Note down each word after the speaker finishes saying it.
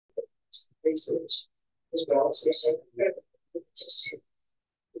research as well as research.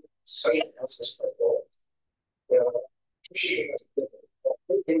 So yeah, that's this goal.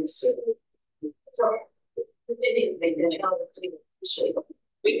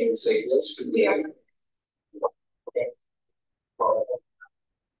 We can say this should be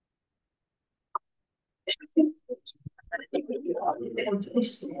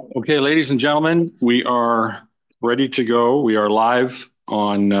Okay, ladies and gentlemen, we are ready to go. We are live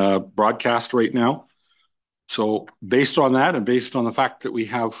on broadcast right now. So based on that and based on the fact that we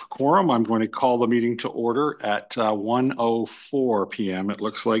have quorum, I'm going to call the meeting to order at 1:04 p.m. it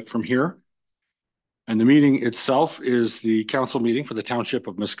looks like from here. And the meeting itself is the council meeting for the Township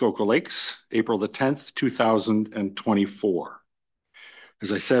of Muskoka Lakes, April the 10th, 2024.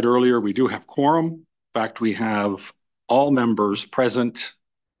 As I said earlier, we do have quorum. In fact, we have all members present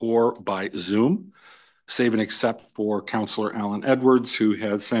or by Zoom, save and except for Councillor Alan Edwards, who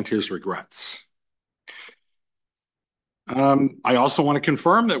has sent his regrets. I also want to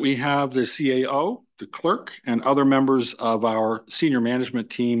confirm that we have the CAO, the clerk, and other members of our senior management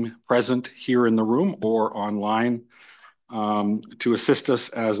team present here in the room or online to assist us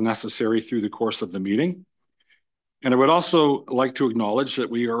as necessary through the course of the meeting. And I would also like to acknowledge that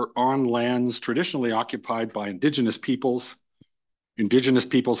we are on lands traditionally occupied by Indigenous peoples. Indigenous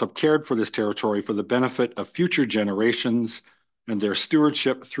peoples have cared for this territory for the benefit of future generations, and their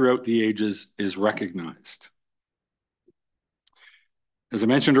stewardship throughout the ages is recognized. As I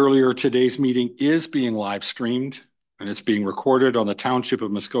mentioned earlier, today's meeting is being live streamed, and it's being recorded on the Township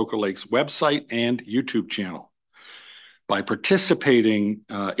of Muskoka Lakes website and YouTube channel. By participating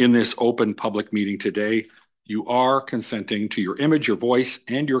in this open public meeting today, you are consenting to your image, your voice,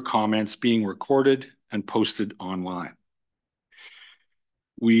 and your comments being recorded and posted online.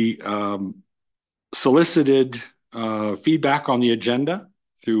 We solicited feedback on the agenda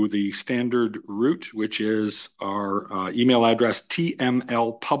through the standard route, which is our email address,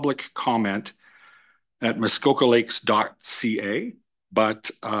 tmlpublic@muskokalakes.ca,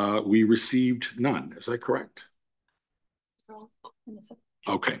 but we received none. Is that correct?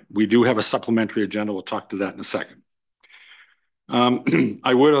 Okay, we do have a supplementary agenda. We'll talk to that in a second.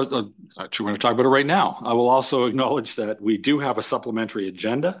 I would actually want to talk about it right now. I will also acknowledge that we do have a supplementary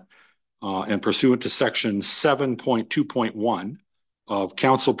agenda and pursuant to section 7.2.1 of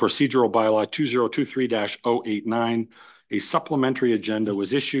Council Procedural Bylaw 2023-089, a supplementary agenda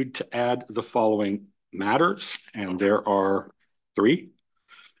was issued to add the following matters, and there are three.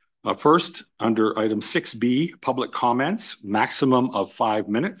 First, under item 6B, public comments, maximum of 5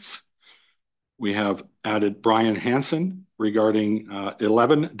 minutes. We have added Brian Hansen regarding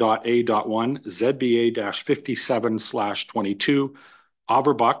 11.A.1 ZBA-57/22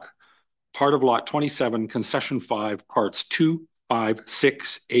 Averbuch, part of lot 27, concession 5, parts 2, 5,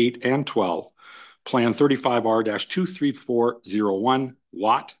 6, 8, and 12, plan 35R-23401,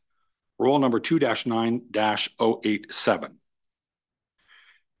 Watt, roll number 2-9-087.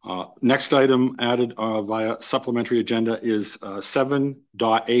 Next item added via supplementary agenda is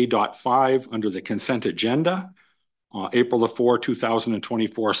 7.A.5 under the consent agenda. April the 4th,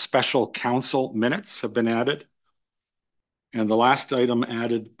 2024 special council minutes have been added. And the last item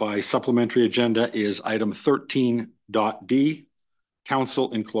added by supplementary agenda is item 13.D,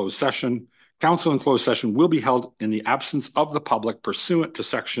 council in closed session. Council in closed session will be held in the absence of the public pursuant to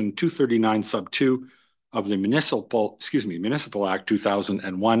section 239 sub 2 of the Municipal Act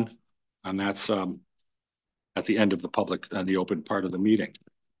 2001, and that's at the end of the public and the open part of the meeting.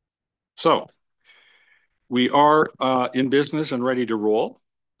 So we are in business and ready to roll.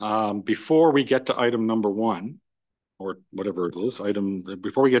 Before we get to item number 1, or whatever it is,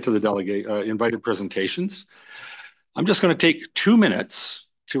 before we get to the invited presentations, I'm just going to take 2 minutes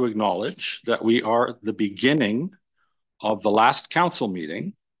to acknowledge that we are at the beginning of the last council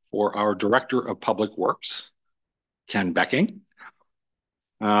meeting for our Director of Public Works, Ken Becking.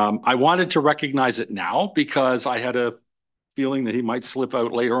 I wanted to recognize it now because I had a feeling that he might slip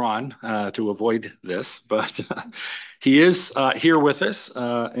out later on to avoid this, but he is here with us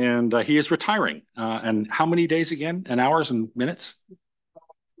and he is retiring. And how many days again? And hours and minutes?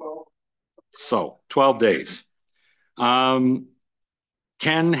 So 12 days. Ken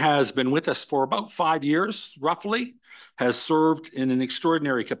has been with us for about 5 years, roughly, has served in an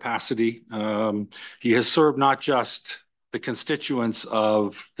extraordinary capacity. He has served not just the constituents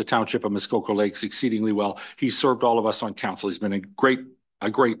of the Township of Muskoka Lakes exceedingly well. He's served all of us on council. He's been a great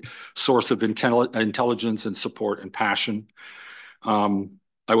source of intelligence and support and passion. I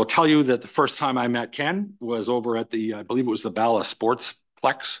will tell you that the first time I met Ken was over at I believe it was the Bala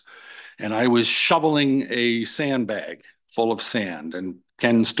Sportsplex, and I was shoveling a sandbag full of sand. And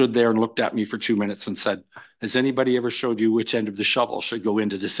Ken stood there and looked at me for 2 minutes and said, has anybody ever showed you which end of the shovel should go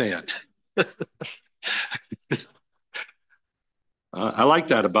into the sand? I like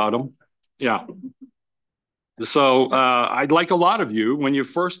that about him. Yeah. So I'd like a lot of you, when you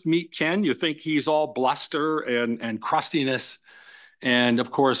first meet Ken, you think he's all bluster and crustiness. And of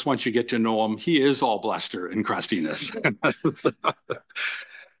course, once you get to know him, he is all bluster and crustiness.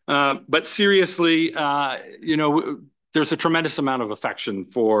 But seriously, you know, there's a tremendous amount of affection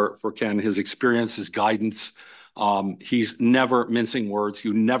for Ken, his experience, his guidance. He's never mincing words.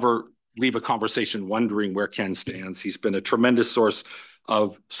 You never leave a conversation wondering where Ken stands. He's been a tremendous source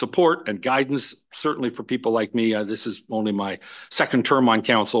of support and guidance, certainly for people like me. This is only my second term on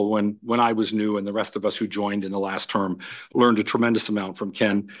council. When I was new, and the rest of us who joined in the last term learned a tremendous amount from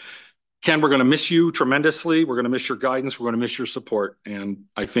Ken. Ken, we're going to miss you tremendously. We're going to miss your guidance. We're going to miss your support. And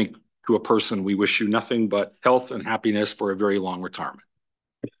I think to a person, we wish you nothing but health and happiness for a very long retirement.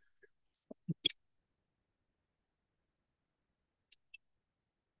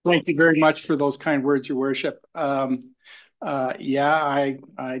 Thank you very much for those kind words, Your Worship. Yeah, I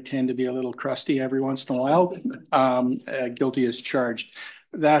tend to be a little crusty every once in a while, guilty as charged.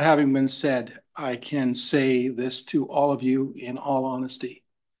 That having been said, I can say this to all of you in all honesty,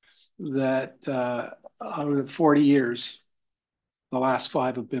 that out of 40 years, the last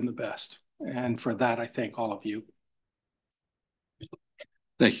 5 have been the best. And for that, I thank all of you.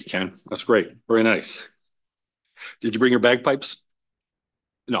 Thank you, Ken. That's great. Very nice. Did you bring your bagpipes?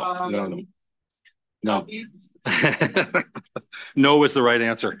 No, no. No is the right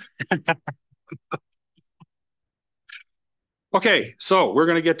answer. Okay, so we're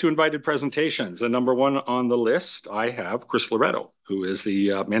going to get to invited presentations. And number 1 on the list, I have Chris Loreto, who is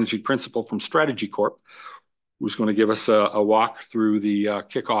the managing principal from StrategyCorp, who's going to give us a walk through the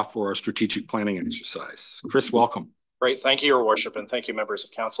kickoff for our strategic planning exercise. Chris, welcome. Great. Thank you, Your Worship, and thank you, members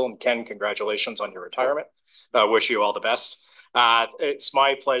of council. And Ken, congratulations on your retirement. Wish you all the best. It's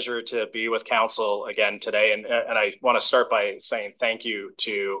my pleasure to be with council again today. And I want to start by saying thank you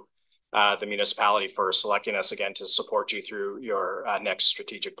to the municipality for selecting us again to support you through your next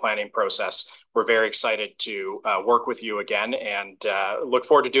strategic planning process. We're very excited to work with you again and look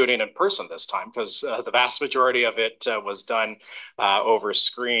forward to doing it in person this time, because the vast majority of it was done over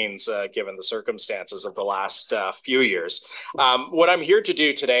screens given the circumstances of the last few years. What I'm here to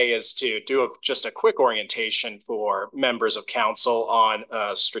do today is to do just a quick orientation for members of council on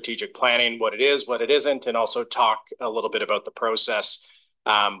strategic planning, what it is, what it isn't, and also talk a little bit about the process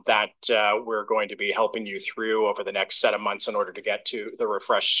that we're going to be helping you through over the next set of months in order to get to the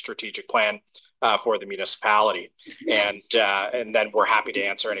refreshed strategic plan for the municipality. And then we're happy to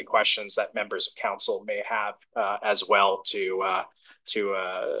answer any questions that members of council may have as well to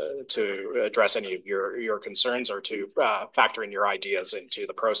address any of your concerns or to factor in your ideas into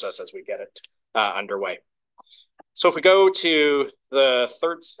the process as we get it underway. So if we go to the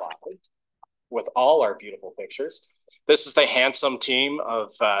 3rd slide with all our beautiful pictures, this is the Hemson team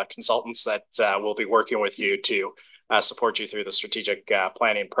of consultants that will be working with you to support you through the strategic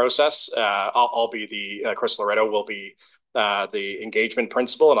planning process. I'll be Chris Loreto will be the engagement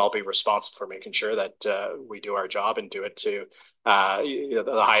principal, and I'll be responsible for making sure that we do our job and do it to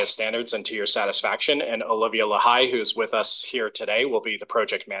the highest standards and to your satisfaction. And Olivia Lahai, who's with us here today, will be the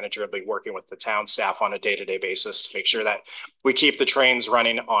project manager. I'll be working with the town staff on a day-to-day basis to make sure that we keep the trains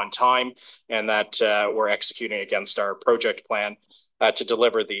running on time and that we're executing against our project plan to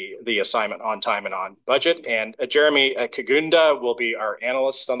deliver the assignment on time and on budget. And Jeremy Kagunda will be our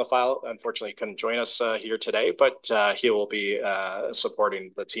analyst on the file. Unfortunately, he couldn't join us here today, but he will be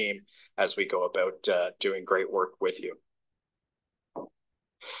supporting the team as we go about doing great work with you.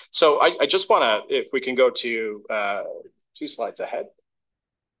 So I just want to, if we can go to 2 slides ahead.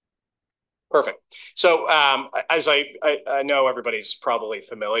 Perfect. So as I know everybody's probably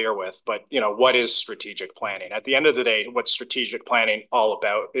familiar with, but you know, what is strategic planning? At the end of the day, what strategic planning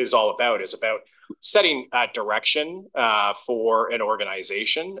is about setting a direction for an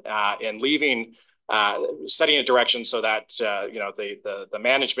organization and setting a direction so that you know, the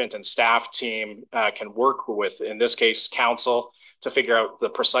management and staff team can work with, in this case, council, to figure out the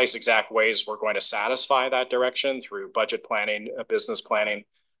precise exact ways we're going to satisfy that direction through budget planning, business planning,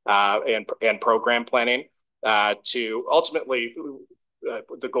 and program planning. To ultimately,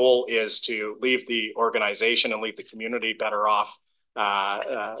 the goal is to leave the organization and leave the community better off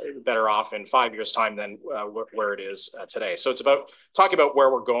in 5 years' time than where it is today. So it's about talking about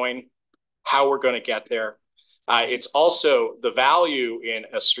where we're going, how we're going to get there. It's also the value in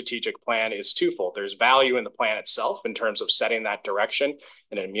a strategic plan is twofold. There's value in the plan itself in terms of setting that direction.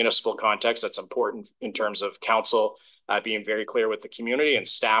 And in a municipal context, that's important in terms of council being very clear with the community and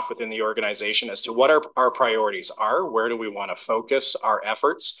staff within the organization as to what our priorities are, where do we want to focus our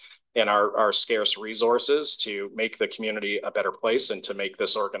efforts and our scarce resources to make the community a better place and to make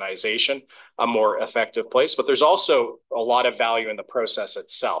this organization a more effective place. But there's also a lot of value in the process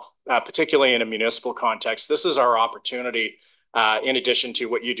itself, particularly in a municipal context. This is our opportunity, in addition to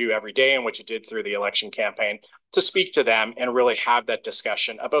what you do every day and what you did through the election campaign, to speak to them and really have that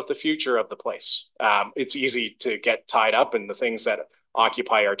discussion about the future of the place. It's easy to get tied up in the things that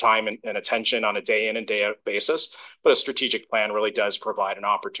occupy our time and attention on a day in and day out basis, but a strategic plan really does provide an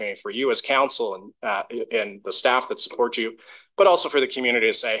opportunity for you as council and the staff that support you, but also for the community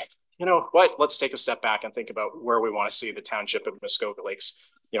to say, you know what, let's take a step back and think about where we want to see the township of Muskoka Lakes,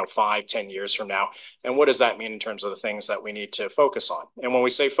 5-10 years from now. And what does that mean in terms of the things that we need to focus on? And when we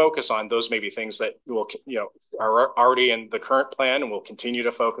say focus on, those may be things that will, are already in the current plan, and we'll continue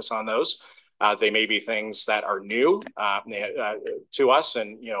to focus on those. They may be things that are new to us,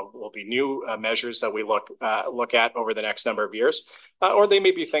 and will be new measures that we look at over the next number of years, or they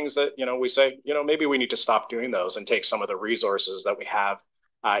may be things that we say maybe we need to stop doing those and take some of the resources that we have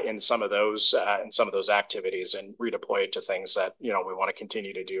in some of those activities and redeploy it to things that we want to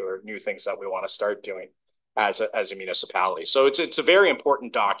continue to do, or new things that we want to start doing as a municipality. So it's a very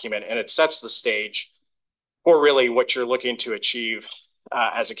important document, and it sets the stage for really what you're looking to achieve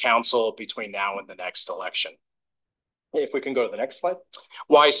as a council between now and the next election. If we can go to the next slide.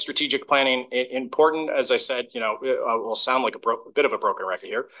 Why is strategic planning important? As I said, it will sound like a bit of a broken record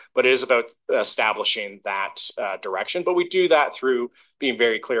here, but it is about establishing that direction. But we do that through being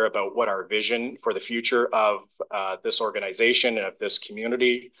very clear about what our vision for the future of this organization and of this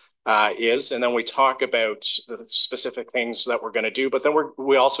community is. And then we talk about the specific things that we're going to do, but then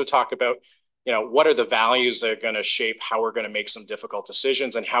we also talk about what are the values that are going to shape how we're going to make some difficult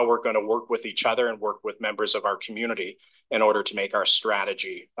decisions, and how we're going to work with each other and work with members of our community in order to make our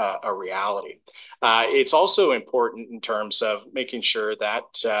strategy a reality. It's also important in terms of making sure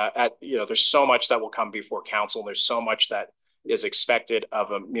that there's so much that will come before council. There's so much that is expected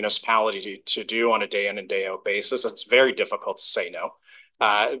of a municipality to do on a day in and day out basis. It's very difficult to say no.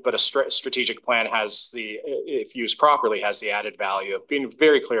 But a strategic plan if used properly, has the added value of being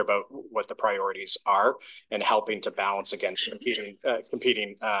very clear about what the priorities are and helping to balance against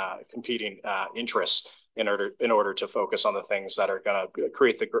competing interests in order to focus on the things that are going to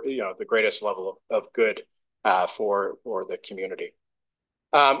create the greatest level of good for the community.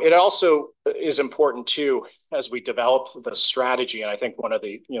 It also is important too, as we develop the strategy, and I think one of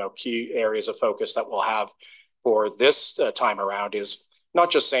the key areas of focus that we'll have for this time around is not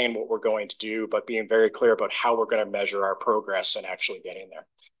just saying what we're going to do, but being very clear about how we're going to measure our progress and actually getting there.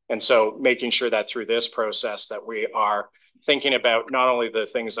 And so making sure that through this process that we are thinking about not only the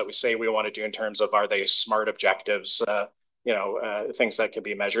things that we say we want to do in terms of, are they smart objectives, things that can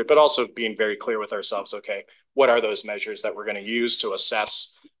be measured, but also being very clear with ourselves, okay, what are those measures that we're going to use to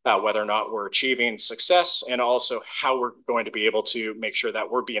assess whether or not we're achieving success, and also how we're going to be able to make sure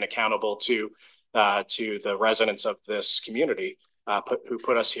that we're being accountable to the residents of this community who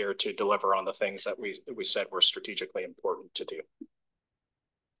put us here to deliver on the things that we said were strategically important to do.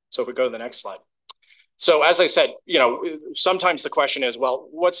 So if we go to the next slide. So as I said, sometimes the question is, well,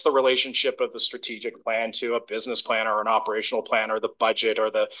 what's the relationship of the strategic plan to a business plan or an operational plan or the budget or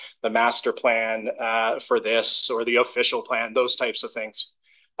the master plan for this or the official plan, those types of things?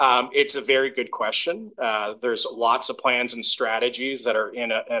 It's a very good question. There's lots of plans and strategies that are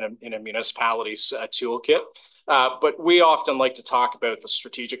in a municipality's toolkit. But we often like to talk about the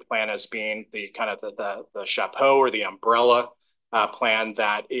strategic plan as being the kind of the chapeau or the umbrella plan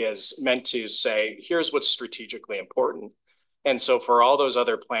that is meant to say, here's what's strategically important. And so for all those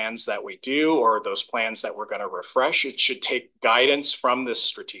other plans that we do, or those plans that we're going to refresh, it should take guidance from this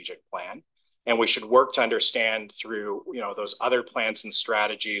strategic plan. And we should work to understand through those other plans and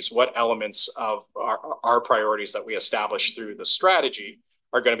strategies what elements of our priorities that we establish through the strategy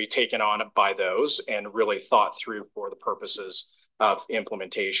are going to be taken on by those and really thought through for the purposes of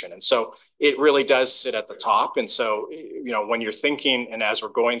implementation. And so it really does sit at the top. And so, when you're thinking, and as we're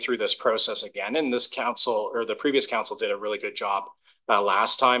going through this process again, and this council or the previous council did a really good job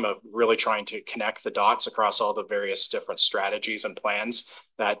last time of really trying to connect the dots across all the various different strategies and plans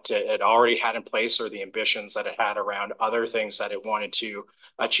that it already had in place, or the ambitions that it had around other things that it wanted to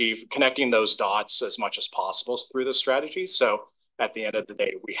achieve, connecting those dots as much as possible through the strategy. So at the end of the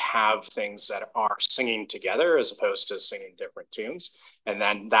day, we have things that are singing together as opposed to singing different tunes. And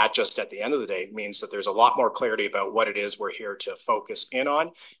then that just at the end of the day means that there's a lot more clarity about what it is we're here to focus in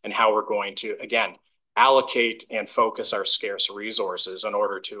on and how we're going to, again, allocate and focus our scarce resources in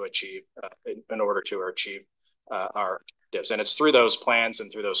order to achieve our objectives. And it's through those plans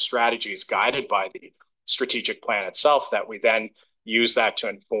and through those strategies guided by the strategic plan itself that we then use that to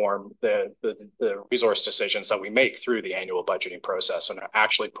inform the resource decisions that we make through the annual budgeting process, and are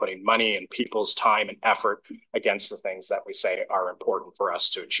actually putting money and people's time and effort against the things that we say are important for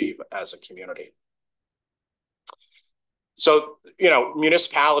us to achieve as a community. So,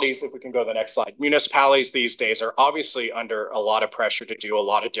 municipalities, if we can go to the next slide, municipalities these days are obviously under a lot of pressure to do a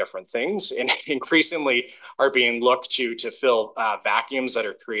lot of different things, and increasingly are being looked to fill vacuums that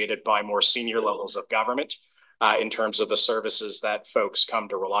are created by more senior levels of government in terms of the services that folks come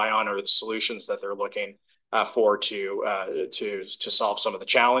to rely on, or the solutions that they're looking for to solve some of the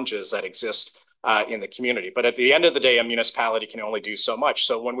challenges that exist in the community. But at the end of the day, a municipality can only do so much.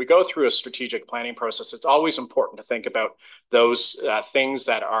 So when we go through a strategic planning process, it's always important to think about those things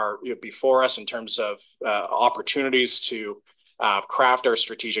that are before us in terms of opportunities to craft our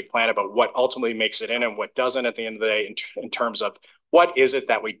strategic plan, about what ultimately makes it in and what doesn't at the end of the day, in terms of what is it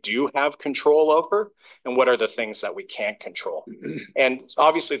that we do have control over, and what are the things that we can't control. And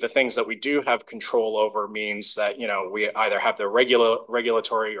obviously the things that we do have control over means that, we either have the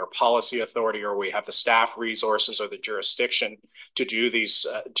regulatory or policy authority, or we have the staff resources or the jurisdiction to do these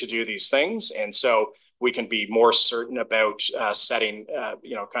things. And so we can be more certain about setting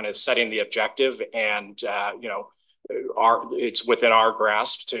the objective, and it's within our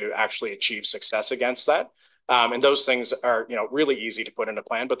grasp to actually achieve success against that. And those things are, really easy to put in a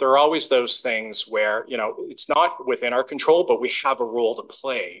plan, but there are always those things where, it's not within our control, but we have a role to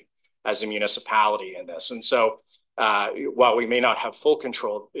play as a municipality in this. And so while we may not have full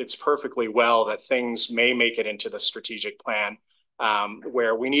control, it's perfectly well that things may make it into the strategic plan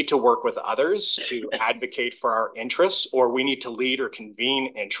where we need to work with others to advocate for our interests, or we need to lead or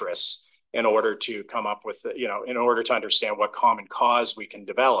convene interests in order to come up with, in order to understand what common cause we can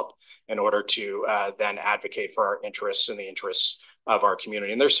develop in order to then advocate for our interests and the interests of our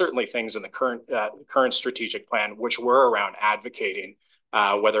community. And there's certainly things in the current strategic plan which were around advocating,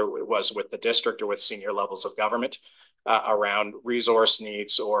 whether it was with the district or with senior levels of government, around resource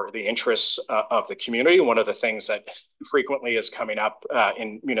needs or the interests of the community. One of the things that frequently is coming up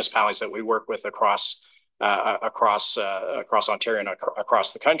in municipalities that we work with across Ontario and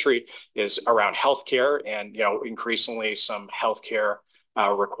across the country is around healthcare, and increasingly some healthcare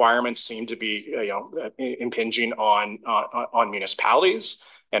requirements seem to be impinging on municipalities,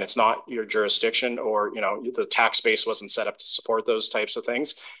 and it's not your jurisdiction, or the tax base wasn't set up to support those types of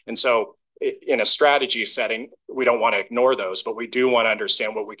things. And so in a strategy setting, we don't want to ignore those, but we do want to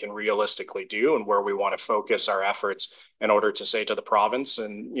understand what we can realistically do and where we want to focus our efforts in order to say to the province,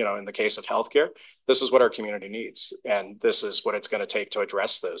 and in the case of healthcare, this is what our community needs, and this is what it's going to take to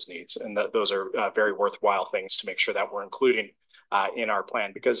address those needs. And those are very worthwhile things to make sure that we're including in our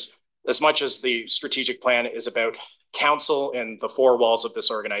plan, because as much as the strategic plan is about council and the four walls of this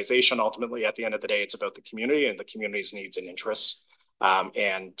organization, ultimately at the end of the day, it's about the community and the community's needs and interests,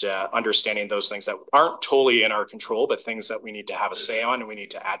 and understanding those things that aren't totally in our control, but things that we need to have a say on and we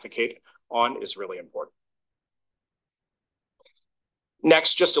need to advocate on is really important.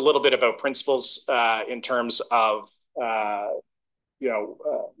 Next, just a little bit about principles in terms of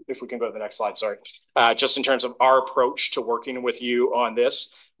if we can go to the next slide, sorry. Just in terms of our approach to working with you on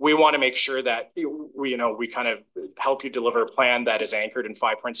this, we want to make sure that we kind of help you deliver a plan that is anchored in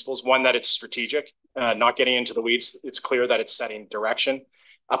 5 principles. One, that it's strategic, not getting into the weeds. It's clear that it's setting direction.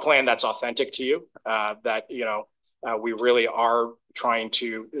 A plan that's authentic to you, that we really are trying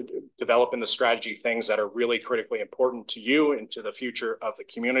to develop in the strategy things that are really critically important to you and to the future of the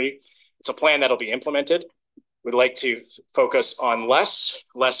community. It's a plan that'll be implemented. We'd like to focus on less.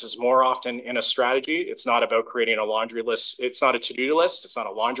 Less is more often in a strategy. It's not about creating a laundry list. It's not a to-do list. It's not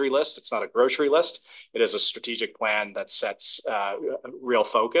a laundry list. It's not a grocery list. It is a strategic plan that sets real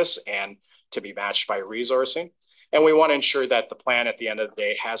focus and to be matched by resourcing. And we want to ensure that the plan at the end of the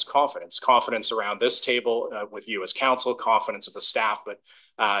day has confidence around this table with you as council, confidence of the staff, but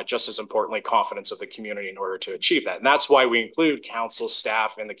just as importantly, confidence of the community in order to achieve that. And that's why we include council,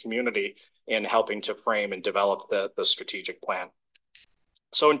 staff, and the community in helping to frame and develop the strategic plan.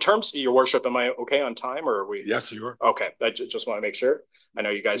 So in terms of your worship, am I okay on time, or are we? Yes, you are. Okay, I just want to make sure. I know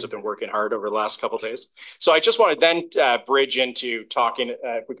you guys have been working hard over the last couple of days. So I just want to then bridge into talking,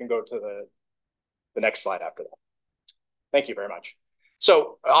 if we can go to the next slide after that. Thank you very much.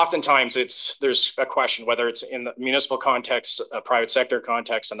 So oftentimes there's a question, whether it's in the municipal context, a private sector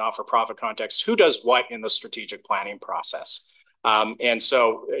context, a not-for-profit context, who does what in the strategic planning process? And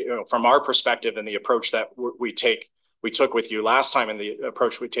so, from our perspective and the approach that we took with you last time, and the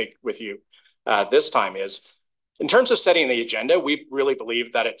approach we take with you this time is, In terms of setting the agenda, we really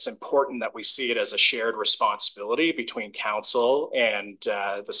believe that it's important that we see it as a shared responsibility between council and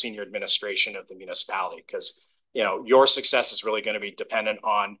the senior administration of the municipality, because your success is really going to be dependent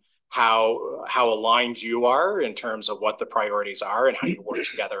on how aligned you are in terms of what the priorities are and how you work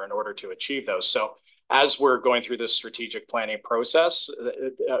together in order to achieve those. So as we're going through this strategic planning process,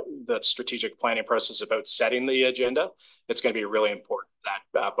 the strategic planning process about setting the agenda, it's going to be really important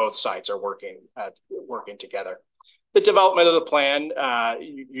that both sides are working together. The development of the plan,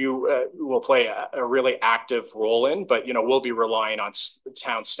 you will play a really active role in, but we'll be relying on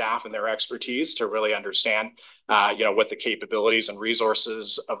town staff and their expertise to really understand, what the capabilities and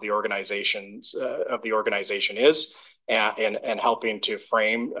resources of the organization is, and helping to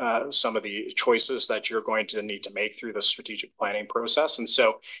frame some of the choices that you're going to need to make through the strategic planning process. And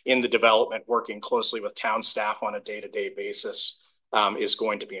so, in the development, working closely with town staff on a day-to-day basis is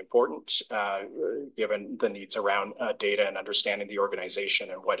going to be important, given the needs around data and understanding the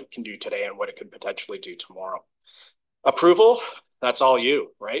organization and what it can do today and what it could potentially do tomorrow. Approval, that's all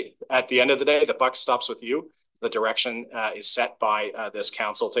you, right? At the end of the day, the buck stops with you. The direction is set by this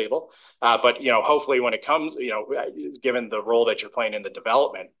council table. But, hopefully when it comes, given the role that you're playing in the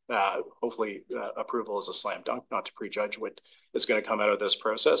development, hopefully approval is a slam dunk, not to prejudge what is going to come out of this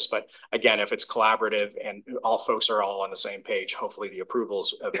process. But again, if it's collaborative and all folks are all on the same page, hopefully the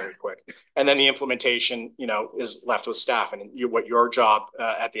approval's very quick. And then the implementation, is left with staff. And what your job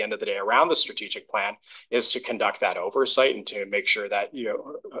at the end of the day around the strategic plan is to conduct that oversight and to make sure that,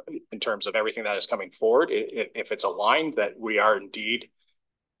 in terms of everything that is coming forward, if it's aligned, that we are indeed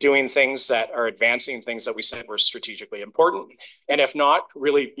doing things that are advancing things that we said were strategically important. And if not,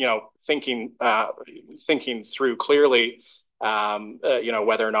 really, thinking through clearly,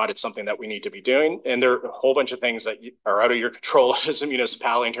 whether or not it's something that we need to be doing. And there are a whole bunch of things that are out of your control as a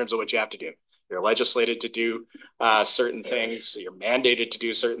municipality in terms of what you have to do. You're legislated to do certain things. You're mandated to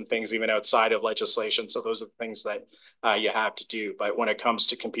do certain things, even outside of legislation. So those are the things that you have to do. But when it comes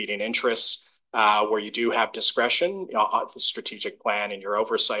to competing interests, where you do have discretion, the strategic plan and your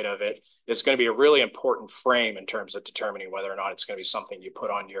oversight of it is going to be a really important frame in terms of determining whether or not it's going to be something you put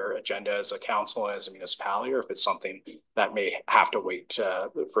on your agenda as a council and as a municipality, or if it's something that may have to wait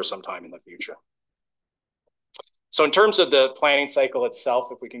for some time in the future. So in terms of the planning cycle itself,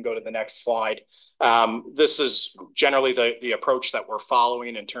 if we can go to the next slide, this is generally the approach that we're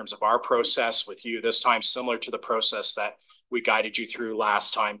following in terms of our process with you this time, similar to the process that we guided you through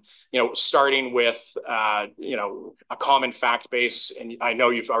last time, starting with, a common fact base. And I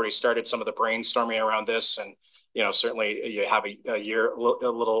know you've already started some of the brainstorming around this, and, certainly you have a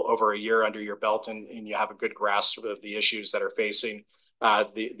little over a year under your belt, and you have a good grasp of the issues that are facing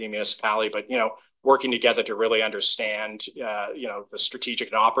the municipality. But, working together to really understand, the strategic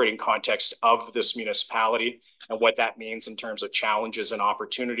and operating context of this municipality and what that means in terms of challenges and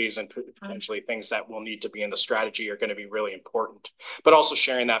opportunities and potentially things that will need to be in the strategy are going to be really important. But also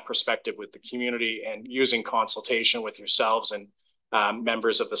sharing that perspective with the community and using consultation with yourselves and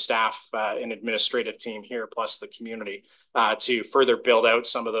members of the staff and administrative team here, plus the community, to further build out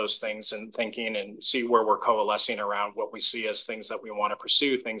some of those things and thinking and see where we're coalescing around what we see as things that we want to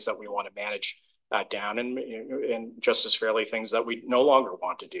pursue, things that we want to manage down, and just as fairly things that we no longer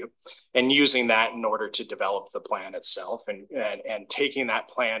want to do, and using that in order to develop the plan itself, and taking that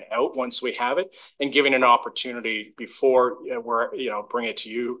plan out once we have it, and giving an opportunity before we're bring it to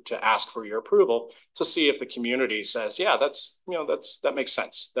you to ask for your approval, to see if the community says, yeah, that makes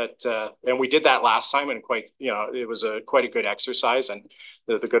sense. And we did that last time, and it was quite a good exercise, and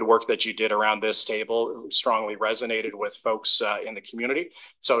the good work that you did around this table strongly resonated with folks in the community.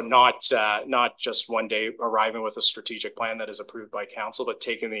 So not just one day arriving with a strategic plan that is approved by council, but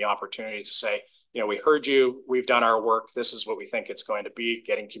taking the opportunity to say, we heard you, we've done our work, this is what we think it's going to be,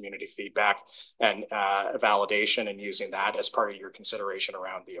 getting community feedback and validation, and using that as part of your consideration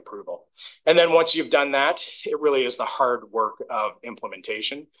around the approval. And then once you've done that, it really is the hard work of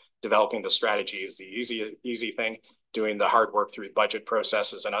implementation. Developing the strategy is the easy thing. Doing the hard work through budget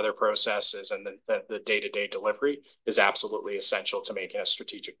processes and other processes, and the day-to-day delivery is absolutely essential to making a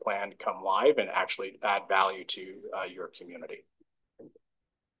strategic plan come live and actually add value to your community.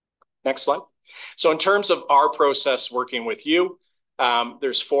 Next slide. So in terms of our process working with you,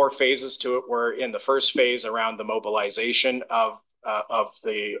 there's 4 phases to it. We're in the first phase around the mobilization of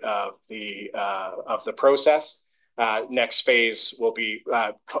the process. Next phase will be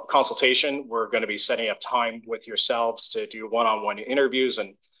consultation. We're going to be setting up time with yourselves to do one-on-one interviews,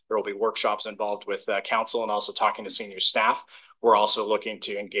 and there will be workshops involved with council and also talking to senior staff. We're also looking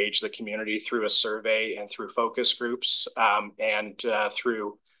to engage the community through a survey and through focus groups, and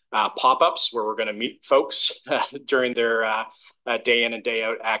through pop-ups where we're going to meet folks during their day in and day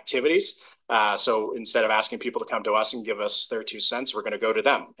out activities. So instead of asking people to come to us and give us their 2 cents, we're going to go to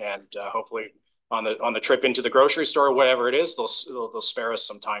them, and hopefully on the trip into the grocery store or whatever it is, they'll spare us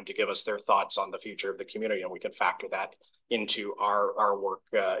some time to give us their thoughts on the future of the community, and we can factor that into our work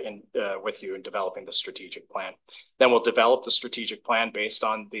with you in developing the strategic plan. Then we'll develop the strategic plan based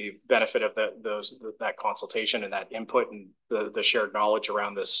on the benefit of that consultation and that input and the shared knowledge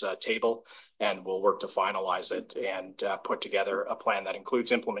around this table, and we'll work to finalize it and put together a plan that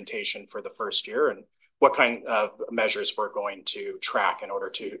includes implementation for the first year and what kind of measures we're going to track in order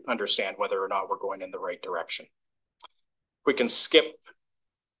to understand whether or not we're going in the right direction. We can skip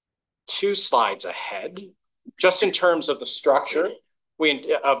 2 slides ahead. Just in terms of the structure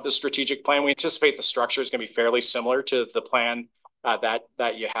of the strategic plan, we anticipate the structure is going to be fairly similar to the plan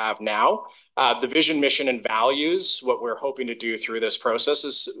that you have now. The vision, mission, and values, what we're hoping to do through this process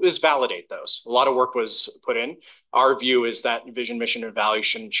is validate those. A lot of work was put in. Our view is that vision, mission, and values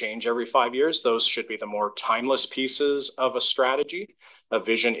shouldn't change every 5 years. Those should be the more timeless pieces of a strategy. A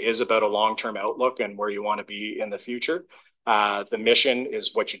vision is about a long-term outlook and where you want to be in the future. The mission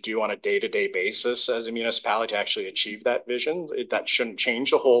is what you do on a day-to-day basis as a municipality to actually achieve that vision. That shouldn't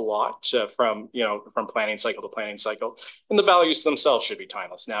change a whole lot from planning cycle to planning cycle. And the values themselves should be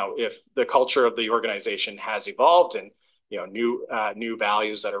timeless. Now, if the culture of the organization has evolved and new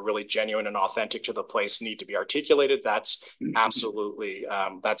values that are really genuine and authentic to the place need to be articulated, that's absolutely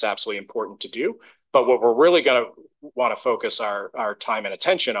important to do. But what we're really going to want to focus our time and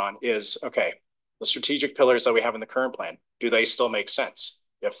attention on is, okay, the strategic pillars that we have in the current plan, do they still make sense?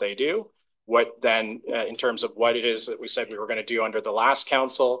 If they do, what then, in terms of what it is that we said we were going to do under the last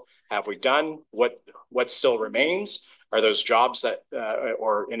council, have we done? What still remains? Are those jobs that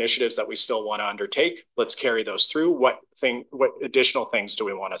or initiatives that we still want to undertake? Let's carry those through. What additional things do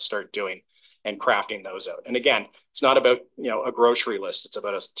we want to start doing and crafting those out? And again, it's not about a grocery list. It's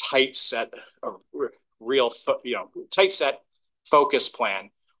about a tight set of tight set focus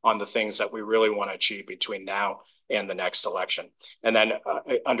plan on the things that we really want to achieve between now and the next election. And then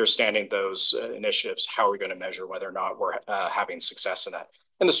understanding those initiatives, how are we going to measure whether or not we're having success in that?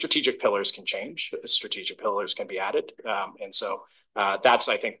 And the strategic pillars can change. Strategic pillars can be added. And so that's,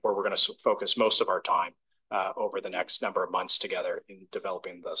 I think, where we're going to focus most of our time over the next number of months together in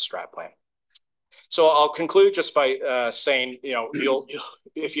developing the strat plan. So I'll conclude just by saying,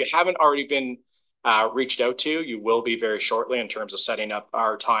 if you haven't already been reached out to, you will be very shortly in terms of setting up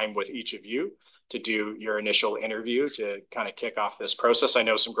our time with each of you to do your initial interview to kind of kick off this process. I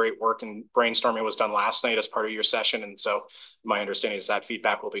know some great work and brainstorming was done last night as part of your session. And so my understanding is that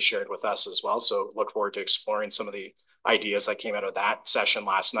feedback will be shared with us as well. So look forward to exploring some of the ideas that came out of that session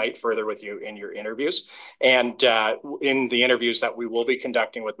last night further with you in your interviews. And in the interviews that we will be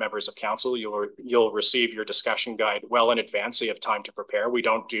conducting with members of council, you'll receive your discussion guide well in advance, so you have time to prepare. We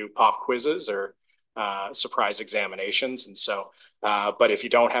don't do pop quizzes or surprise examinations. And so, but if you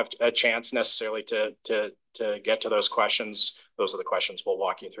don't have a chance necessarily to get to those questions, those are the questions we'll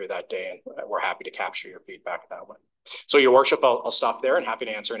walk you through that day, and we're happy to capture your feedback that way. So, Your Worship, I'll stop there and happy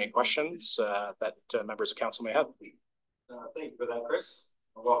to answer any questions that members of council may have. Thank you for that, Chris.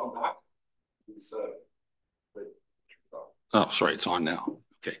 Welcome back. Oh, sorry, it's on now.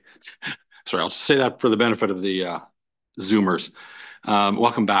 Okay. Sorry, I'll just say that for the benefit of the Zoomers.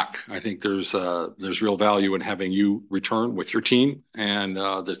 Welcome back. I think there's real value in having you return with your team, and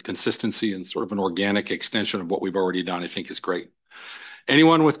the consistency and sort of an organic extension of what we've already done, I think, is great.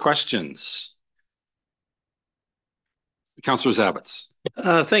 Anyone with questions? Councillor Zabitz.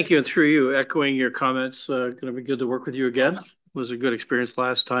 Thank you, and through you, echoing your comments, going to be good to work with you again. It was a good experience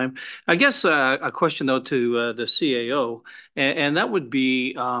last time. I guess a question, though, to the CAO, and that would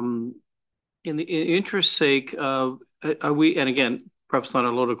be, in the interest's sake of, are we, and again, perhaps not a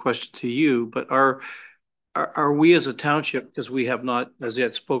loaded question to you, but are we as a township, because we have not as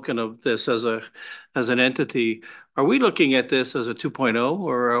yet spoken of this as an entity, are we looking at this as a 2.0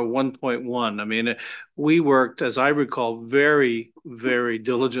 or a 1.1? I mean, we worked, as I recall, very, very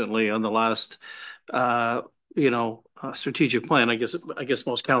diligently on the last, strategic plan. I guess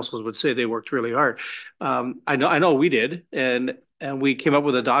most councils would say they worked really hard. I know we did, and we came up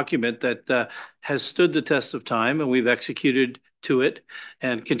with a document that has stood the test of time, and we've executed to it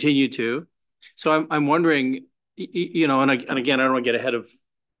and continue to. So I'm wondering, and again, I don't want to get ahead of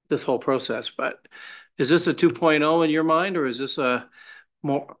this whole process, but is this a 2.0 in your mind, or is this not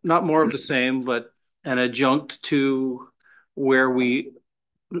more of the same, but an adjunct to where we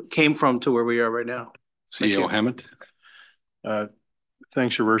came from to where we are right now? CEO Hammond.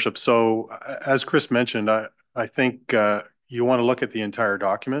 Thanks, Your Worship. So as Chris mentioned, I think you want to look at the entire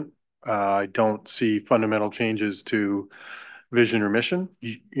document. I don't see fundamental changes to vision or mission.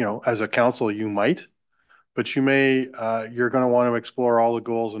 You know, as a council, you might, but you may, you're going to want to explore all the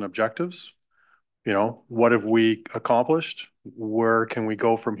goals and objectives. You know, what have we accomplished? Where can we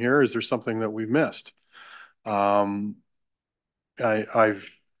go from here? Is there something that we've missed? There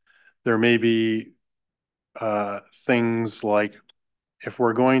may be things like, if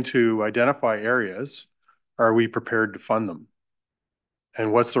we're going to identify areas, are we prepared to fund them?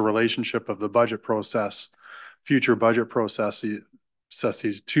 And what's the relationship of the budget process, future budget processes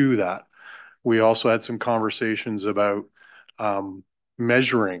to that? We also had some conversations about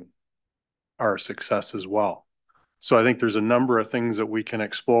measuring our success as well. So I think there's a number of things that we can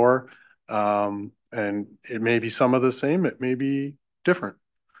explore, and it may be some of the same, it may be different.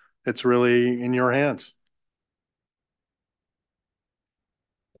 It's really in your hands.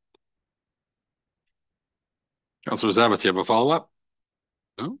 Councillor Zavitz, you have a follow-up?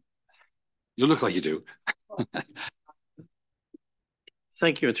 No? You look like you do.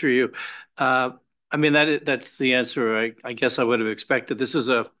 Thank you, and through you. I mean, that's the answer I guess I would have expected. This is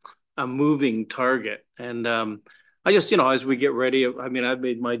a moving target. And I just, you know, as we get ready, I mean, I've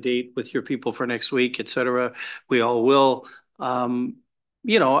made my date with your people for next week, et cetera. We all will.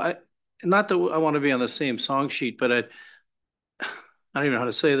 You know, not that I want to be on the same song sheet, but I don't even know how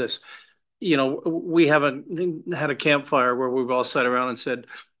to say this. You know, we haven't had a campfire where we've all sat around and said,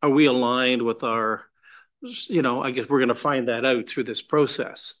 are we aligned with our, you know, I guess we're going to find that out through this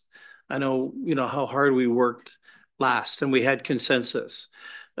process. I know, you know, how hard we worked last, and we had consensus.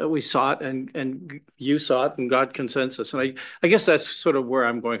 We saw it, and you saw it and got consensus. And I guess that's sort of where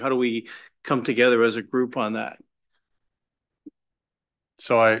I'm going. How do we come together as a group on that?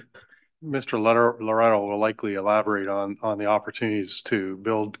 So Mr. Loreto will likely elaborate on the opportunities to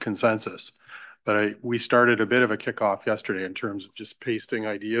build consensus. But we started a bit of a kickoff yesterday in terms of just pasting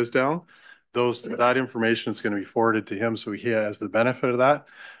ideas down. That information is going to be forwarded to him, so he has the benefit of that.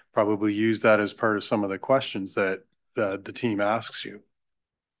 Probably use that as part of some of the questions that the team asks you.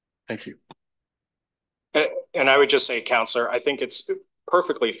 Thank you. And I would just say, Councillor, I think it's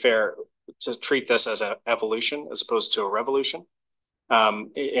perfectly fair to treat this as an evolution as opposed to a revolution.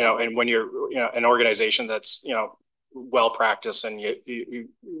 You know, and when you're, you know, an organization that's, you know, well practiced and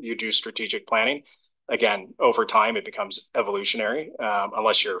you do strategic planning, again, over time it becomes evolutionary.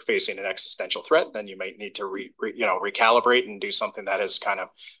 Unless you're facing an existential threat, then you might need to recalibrate and do something that is kind of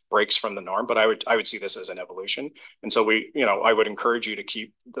breaks from the norm. But I would see this as an evolution. And so I would encourage you to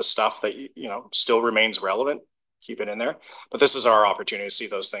keep the stuff that you know still remains relevant, keep it in there. But this is our opportunity to see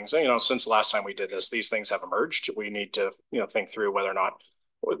those things. You know, since the last time we did this, these things have emerged. We need to, you know, think through whether or not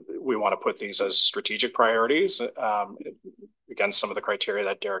we want to put these as strategic priorities against some of the criteria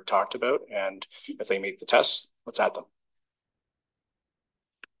that Derek talked about. And if they meet the test, let's add them.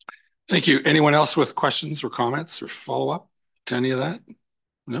 Thank you. Anyone else with questions or comments or follow-up to any of that?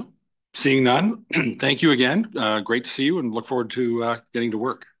 No? Seeing none, thank you again. Great to see you, and look forward to getting to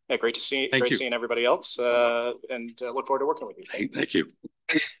work. Yeah, great to see. Great seeing everybody else, and look forward to working with you. Thank you.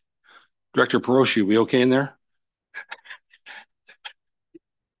 Director Peroshi, we okay in there?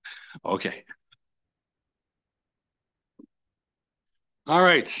 Okay. All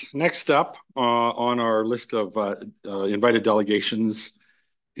right. Next up on our list of invited delegations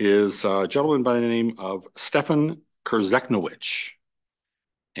is a gentleman by the name of Stefan Krzeczunowicz.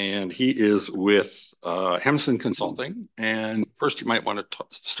 And he is with Hemson Consulting. And first, you might want to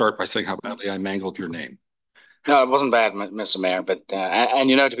start by saying how badly I mangled your name. No, it wasn't bad, Mr. Mayor, but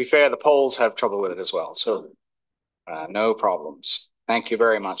and you know, to be fair, the polls have trouble with it as well. So no problems. Thank you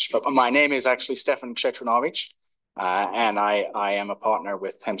very much. But my name is actually Stefan Krzeczunowicz, and I am a partner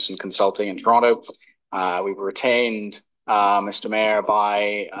with Hemson Consulting in Toronto. We were retained, Mr. Mayor,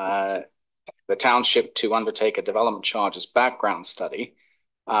 by the township to undertake a development charges background study.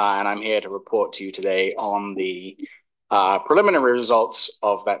 And I'm here to report to you today on the preliminary results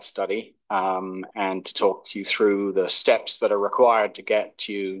of that study, and to talk you through the steps that are required to get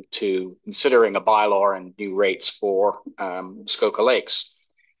you to considering a bylaw and new rates for Muskoka Lakes.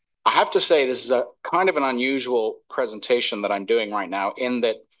 I have to say this is a kind of an unusual presentation that I'm doing right now, in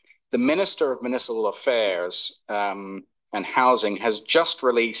that the Minister of Municipal Affairs and Housing has just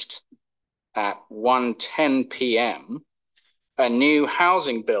released at 1:10 p.m. a new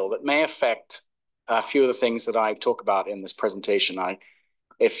housing bill that may affect a few of the things that I talk about in this presentation.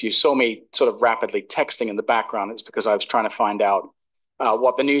 If you saw me sort of rapidly texting in the background, it's because I was trying to find out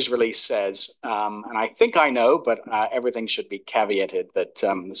what the news release says. And I think I know, but everything should be caveated that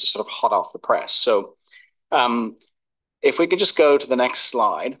this is sort of hot off the press. So if we could just go to the next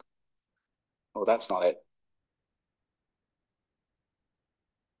slide. Oh, that's not it.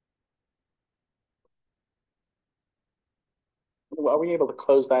 are we able to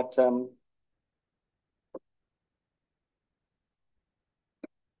close that?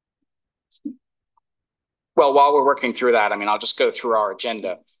 Well, while we're working through that, I mean, I'll just go through our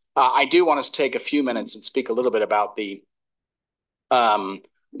agenda. I do want us to take a few minutes and speak a little bit about the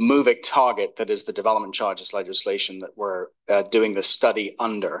MOVIC target, that is the development charges legislation that we're doing the study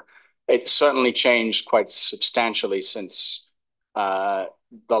under. It's certainly changed quite substantially since the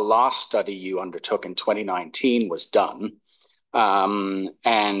last study you undertook in 2019 was done.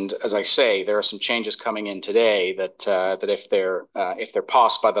 And as I say, there are some changes coming in today that if they're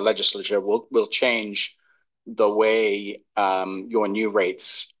passed by the legislature will change the way your new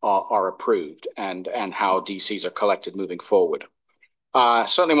rates are approved and how DCs are collected moving forward.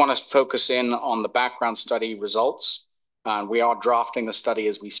 Certainly want to focus in on the background study results. We are drafting the study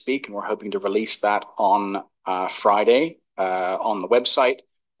as we speak, and we're hoping to release that on Friday on the website.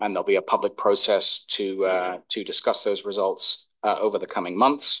 And there'll be a public process to discuss those results over the coming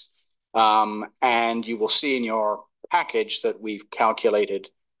months. And you will see in your package that we've calculated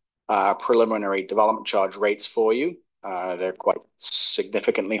preliminary development charge rates for you. They're quite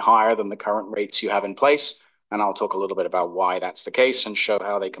significantly higher than the current rates you have in place. And I'll talk a little bit about why that's the case and show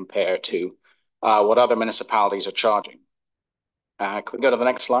how they compare to what other municipalities are charging. Can we go to the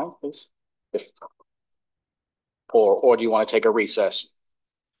next slide, please? Or do you want to take a recess?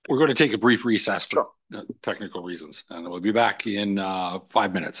 We're going to take a brief recess for Sure. Technical reasons, and we'll be back in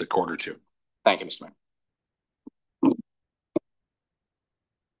 5 minutes at 1:45. Thank you, Mr. Mayor.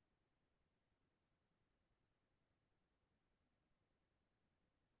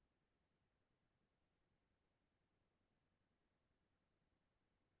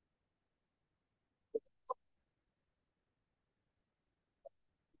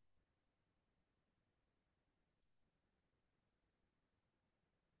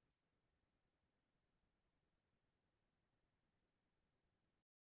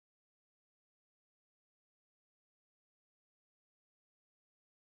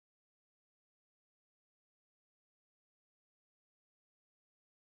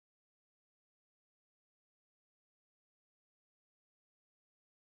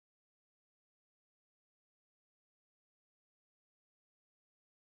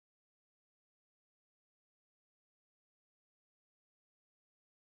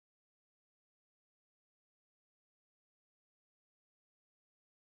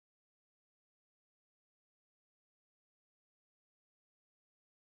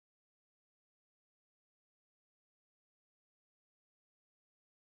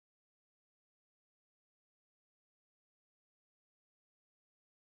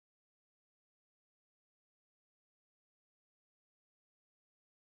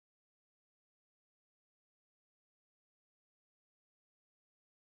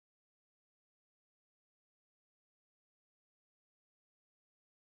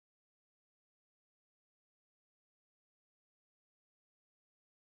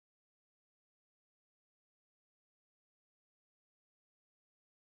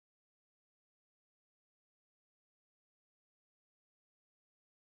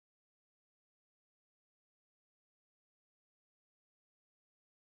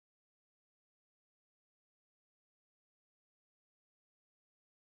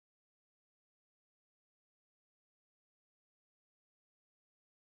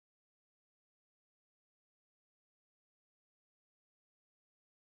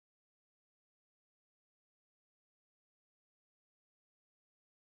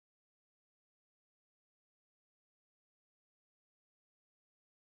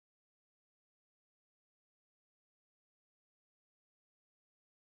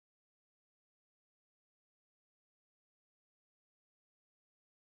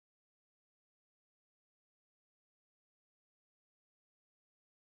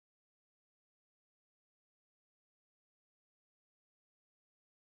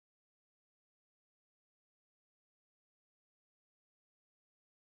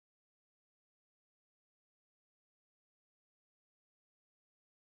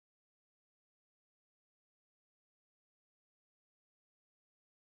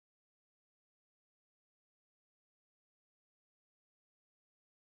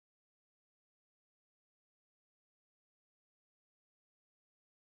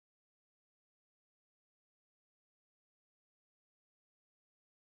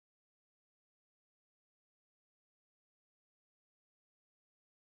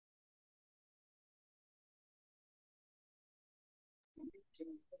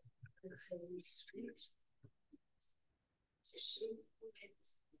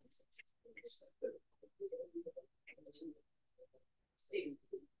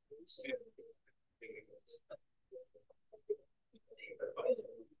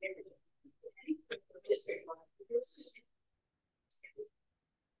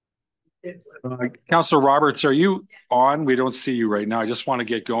 Councillor Roberts, are you on? We don't see you right now. I just want to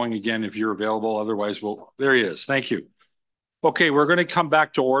get going again if you're available. Otherwise, there he is. Thank you. Okay, we're going to come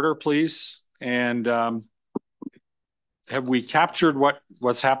back to order, please. And have we captured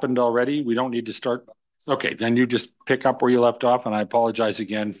what's happened already? We don't need to start. Okay, then you just pick up where you left off, and I apologize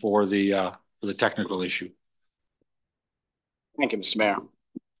again for the technical issue. Thank you, Mr. Mayor.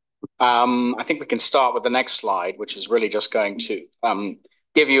 I think we can start with the next slide, which is really just going to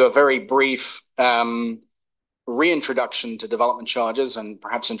give you a very brief reintroduction to development charges and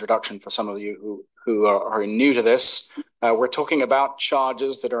perhaps introduction for some of you who are new to this. We're talking about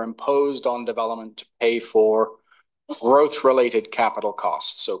charges that are imposed on development to pay for growth-related capital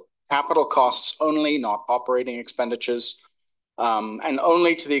costs. So capital costs only, not operating expenditures, and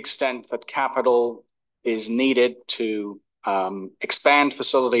only to the extent that capital is needed to expand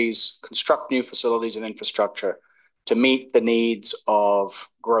facilities, construct new facilities and infrastructure to meet the needs of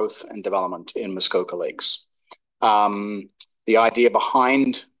growth and development in Muskoka Lakes. The idea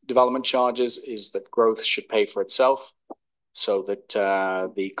behind development charges is that growth should pay for itself, so that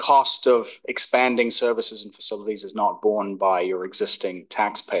the cost of expanding services and facilities is not borne by your existing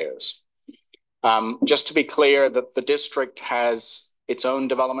taxpayers. Just to be clear, that the district has its own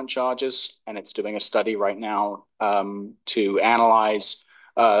development charges, and it's doing a study right now to analyze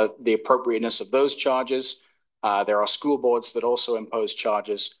the appropriateness of those charges. There are school boards that also impose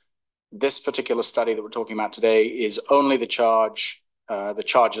charges. This particular study that we're talking about today is only the charges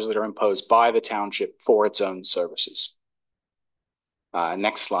that are imposed by the township for its own services.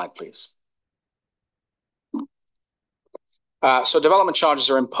 Next slide, please. So development charges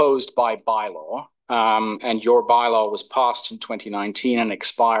are imposed by bylaw, and your bylaw was passed in 2019 and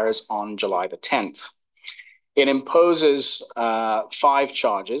expires on July the 10th. It imposes 5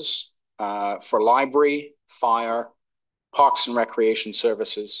 charges for library, fire, parks and recreation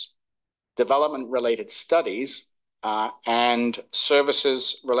services, development-related studies, and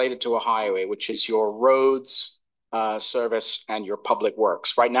services related to a highway, which is your roads service and your public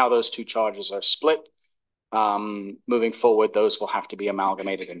works. Right now, those 2 charges are split. Moving forward, those will have to be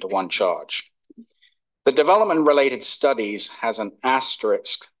amalgamated into one charge. The development-related studies has an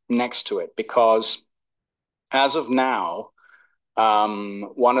asterisk next to it because as of now,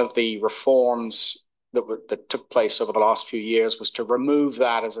 one of the reforms that took place over the last few years was to remove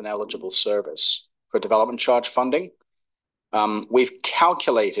that as an eligible service for development charge funding. We've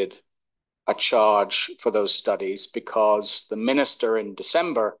calculated a charge for those studies because the minister in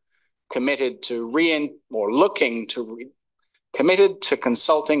December committed to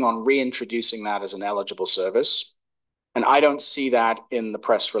consulting on reintroducing that as an eligible service. And I don't see that in the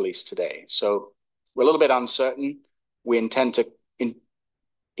press release today. So we're a little bit uncertain. We intend to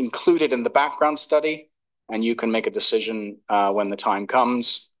include it in the background study, and you can make a decision when the time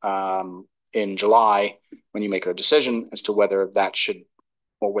comes in July, when you make a decision as to whether that should,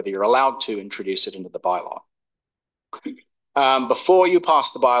 or whether you're allowed to introduce it into the bylaw. Before you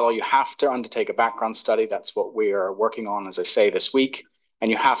pass the bylaw, you have to undertake a background study. That's what we are working on, as I say, this week. And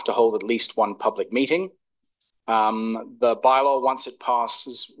you have to hold at least one public meeting. The bylaw, once it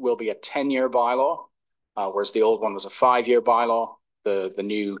passes, will be a 10-year bylaw, whereas the old one was a 5-year bylaw. The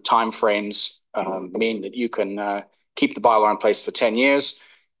new timeframes mean that you can keep the bylaw in place for 10 years.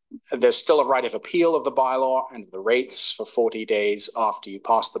 There's still a right of appeal of the bylaw and the rates for 40 days after you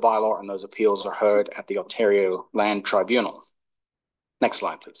pass the bylaw, and those appeals are heard at the Ontario Land Tribunal. Next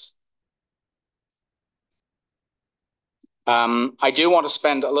slide, please. I do want to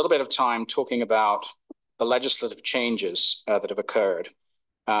spend a little bit of time talking about the legislative changes that have occurred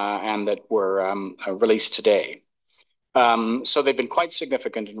and that were released today. So they've been quite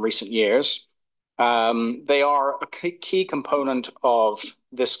significant in recent years. They are a key component of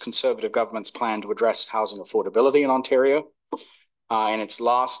this Conservative government's plan to address housing affordability in Ontario. In its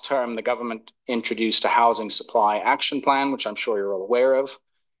last term, the government introduced a housing supply action plan, which I'm sure you're all aware of,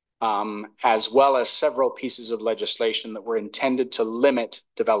 as well as several pieces of legislation that were intended to limit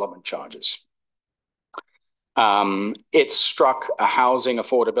development charges. It struck a housing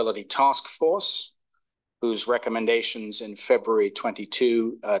affordability task force, whose recommendations in February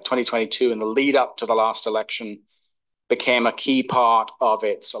 2022 in the lead up to the last election became a key part of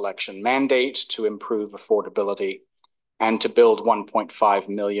its election mandate to improve affordability and to build 1.5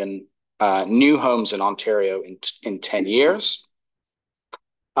 million new homes in Ontario in 10 years.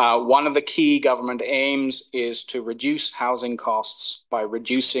 One of the key government aims is to reduce housing costs by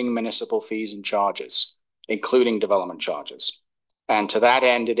reducing municipal fees and charges, including development charges. And to that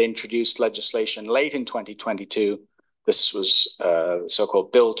end, it introduced legislation late in 2022. This was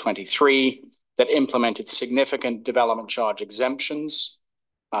so-called Bill 23 that implemented significant development charge exemptions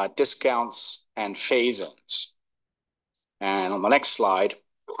discounts, and phase-ins. And on the next slide,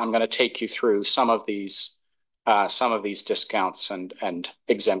 I'm going to take you through some of these discounts and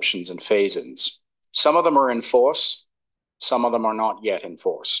exemptions and phase-ins. Some of them are in force, some of them are not yet in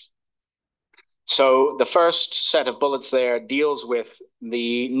force. So the first set of bullets there deals with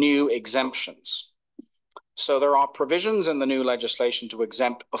the new exemptions. So there are provisions in the new legislation to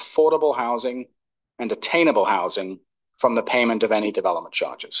exempt affordable housing and attainable housing from the payment of any development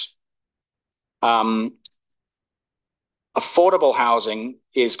charges. Affordable housing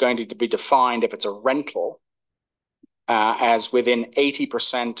is going to be defined if it's a rental as within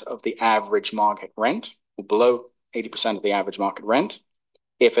 80% of the average market rent, or below 80% of the average market rent.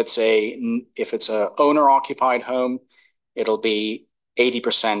 If it's a owner-occupied home, it'll be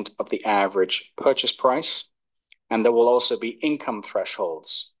 80% of the average purchase price. And there will also be income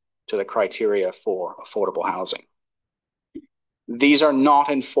thresholds to the criteria for affordable housing. These are not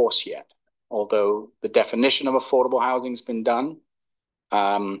in force yet, although the definition of affordable housing has been done.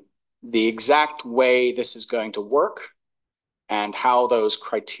 The exact way this is going to work and how those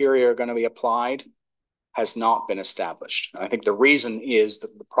criteria are going to be applied has not been established. I think the reason is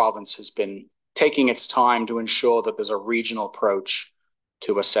that the province has been taking its time to ensure that there's a regional approach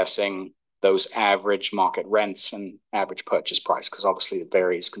to assessing those average market rents and average purchase price, because obviously it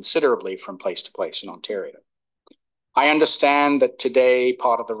varies considerably from place to place in Ontario. I understand that today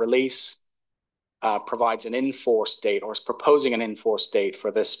part of the release provides an in-force date, or is proposing an in-force date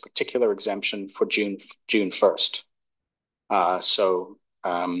for this particular exemption for June 1st. So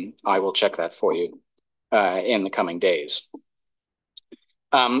I will check that for you in the coming days.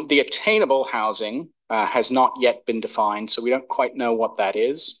 The attainable housing has not yet been defined, so we don't quite know what that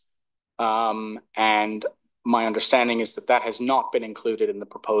is. And my understanding is that that has not been included in the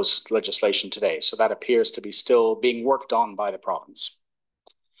proposed legislation today. So that appears to be still being worked on by the province.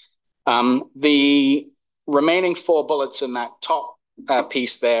 The remaining 4 bullets in that top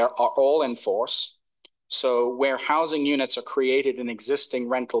piece there are all in force. So where housing units are created in existing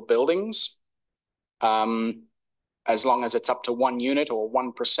rental buildings, as long as it's up to 1 unit or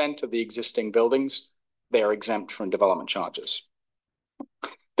 1% of the existing buildings, they are exempt from development charges.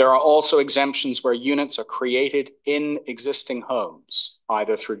 There are also exemptions where units are created in existing homes,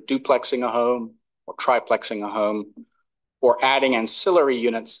 either through duplexing a home or triplexing a home, or adding ancillary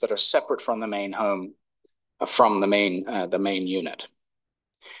units that are separate from the main home, from the main unit.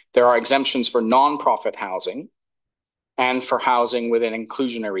 There are exemptions for nonprofit housing and for housing within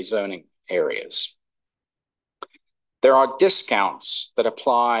inclusionary zoning areas. There are discounts that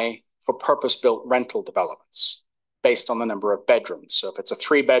apply for purpose-built rental developments based on the number of bedrooms. So if it's a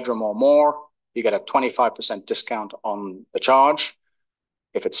 3-bedroom or more, you get a 25% discount on the charge.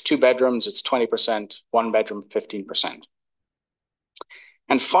 If it's 2 bedrooms, it's 20%, 1 bedroom, 15%.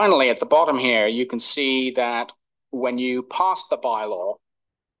 And finally, at the bottom here, you can see that when you pass the bylaw,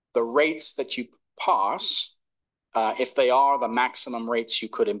 the rates that you pass, if they are the maximum rates you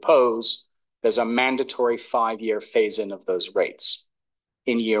could impose, there's a mandatory 5-year phase-in of those rates.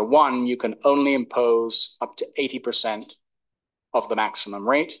 In year 1, you can only impose up to 80% of the maximum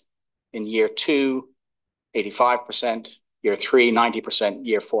rate. In year 2, 85%, year 3, 90%,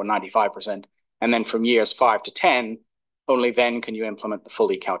 year 4, 95%. And then from years 5 to 10, only then can you implement the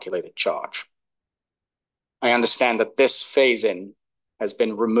fully calculated charge. I understand that this phase-in has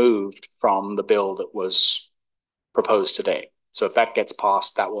been removed from the bill that was proposed today. So if that gets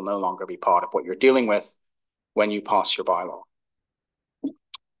passed, that will no longer be part of what you're dealing with when you pass your bylaw.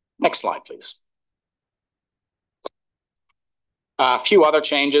 Next slide, please. A few other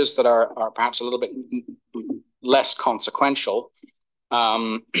changes that are perhaps a little bit less consequential.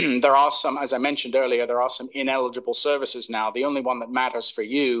 There are some, as I mentioned earlier, there are some ineligible services now. The only one that matters for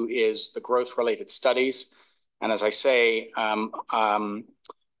you is the growth-related studies. And as I say, I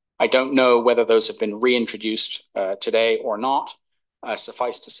don't know whether those have been reintroduced today or not.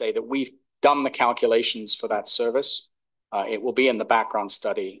 Suffice to say that we've done the calculations for that service. It will be in the background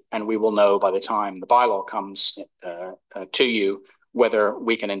study, and we will know by the time the bylaw comes to you whether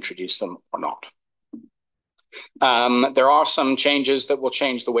we can introduce them or not. There are some changes that will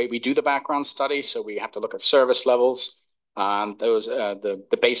change the way we do the background study. So we have to look at service levels.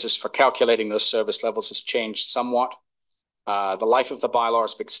 The basis for calculating those service levels has changed somewhat. The life of the bylaw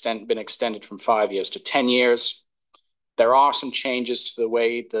has been extended from 5 years to 10 years. There are some changes to the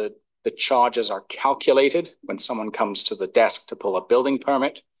way the charges are calculated when someone comes to the desk to pull a building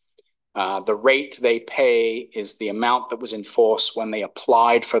permit. The rate they pay is the amount that was in force when they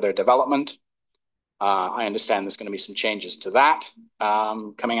applied for their development. I understand there's going to be some changes to that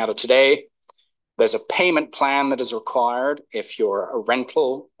coming out of today. There's a payment plan that is required if you're a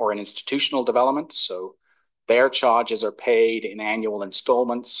rental or an institutional development. So their charges are paid in annual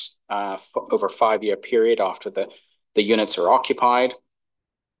installments over a 5-year period after the units are occupied.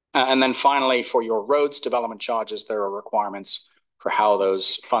 And then finally, for your roads development charges, there are requirements for how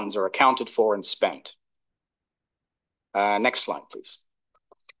those funds are accounted for and spent. Next slide, please.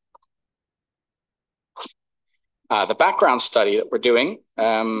 The background study that we're doing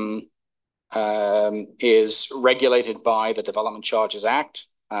is regulated by the Development Charges Act.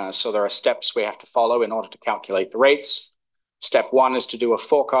 So there are steps we have to follow in order to calculate the rates. Step 1 is to do a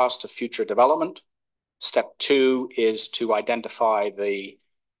forecast of future development. Step 2 is to identify the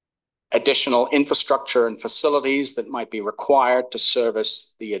additional infrastructure and facilities that might be required to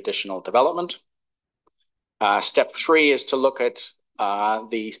service the additional development. Step 3 is to look at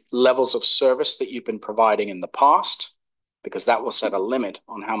the levels of service that you've been providing in the past, because that will set a limit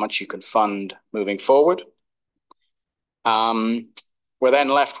on how much you can fund moving forward. We're then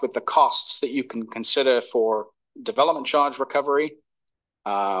left with the costs that you can consider for development charge recovery.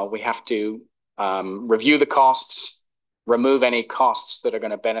 We have to review the costs, remove any costs that are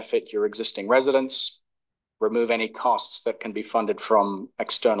going to benefit your existing residents, remove any costs that can be funded from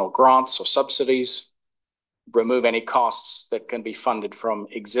external grants or subsidies, remove any costs that can be funded from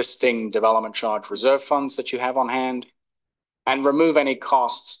existing development charge reserve funds that you have on hand, and remove any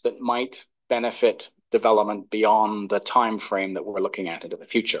costs that might benefit development beyond the time frame that we're looking at into the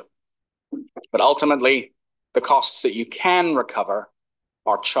future. But ultimately, the costs that you can recover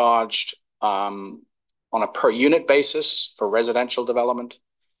are charged on a per unit basis for residential development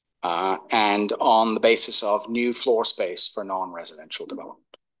and on the basis of new floor space for non-residential development.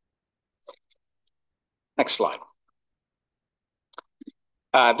 Next slide.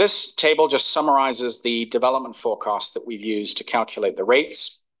 This table just summarizes the development forecast that we've used to calculate the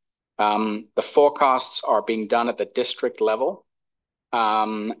rates. The forecasts are being done at the district level.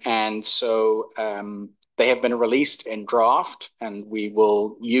 And so they have been released in draft, and we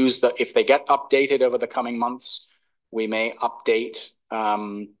will use if they get updated over the coming months, we may update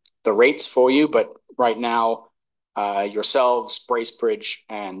the rates for you. But right now, yourselves, Bracebridge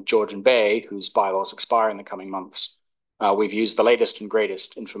and Georgian Bay, whose bylaws expire in the coming months, we've used the latest and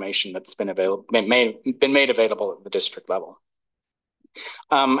greatest information that's been made available at the district level.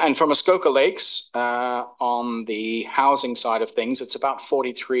 And for Muskoka Lakes, on the housing side of things, it's about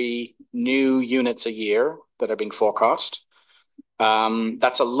 43 new units a year that are being forecast.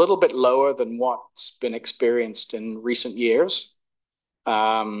 That's a little bit lower than what's been experienced in recent years.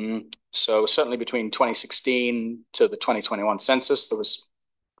 So certainly between 2016 to the 2021 census, there was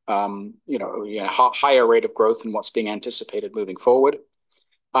higher rate of growth than what's being anticipated moving forward.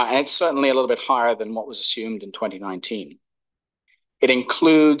 And it's certainly a little bit higher than what was assumed in 2019. It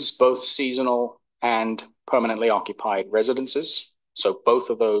includes both seasonal and permanently occupied residences. So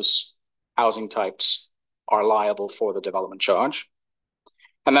both of those housing types are liable for the development charge.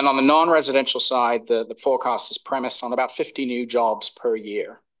 And then on the non-residential side, the forecast is premised on about 50 new jobs per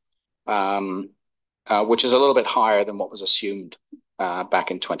year, which is a little bit higher than what was assumed back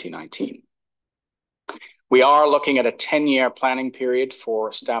in 2019. We are looking at a 10-year planning period for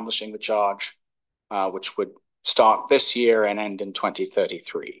establishing the charge, which would start this year and end in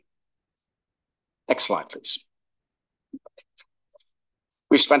 2033. Next slide, please.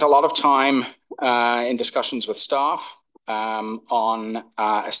 We've spent a lot of time in discussions with staff on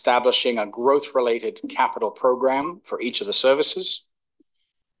establishing a growth-related capital program for each of the services.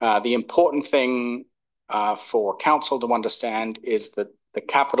 The important thing for council to understand is that the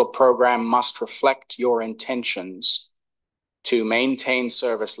capital program must reflect your intentions to maintain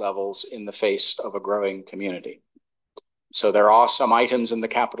service levels in the face of a growing community. So there are some items in the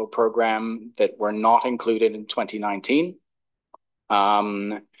capital program that were not included in 2019,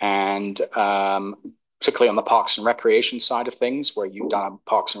 particularly on the Parks and Recreation side of things, where you've done a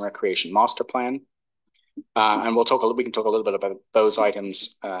Parks and Recreation master plan. And we can talk a little bit about those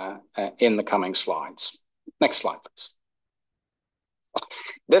items in the coming slides. Next slide, please.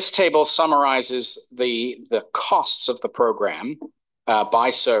 This table summarizes the costs of the program by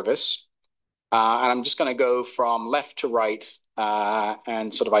service. And I'm just going to go from left to right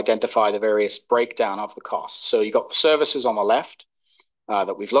and sort of identify the various breakdown of the costs. So you've got the services on the left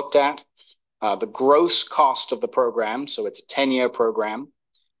that we've looked at. The gross cost of the program, so it's a 10-year program,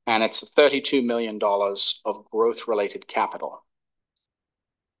 and it's $32 million of growth-related capital.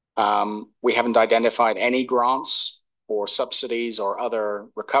 We haven't identified any grants or subsidies or other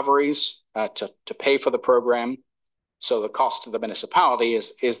recoveries to pay for the program. So the cost to the municipality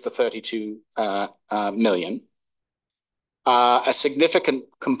is the $32 million. A significant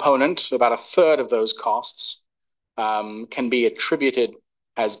component, about a third of those costs, can be attributed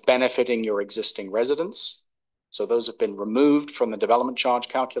as benefiting your existing residents. So those have been removed from the development charge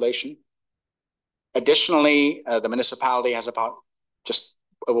calculation. Additionally, the municipality has about just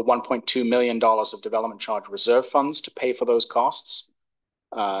over $1.2 million of development charge reserve funds to pay for those costs.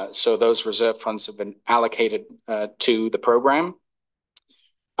 So those reserve funds have been allocated to the program.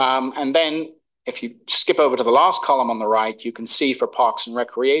 And then if you skip over to the last column on the right, you can see for Parks and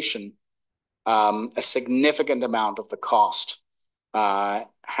Recreation, a significant amount of the cost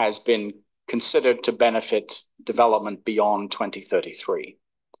has been considered to benefit development beyond 2033.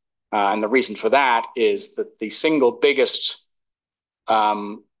 And the reason for that is that the single biggest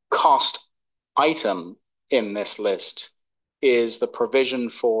cost item in this list is the provision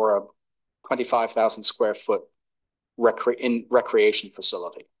for a 25,000 square foot recreation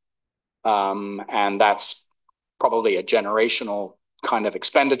facility. And that's probably a generational kind of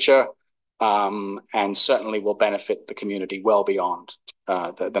expenditure, and certainly will benefit the community well beyond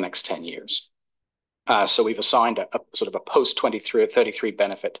the next 10 years. So we've assigned a sort of a post-2033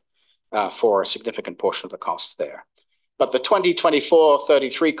 benefit for a significant portion of the costs there. But the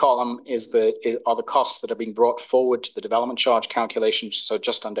 2024-33 column are the costs that are being brought forward to the development charge calculation, so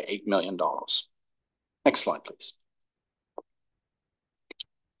just under $8 million. Next slide, please.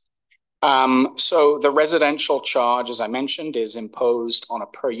 So the residential charge, as I mentioned, is imposed on a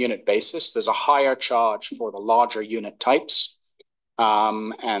per unit basis. There's a higher charge for the larger unit types,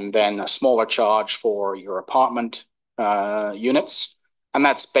 and then a smaller charge for your apartment units. And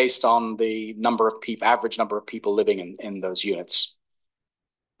that's based on the average number of people living in those units.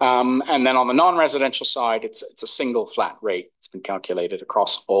 And then on the non-residential side, it's a single flat rate. It's been calculated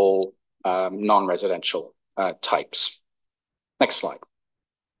across all non-residential types. Next slide.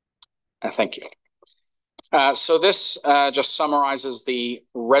 Thank you. So this just summarizes the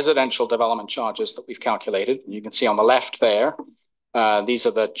residential development charges that we've calculated. You can see on the left there, these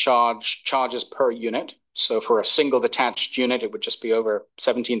are the charges per unit. So for a single detached unit, it would just be over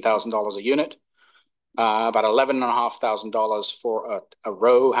 $17,000 a unit, about $11,500 for a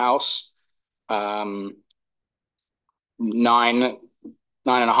row house,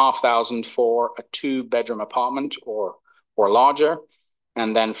 $9,500 for a 2-bedroom apartment or larger.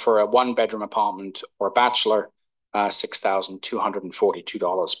 And then for a 1-bedroom apartment or bachelor,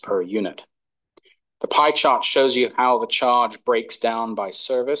 $6,242 per unit. The pie chart shows you how the charge breaks down by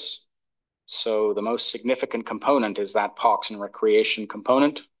service. So the most significant component is that Parks and Recreation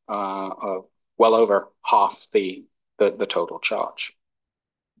component, of well over half the total charge.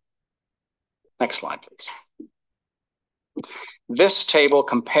 Next slide, please. This table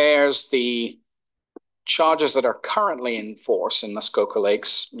compares the charges that are currently in force in Muskoka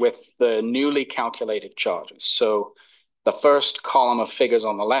Lakes with the newly calculated charges. So the first column of figures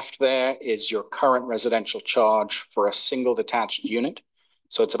on the left there is your current residential charge for a single detached unit.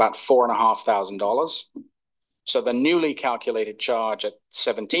 So it's about $4,500. So the newly calculated charge at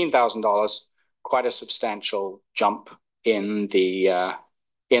 $17,000, quite a substantial jump in the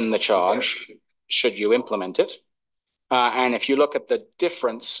charge, should you implement it. And if you look at the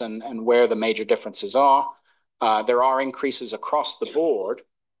difference and where the major differences are, there are increases across the board,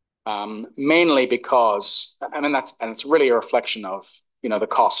 mainly because, it's really a reflection of, the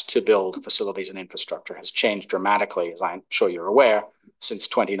cost to build facilities and infrastructure has changed dramatically, as I'm sure you're aware, since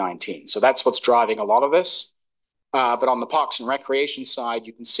 2019. So that's what's driving a lot of this. But on the Parks and Recreation side,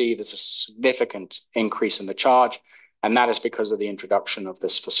 you can see there's a significant increase in the charge, and that is because of the introduction of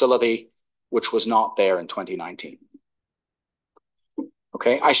this facility, which was not there in 2019.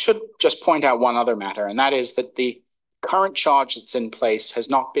 Okay, I should just point out one other matter, and that is that the current charge that's in place has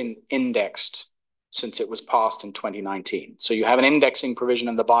not been indexed since it was passed in 2019. So you have an indexing provision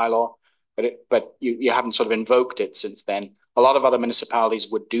in the bylaw, but you haven't sort of invoked it since then. A lot of other municipalities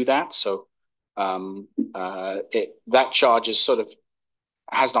would do that. So that charge is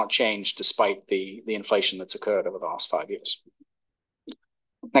has not changed despite the inflation that's occurred over the last 5 years.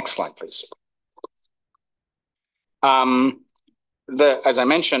 Next slide, please. As I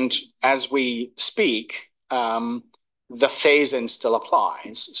mentioned, as we speak, the phase-in still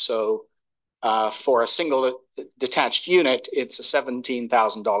applies. So for a single detached unit, it's a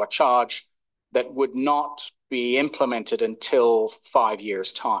 $17,000 charge that would not be implemented until 5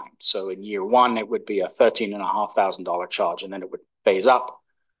 years' time. So in year one, it would be a $13,500 charge, and then it would phase up.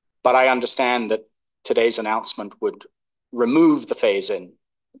 But I understand that today's announcement would remove the phase-in.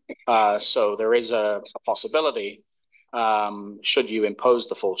 So there is a possibility, should you impose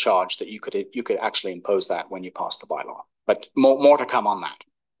the full charge, that you could actually impose that when you pass the bylaw. But more to come on that.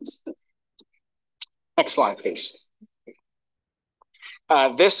 Next slide, please.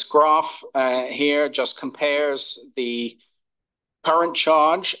 This graph here just compares the current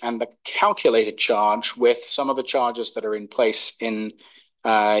charge and the calculated charge with some of the charges that are in place in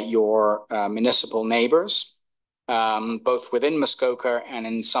your municipal neighbors, both within Muskoka and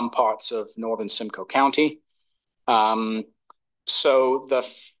in some parts of northern Simcoe County. So the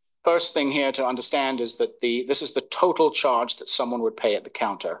first thing here to understand is that this is the total charge that someone would pay at the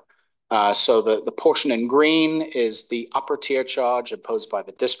counter. So the portion in green is the upper tier charge imposed by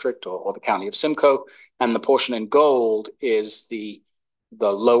the district or the county of Simcoe, and the portion in gold is the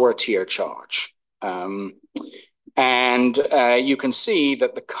lower tier charge. And you can see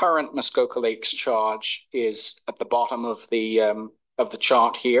that the current Muskoka Lakes charge is at the bottom of the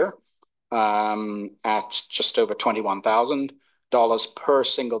chart here, at just over $21,000 per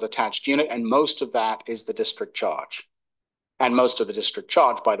single detached unit, and most of that is the district charge. And most of the district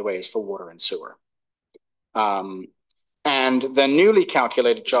charge, by the way, is for water and sewer. And the newly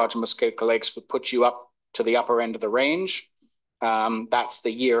calculated charge in Muskoka Lakes would put you up to the upper end of the range. That's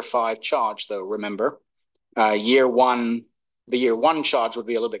the year 5 charge, though, remember. The year one charge would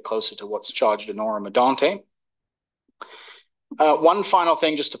be a little bit closer to what's charged in Oro-Medonte. One final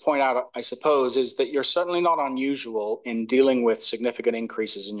thing just to point out, I suppose, is that you're certainly not unusual in dealing with significant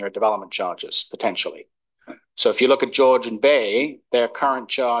increases in your development charges, potentially. So if you look at George and Bay, their current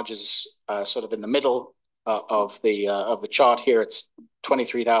charge is sort of in the middle of the chart here. It's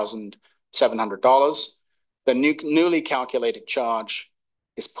 $23,700. The newly calculated charge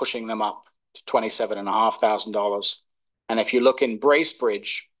is pushing them up to $27,500. And if you look in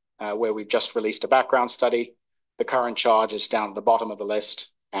Bracebridge, where we've just released a background study, the current charge is down at the bottom of the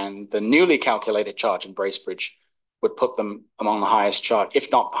list, and the newly calculated charge in Bracebridge would put them among the highest charge, if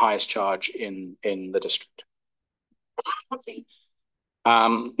not the highest charge in the district.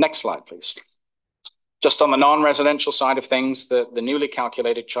 Next slide, please. Just on the non-residential side of things, the newly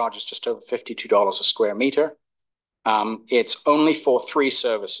calculated charge is just over $52 a square meter. It's only for 3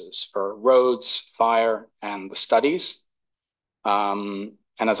 services, for roads, fire, and the studies. And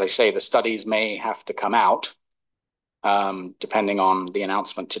as I say, the studies may have to come out, depending on the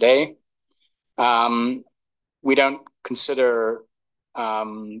announcement today. We don't consider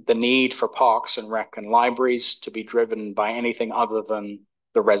the need for parks and rec and libraries to be driven by anything other than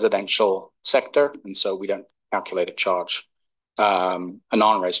the residential sector, and so we don't calculate a charge, a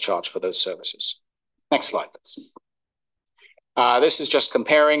non-res charge for those services. Next slide, please. This is just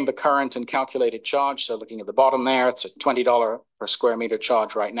comparing the current and calculated charge. So looking at the bottom there, it's a $20 per square meter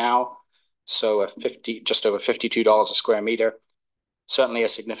charge right now. So just over $52 a square meter. Certainly a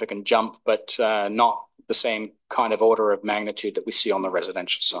significant jump, but not the same kind of order of magnitude that we see on the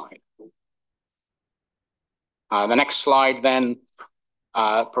residential side. The next slide then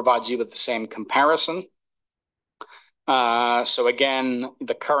provides you with the same comparison. So again,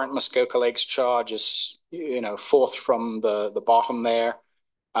 the current Muskoka Lakes charge is, fourth from the bottom there.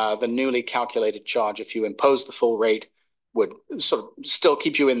 The newly calculated charge, if you impose the full rate, would sort of still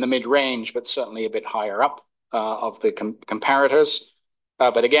keep you in the mid-range, but certainly a bit higher up of the comparators.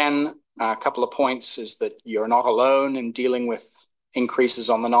 But again, a couple of points is that you're not alone in dealing with increases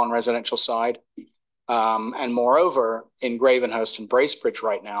on the non-residential side. And moreover, in Gravenhurst and Bracebridge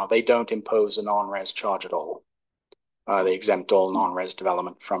right now, they don't impose a non-res charge at all. They exempt all non-res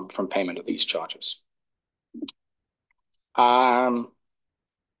development from payment of these charges. And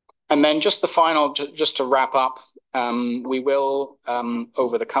then just the final, just to wrap up, we will,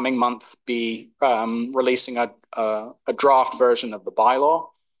 over the coming month, be releasing a draft version of the bylaw.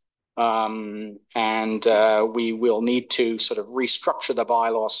 And we will need to sort of restructure the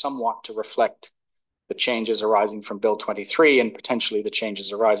bylaw somewhat to reflect the changes arising from Bill 23 and potentially the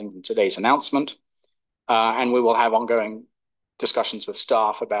changes arising from today's announcement. And we will have ongoing discussions with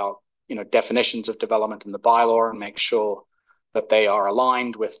staff about, definitions of development in the bylaw and make sure that they are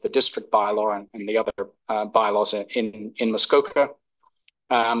aligned with the district bylaw and the other bylaws in Muskoka.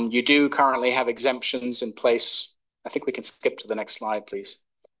 You do currently have exemptions in place. I think we can skip to the next slide, please.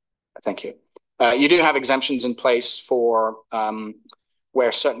 Thank you. You do have exemptions in place for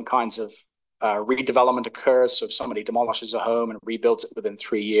where certain kinds of redevelopment occurs. So if somebody demolishes a home and rebuilds it within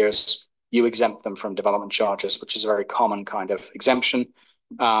 3 years, you exempt them from development charges, which is a very common kind of exemption.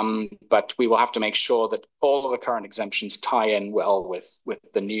 But we will have to make sure that all of the current exemptions tie in well with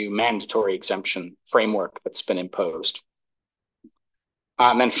the new mandatory exemption framework that's been imposed.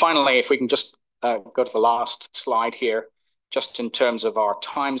 And then finally, if we can just go to the last slide here, just in terms of our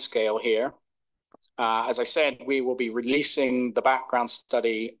timescale here. As I said, we will be releasing the background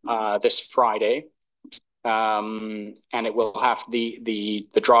study this Friday. And it will have the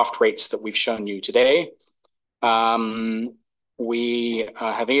draft rates that we've shown you today. we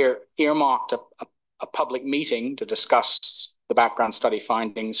have earmarked a public meeting to discuss the background study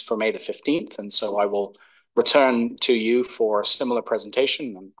findings for May the 15th. And so I will return to you for a similar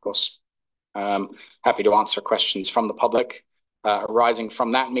presentation. And of course, happy to answer questions from the public arising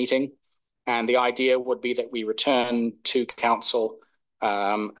from that meeting. And the idea would be that we return to council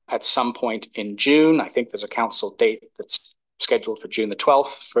at some point in June. I think there's a council date that's scheduled for June the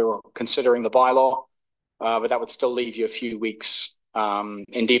 12th for considering the bylaw, but that would still leave you a few weeks,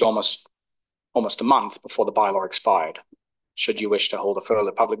 indeed almost a month before the bylaw expired, should you wish to hold a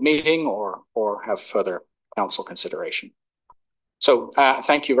further public meeting or have further council consideration. So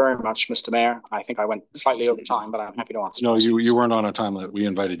thank you very much, Mr. Mayor. I think I went slightly over time, but I'm happy to answer. No, you weren't on a time that we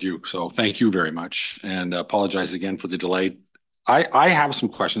invited you. So thank you very much, and apologize again for the delay. I have some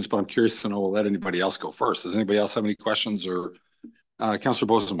questions, but I'm curious to know, we'll let anybody else go first. Does anybody else have any questions? Or Councillor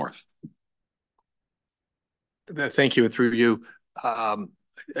Bosenworth? Thank you, and through you. I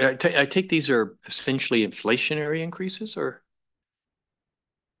take these are essentially inflationary increases, or?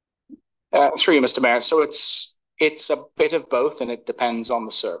 Through you, Mr. Mayor. So it's a bit of both, and it depends on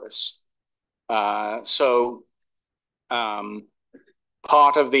the service. Part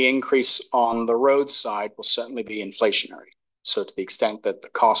of the increase on the road side will certainly be inflationary. So to the extent that the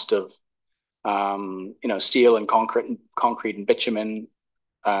cost of steel and concrete and bitumen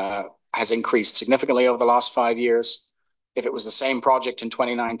has increased significantly over the last 5 years. If it was the same project in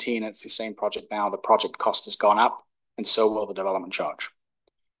 2019, it's the same project now, the project cost has gone up, and so will the development charge.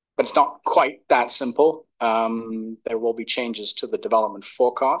 But it's not quite that simple. There will be changes to the development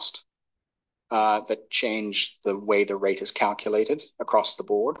forecast that change the way the rate is calculated across the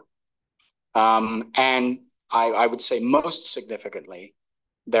board. And I would say most significantly,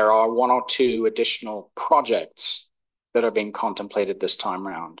 there are 1 or 2 additional projects that are being contemplated this time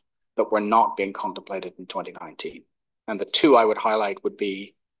around that were not being contemplated in 2019. And the 2 I would highlight would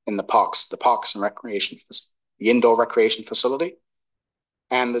be in the parks and recreation, the indoor recreation facility.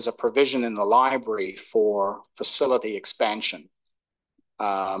 And there's a provision in the library for facility expansion.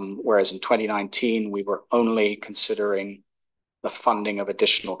 Whereas in 2019, we were only considering the funding of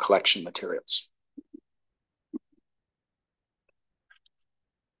additional collection materials.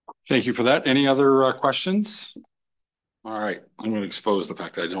 Thank you for that. Any other questions? All right, I'm going to expose the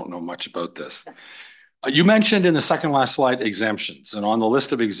fact that I don't know much about this. You mentioned in the second last slide exemptions, and on the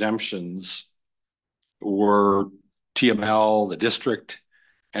list of exemptions were TML, the district.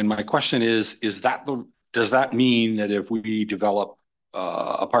 And my question is does that mean that if we develop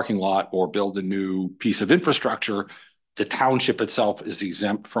a parking lot or build a new piece of infrastructure, the township itself is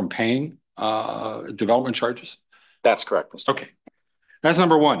exempt from paying development charges? That's correct, Mr. Okay, that's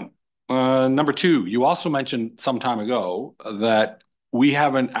number one. Number two, you also mentioned some time ago that we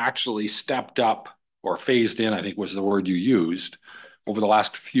haven't actually stepped up or phased in, I think was the word you used, over the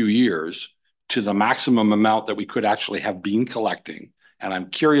last few years to the maximum amount that we could actually have been collecting. And I'm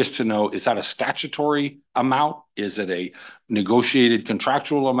curious to know, is that a statutory amount? Is it a negotiated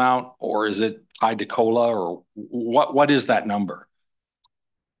contractual amount, or is it tied to COLA, or what is that number?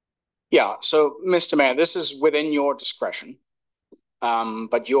 Yeah, so Mr. Mayor, this is within your discretion,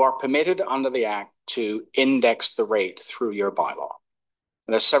 but you are permitted under the Act to index the rate through your bylaw.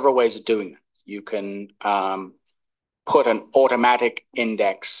 And there's several ways of doing that. You can put an automatic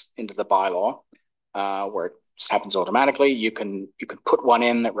index into the bylaw where it happens automatically. You can put one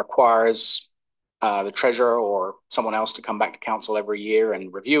in that requires the treasurer or someone else to come back to council every year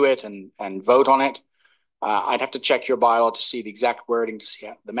and review it and vote on it. I'd have to check your bylaw to see the exact wording to see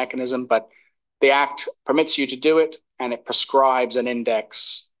the mechanism, but the Act permits you to do it, and it prescribes an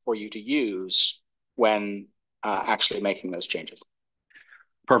index for you to use when actually making those changes.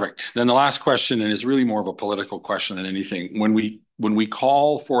 Perfect. Then the last question, and is really more of a political question than anything. When we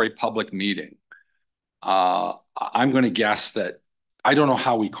call for a public meeting, I'm going to guess that I don't know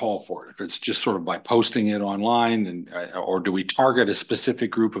how we call for it. If it's just sort of by posting it online, or do we target a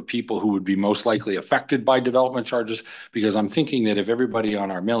specific group of people who would be most likely affected by development charges? Because I'm thinking that if everybody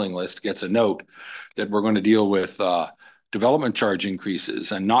on our mailing list gets a note that we're going to deal with development charge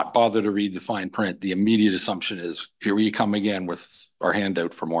increases and not bother to read the fine print, the immediate assumption is, here we come again with our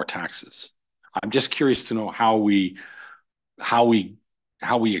handout for more taxes. I'm just curious to know how we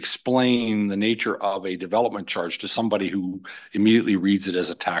explain the nature of a development charge to somebody who immediately reads it as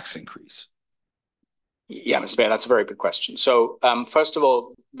a tax increase. Yeah, Mr. Mayor, that's a very good question. So first of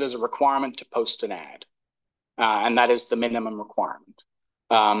all, there's a requirement to post an ad, and that is the minimum requirement.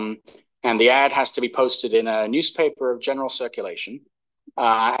 And the ad has to be posted in a newspaper of general circulation.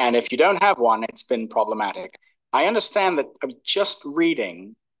 And if you don't have one, it's been problematic. I understand that I'm just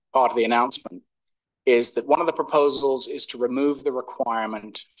reading part of the announcement. is that one of the proposals is to remove the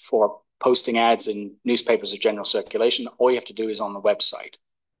requirement for posting ads in newspapers of general circulation. All you have to do is on the website.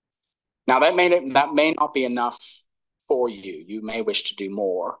 Now, that may not be enough for you. You may wish to do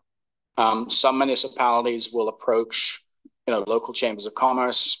more. Some municipalities will approach, local chambers of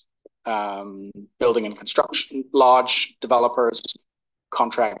commerce, building and construction, large developers,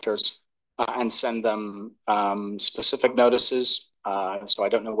 contractors, and send them specific notices. So I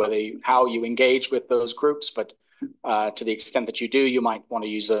don't know how you engage with those groups, but to the extent that you do, you might want to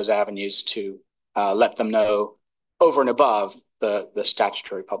use those avenues to let them know over and above the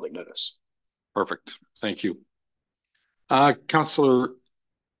statutory public notice. Perfect. Thank you. Councillor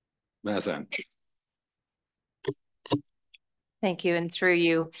Mazan. Thank you. And through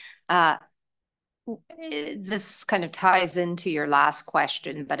you, this kind of ties into your last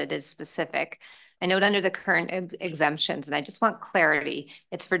question, but it is specific. I note under the current exemptions, and I just want clarity,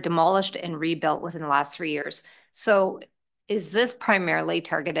 it's for demolished and rebuilt within the last 3 years. So is this primarily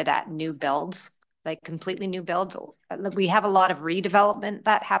targeted at new builds, like completely new builds? We have a lot of redevelopment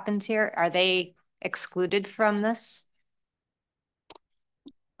that happens here. Are they excluded from this?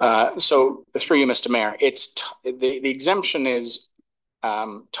 So through you, Mr. Mayor, the exemption is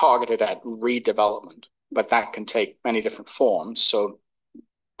targeted at redevelopment, but that can take many different forms. So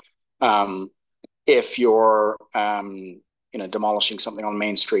if you're demolishing something on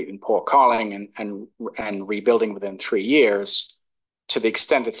Main Street in Port Carling and rebuilding within 3 years, to the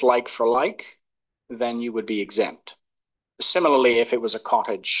extent it's like for like, then you would be exempt. Similarly, if it was a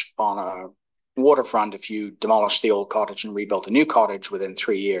cottage on a waterfront, if you demolish the old cottage and rebuilt a new cottage within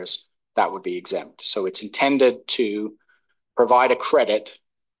 3 years, that would be exempt. So it's intended to provide a credit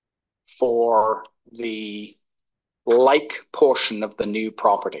for the like portion of the new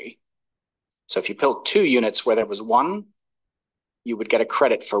property. So if you built 2 units where there was 1, you would get a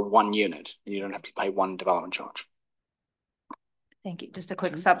credit for 1 unit, and you don't have to pay 1 development charge. Thank you. Just a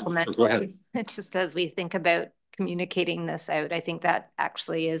quick supplement. Go ahead. Just as we think about communicating this out, I think that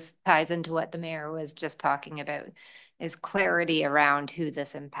actually ties into what the mayor was just talking about, is clarity around who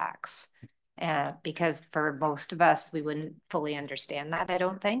this impacts. Because for most of us, we wouldn't fully understand that, I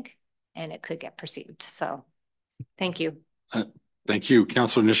don't think, and it could get perceived. So thank you. Thank you.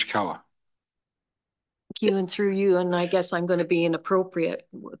 Councillor Nishikawa. Thank you, and through you, and I guess I'm going to be inappropriate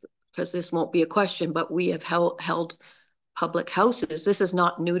because this won't be a question, but we have held public houses. This is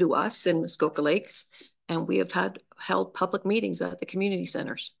not new to us in Muskoka Lakes, and we have held public meetings at the community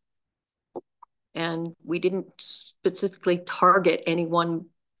centers. And we didn't specifically target any one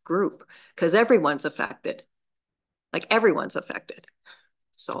group because everyone's affected. Like everyone's affected.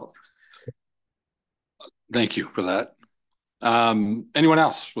 So. Thank you for that. Anyone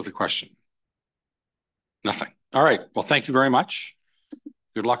else with a question? Nothing. All right. Well, thank you very much.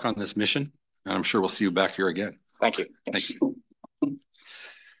 Good luck on this mission. And I'm sure we'll see you back here again. Thank you. Thank you.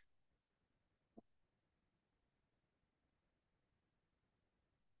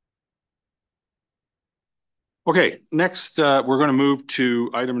 Okay, next we're going to move to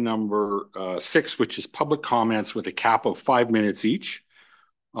item number 6, which is public comments with a cap of 5 minutes each.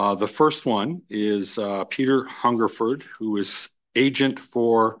 The first one is Peter Hungerford, who is agent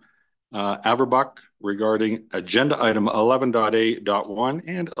for Averbuch regarding agenda item 11.A.1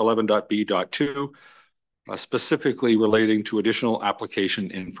 and 11.B.2, specifically relating to additional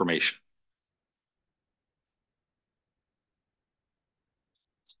application information.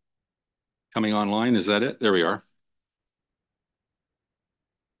 Coming online, is that it? There we are.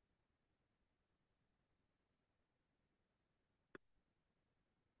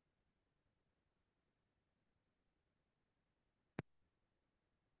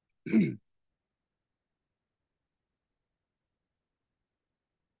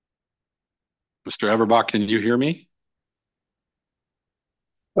 Mr. Averbuch, can you hear me?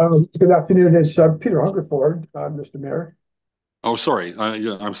 Good afternoon. It's Peter Hungerford, Mr. Mayor. Oh, sorry.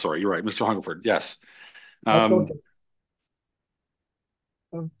 Yeah, I'm sorry. You're right. Mr. Hungerford. Yes. Okay.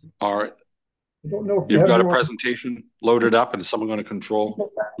 All right. I don't know if You've got a presentation loaded up and is someone going to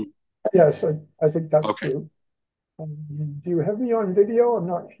control? Yes, I think that's okay. true. Do you have me on video? I'm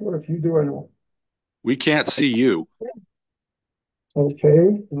not sure if you do or not. We can't see you.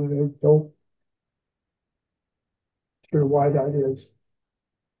 Okay. Don't sure why that is.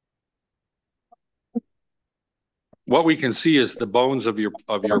 What we can see is the bones of your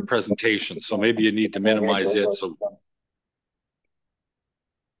presentation. So maybe you need to minimize it. So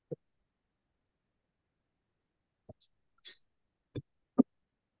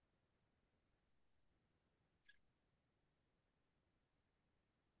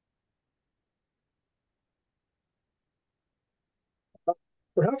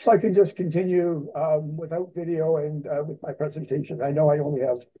Perhaps I can just continue without video and with my presentation. I know I only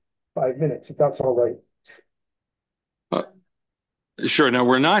have 5 minutes, if that's all right. Sure. Now,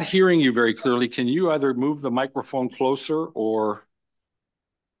 we're not hearing you very clearly. Can you either move the microphone closer or?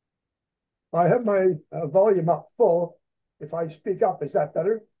 I have my volume up full. If I speak up, is that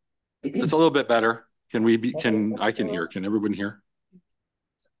better? It's a little bit better. Can I can hear. Can everyone hear?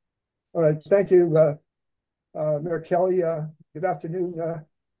 All right. Thank you, Mayor Kelly. Good afternoon,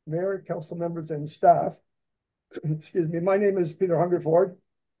 Mayor, council members, and staff. Excuse me. My name is Peter Hungerford.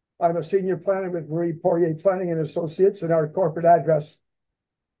 I'm a senior planner with Marie Poirier Planning and Associates, and our corporate address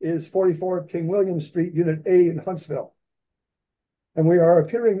is 44 King William Street, Unit A in Huntsville. And we are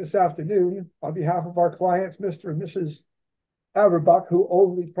appearing this afternoon on behalf of our clients, Mr. and Mrs. Averbuch, who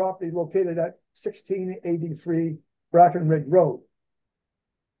own the property located at 1683 Brackenridge Road.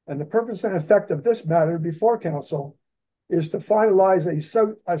 And the purpose and effect of this matter before council is to finalize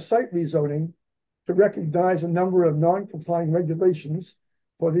a site rezoning to recognize a number of non-complying regulations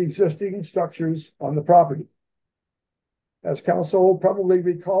for the existing structures on the property. As council probably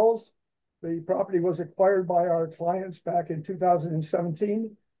recalls, the property was acquired by our clients back in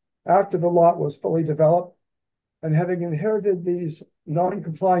 2017 after the lot was fully developed. And having inherited these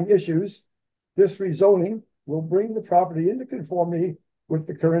non-complying issues, this rezoning will bring the property into conformity with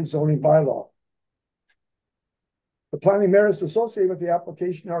the current zoning bylaw. The planning merits associated with the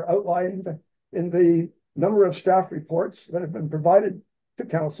application are outlined in the number of staff reports that have been provided to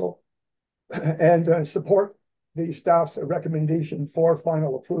council and support the staff's recommendation for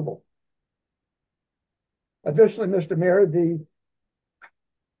final approval. Additionally, Mr. Mayor, the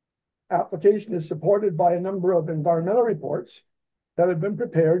application is supported by a number of environmental reports that have been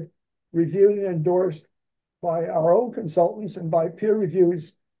prepared, reviewed, and endorsed by our own consultants and by peer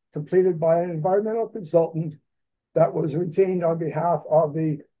reviews completed by an environmental consultant that was retained on behalf of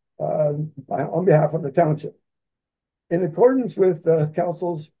the township, in accordance with the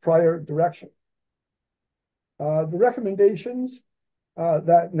council's prior direction. The recommendations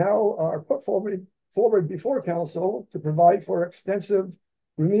that now are put forward before council to provide for extensive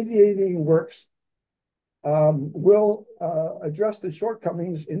remediating works will address the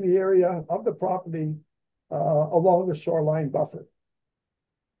shortcomings in the area of the property along the shoreline buffer.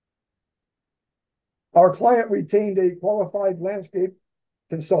 Our client retained a qualified landscape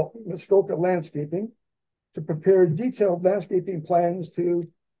consultant, Muskoka Landscaping, to prepare detailed landscaping plans to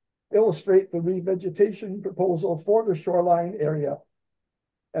illustrate the revegetation proposal for the shoreline area.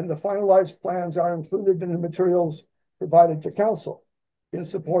 And the finalized plans are included in the materials provided to council in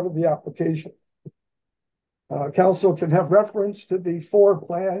support of the application. Council can have reference to the 4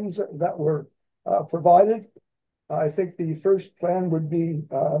 plans that were provided. I think the first plan would be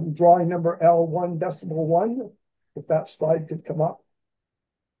drawing number L1.1, if that slide could come up.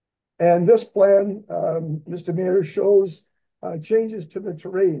 And this plan, Mr. Mayor, shows changes to the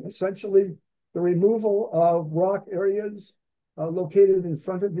terrain, essentially the removal of rock areas located in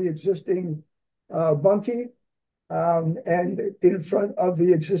front of the existing bunkie and in front of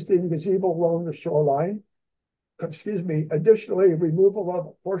the existing gazebo along the shoreline. Excuse me. Additionally, removal of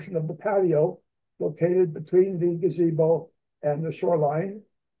a portion of the patio located between the gazebo and the shoreline.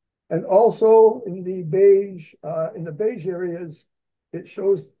 And also in the beige areas, it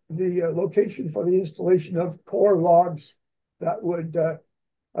shows the location for the installation of core logs that would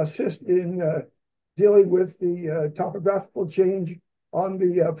assist in dealing with the topographical change on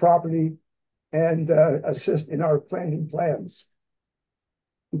the property and assist in our planning plans.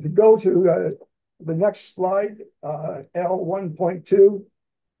 We could go to the next slide, L1.2.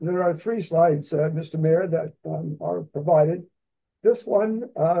 There are 3 slides, Mr. Mayor, that are provided. This one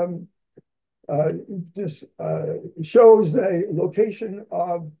just shows a location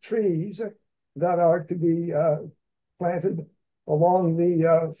of trees that are to be planted along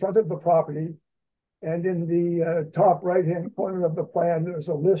the front of the property. And in the top right-hand corner of the plan, there's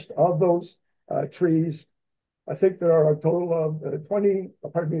a list of those trees. I think there are a total of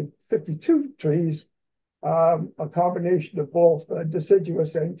 52 trees, a combination of both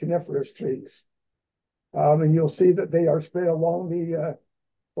deciduous and coniferous trees. And you'll see that they are spread along the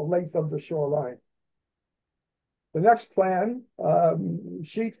length of the shoreline. The next plan,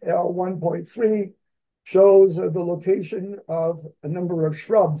 sheet L1.3, shows the location of a number of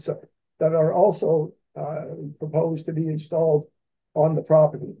shrubs that are also proposed to be installed on the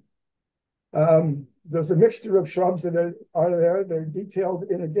property. There's a mixture of shrubs that are there. They're detailed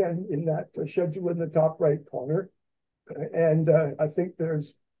again in that schedule in the top right corner. And I think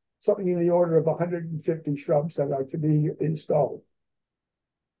there's something in the order of 150 shrubs that are to be installed.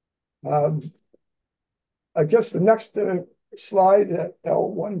 I guess the next slide at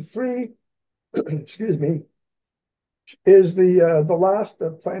L13, excuse me, is the last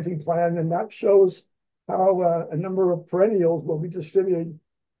planting plan, and that shows how a number of perennials will be distributed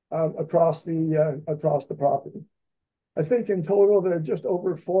across the property. I think in total there are just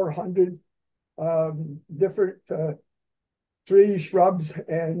over 400 different trees, shrubs,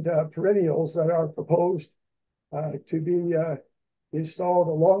 and perennials that are proposed to be installed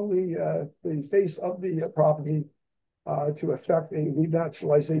along the face of the property to effect a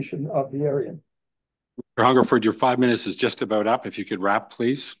renaturalization of the area. Mr. Hungerford, your 5 minutes is just about up. If you could wrap,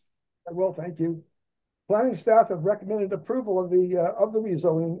 please. I will, thank you. Planning staff have recommended approval of the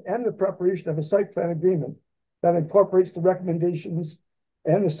rezoning and the preparation of a site plan agreement that incorporates the recommendations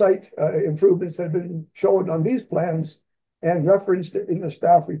and the site improvements that have been shown on these plans and referenced in the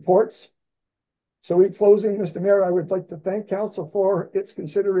staff reports. So in closing, Mr. Mayor, I would like to thank council for its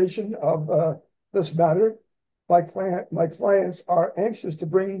consideration of this matter. My clients are anxious to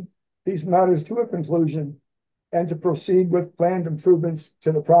bring these matters to a conclusion and to proceed with planned improvements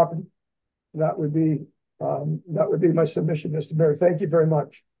to the property. That would be my submission, Mr. Mayor. Thank you very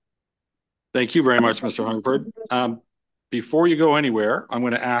much. Thank you very much, Mr. Hungerford. Before you go anywhere, I'm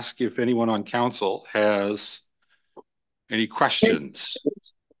going to ask if anyone on council has any questions.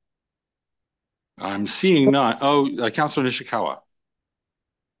 I'm seeing none. Oh, Councilor Nishikawa.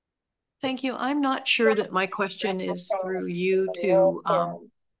 Thank you. I'm not sure that my question is through you to,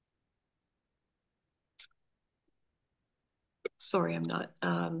 sorry, I'm not,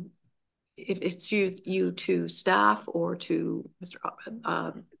 if it's you to staff or to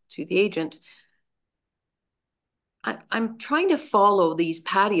to the agent. I'm trying to follow these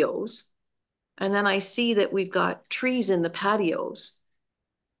patios, and then I see that we've got trees in the patios,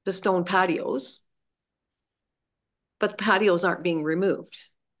 the stone patios, but the patios aren't being removed.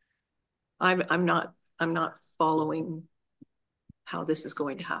 I'm not following how this is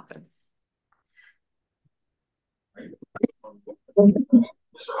going to happen.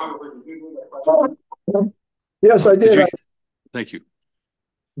 Yes, I did. Thank you.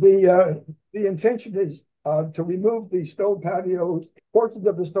 The intention is to remove the stone patios, portions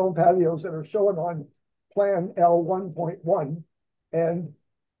of the stone patios that are shown on Plan L1.1, and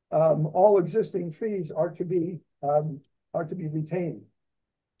all existing trees are to be retained.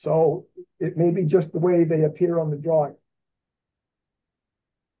 So it may be just the way they appear on the drawing.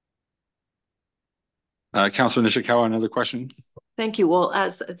 Councilor Nishikawa, another question? Thank you. Well,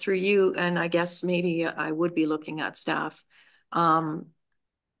 as through you, and I guess maybe I would be looking at staff.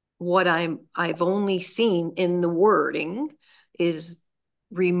 What I've only seen in the wording is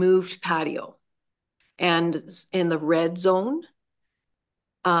removed patio, and in the red zone,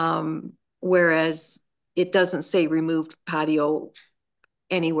 whereas it doesn't say removed patio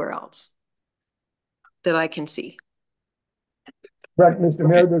anywhere else that I can see. Correct, Mr.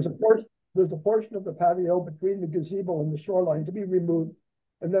 Mayor. There's a portion of the patio between the gazebo and the shoreline to be removed,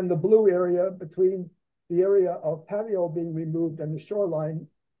 and then the blue area between the area of patio being removed and the shoreline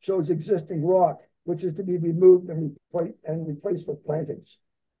shows existing rock, which is to be removed and replaced with plantings.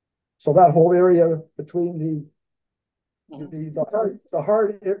 So that whole area between the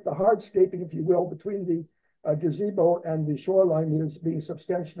hardscaping, if you will, between the gazebo and the shoreline is being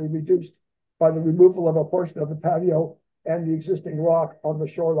substantially reduced by the removal of a portion of the patio and the existing rock on the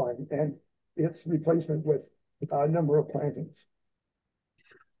shoreline and its replacement with a number of plantings.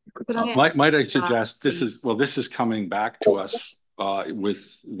 Might I suggest this is coming back to us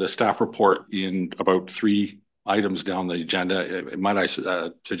with the staff report in about 3 items down the agenda. Might I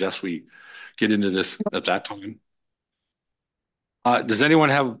suggest we get into this at that time? Does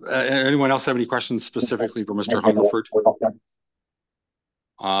anyone else have any questions specifically for Mr. Hungerford?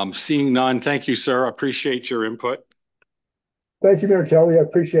 Seeing none, thank you, sir. Appreciate your input. Thank you, Mayor Kelly. I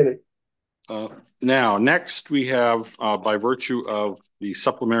appreciate it. Now, next we have, by virtue of the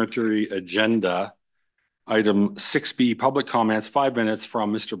supplementary agenda, item 6B, public comments, 5 minutes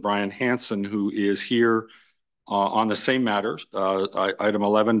from Mr. Brian Hanson, who is here on the same matters. Item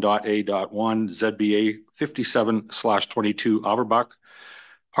 11.A.1, ZBA 57/22 Averbuch,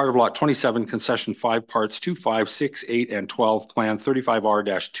 part of lot 27, concession 5, parts 2, 5, 6, 8, and 12, plan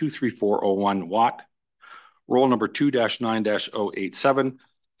 35R-23401 Watt, roll number 2-9-087,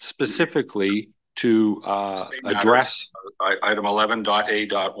 specifically to address item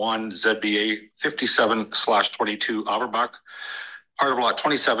 11.A.1, ZBA 57/22 Averbuch, part of lot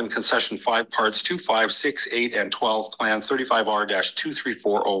 27, concession 5, parts 2, 5, 6, 8, and 12, plan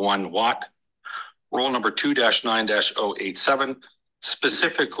 35R-23401 Watt, roll number 2-9-087,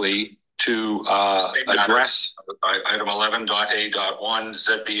 specifically to address item 11.A.1,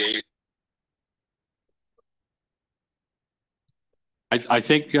 ZBA I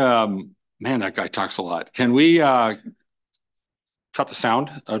think, man, that guy talks a lot. Can we cut the sound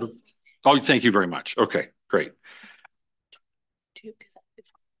out of? Oh, thank you very much. Okay, great.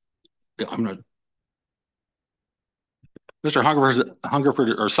 Yeah, I'm not. Mr. Hungerford,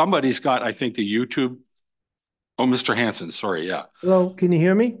 or somebody's got, I think, the YouTube. Oh, Mr. Hanson, sorry, yeah. Hello, can you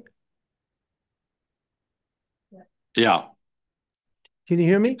hear me? Yeah. Can you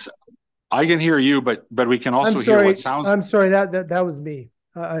hear me? I can hear you, but we can also hear what sounds. I'm sorry, that was me.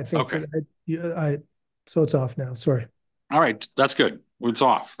 I think Okay. so it's off now. Sorry. All right, that's good. It's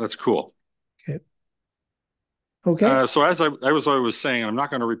off. That's cool. Okay. So as I was saying, I'm not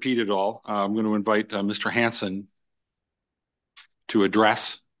going to repeat it all. I'm going to invite Mr. Hanson to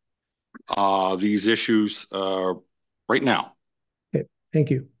address these issues right now. Okay, thank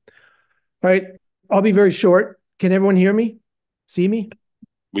you. All right, I'll be very short. Can everyone hear me? See me?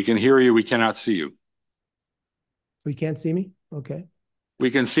 We can hear you. We cannot see you. We can't see me? Okay.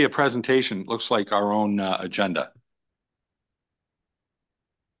 We can see a presentation. Looks like our own agenda.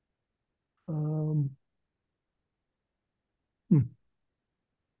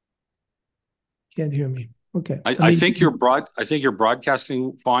 Can't hear me. Okay. I think you're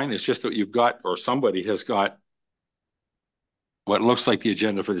broadcasting fine. It's just that you've got, or somebody has got, what looks like the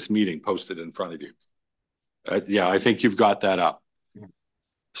agenda for this meeting posted in front of you. Yeah, I think you've got that up.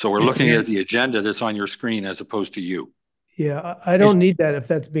 So we're looking at the agenda that's on your screen as opposed to you. Yeah, I don't need that if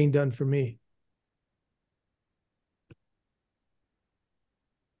that's being done for me.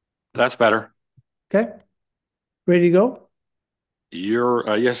 That's better. Okay. Ready to go?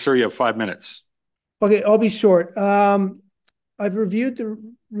 You're, yes, sir. You have 5 minutes. Okay, I'll be short. I've reviewed the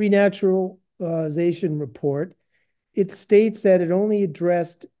renaturalization report. It states that it only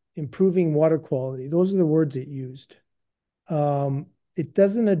addressed improving water quality. Those are the words it used. It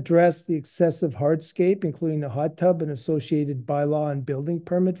doesn't address the excessive hardscape, including the hot tub and associated bylaw and building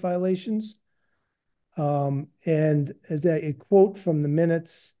permit violations. And as a quote from the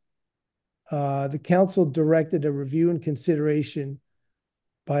minutes, the council directed a review and consideration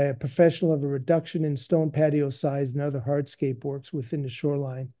by a professional of a reduction in stone patio size and other hardscape works within the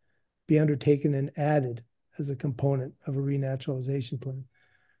shoreline be undertaken and added as a component of a renaturalization plan.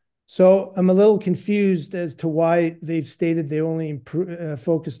 So I'm a little confused as to why they've stated they only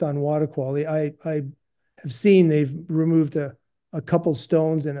focused on water quality. I have seen they've removed a couple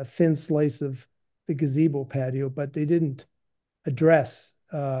stones and a thin slice of the gazebo patio, but they didn't address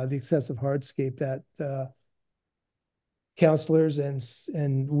the excessive hardscape that councillors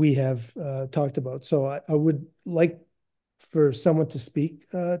and we have talked about. So I would like for someone to speak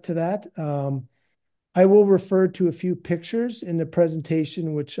to that. I will refer to a few pictures in the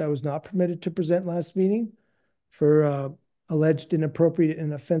presentation, which I was not permitted to present last meeting for alleged inappropriate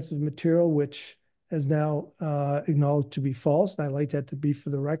and offensive material, which is now acknowledged to be false. And I like that to be for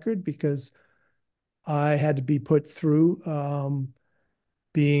the record because I had to be put through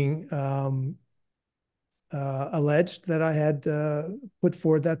being alleged that I had put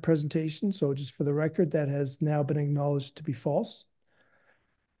forward that presentation. So just for the record, that has now been acknowledged to be false.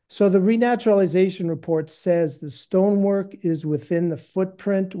 So the renaturalization report says the stonework is within the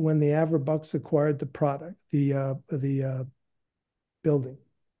footprint when the Averbuchs acquired the product, the building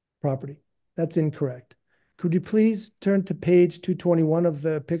property. That's incorrect. Could you please turn to page 221 of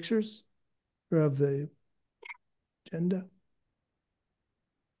the pictures or of the agenda?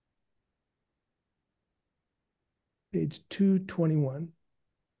 Page 221.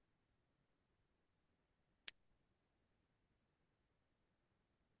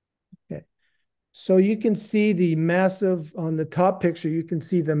 Okay. So you can see the massive, on the top picture, you can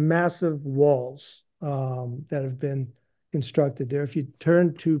see the massive walls that have been constructed there. If you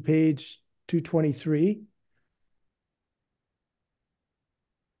turn to page 223,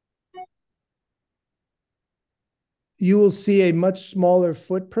 you will see a much smaller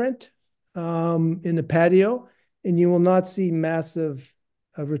footprint in the patio, and you will not see massive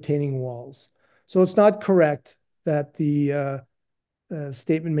retaining walls. So it's not correct that the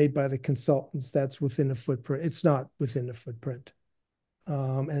statement made by the consultants that's within a footprint. It's not within the footprint,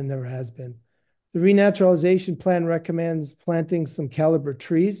 and never has been. The renaturalization plan recommends planting some caliber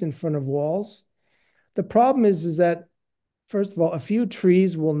trees in front of walls. The problem is that, first of all, a few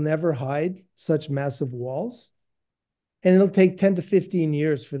trees will never hide such massive walls, and it'll take 10 to 15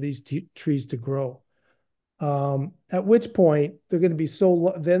 years for these trees to grow. At which point they're going to be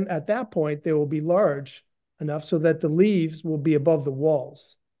then at that point, they will be large enough so that the leaves will be above the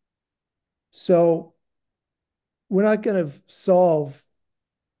walls. So we're not going to solve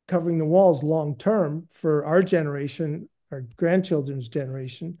covering the walls long-term for our generation, our grandchildren's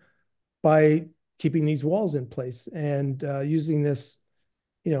generation, by keeping these walls in place and using this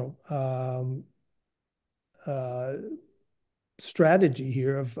strategy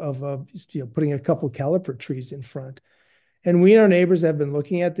here of putting a couple caliper trees in front. And we and our neighbors have been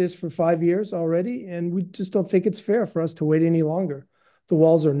looking at this for 5 years already, and we just don't think it's fair for us to wait any longer. The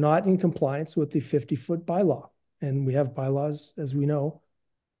walls are not in compliance with the 50-foot bylaw, and we have bylaws, as we know,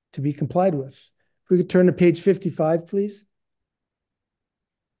 to be complied with. If we could turn to page 55, please.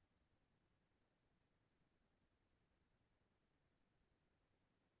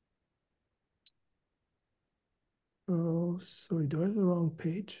 Oh, sorry, do I have the wrong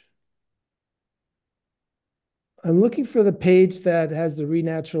page? I'm looking for the page that has the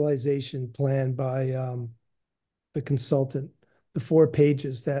renaturalization plan by the consultant, the 4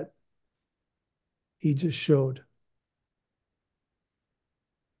 pages that he just showed.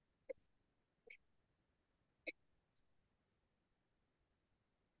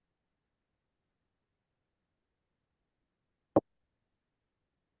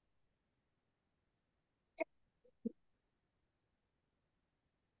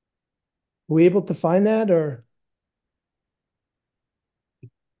 Were we able to find that, or?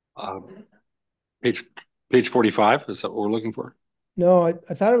 Page 45, is that what we're looking for? No, I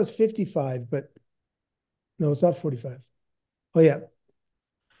thought it was 55, but no, it's not 45. Oh, yeah.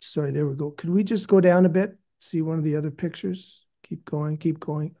 Sorry, there we go. Could we just go down a bit? See one of the other pictures? Keep going, keep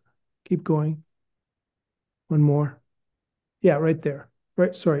going, keep going. One more. Yeah, right there.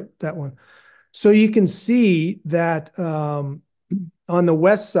 Right, sorry, that one. So you can see that on the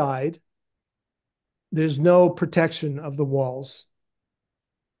west side, there's no protection of the walls.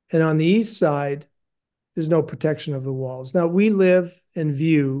 And on the east side, there's no protection of the walls. Now, we live and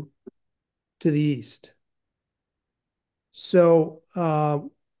view to the east. So,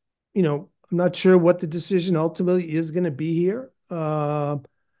 I'm not sure what the decision ultimately is going to be here. But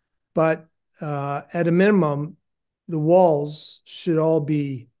at a minimum, the walls should all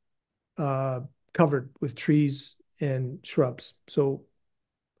be covered with trees and shrubs. So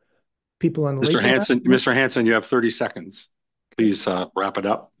people on the Mr. Hanson, you have 30 seconds. Please wrap it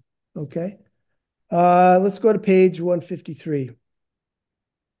up. Okay. Let's go to page 153.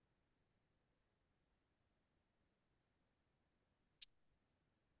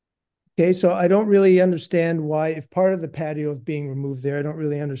 Okay, so I don't really understand why, if part of the patio is being removed there, I don't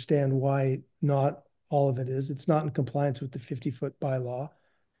really understand why not all of it is. It's not in compliance with the 50-foot bylaw.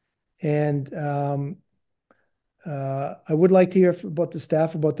 And I would like to hear about the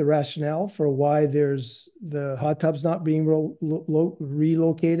staff about the rationale for why there's the hot tubs not being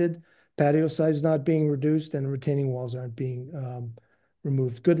relocated, patio size not being reduced, and retaining walls aren't being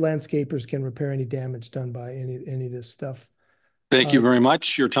removed. Good landscapers can repair any damage done by any of this stuff. Thank you very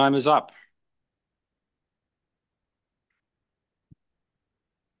much. Your time is up.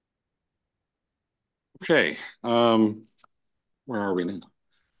 Okay. Where are we now?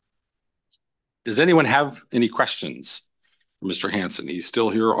 Does anyone have any questions for Mr. Hanson? He's still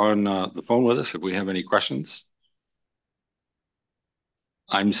here on the phone with us if we have any questions.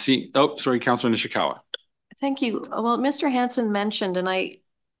 I'm seeing, oh, sorry, Councilor Nishikawa. Thank you. Well, Mr. Hanson mentioned, and I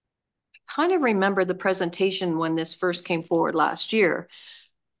kind of remember the presentation when this first came forward last year,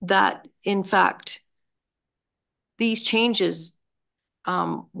 that in fact, these changes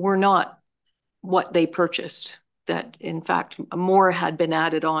were not what they purchased, that in fact, more had been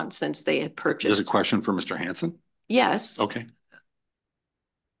added on since they had purchased. Is this a question for Mr. Hanson? Yes. Okay.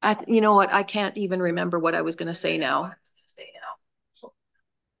 You know what? I can't even remember what I was going to say now.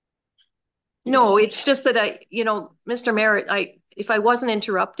 No, it's just that Mr. Mayor, if I wasn't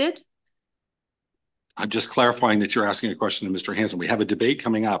interrupted. I'm just clarifying that you're asking a question to Mr. Hanson. We have a debate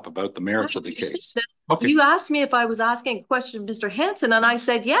coming up about the merits of the case. Okay. You asked me if I was asking a question to Mr. Hanson, and I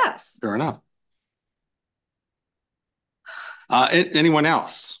said yes. Fair enough. Anyone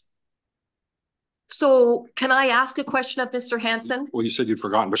else? So can I ask a question of Mr. Hanson? Well, you said you'd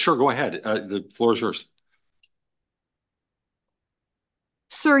forgotten, but sure, go ahead. The floor is yours.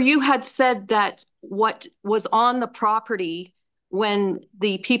 Sir, you had said that what was on the property when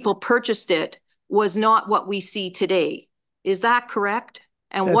the people purchased it was not what we see today. Is that correct?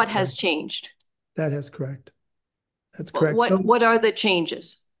 And That's what correct. has changed? That is correct. That's correct. What are the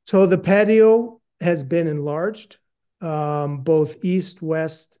changes? So the patio has been enlarged, both east,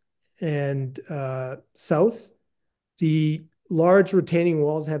 west, and south. The large retaining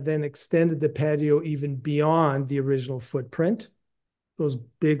walls have then extended the patio even beyond the original footprint. Those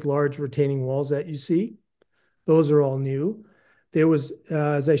big, large retaining walls that you see, those are all new. There was,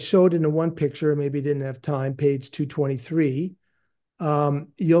 as I showed in the one picture, maybe didn't have time, page 223,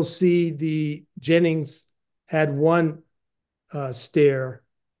 you'll see the Jennings had one stair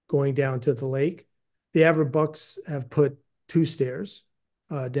going down to the lake. The Averbuchs have put 2 stairs.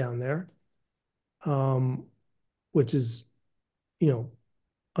 down there. Which is,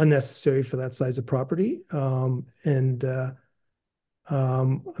 unnecessary for that size of property. I'm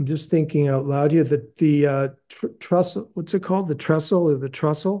just thinking out loud here that the trestle, what's it called? The trestle or the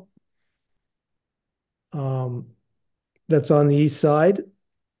trussel? That's on the east side,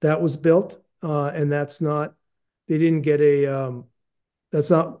 that was built, and that's not, they didn't get a, that's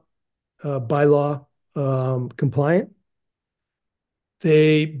not bylaw compliant.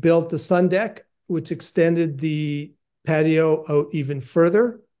 They built the sun deck, which extended the patio out even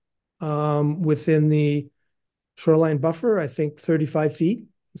further within the shoreline buffer, I think 35 feet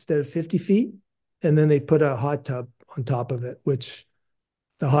instead of 50 feet. And then they put a hot tub on top of it, which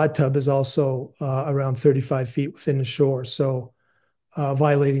the hot tub is also around 35 feet within the shore. So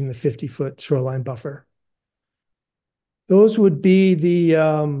violating the 50-foot shoreline buffer. Those would be the,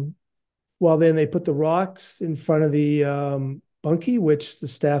 well, then they put the rocks in front of the bunkie, which the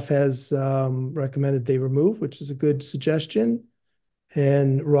staff has recommended they remove, which is a good suggestion.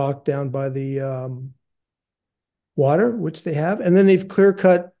 And rock down by the water, which they have. And then they've clear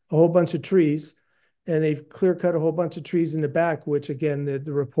cut a whole bunch of trees. And they've clear cut a whole bunch of trees in the back, which again,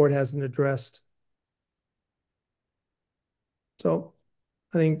 the report hasn't addressed. So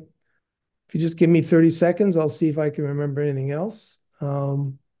I think if you just give me 30 seconds, I'll see if I can remember anything else.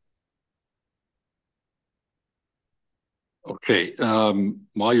 Okay.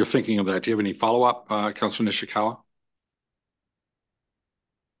 While you're thinking of that, do you have any follow-up, Councillor Nishikawa?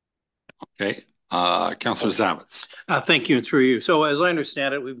 Okay. Councillor Zavitz. Thank you, and through you. So as I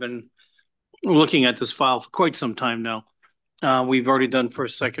understand it, we've been looking at this file for quite some time now. We've already done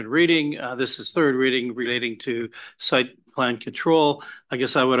first, second reading. This is third reading relating to site plan control. I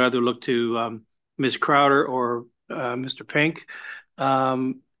guess I would either look to Ms. Crowder or Mr. Pink.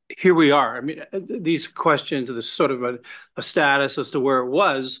 Here we are. I mean, these questions, this sort of a status as to where it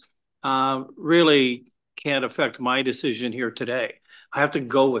was, really can't affect my decision here today. I have to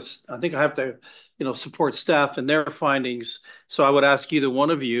go with, I think I have to, support staff and their findings. So I would ask either one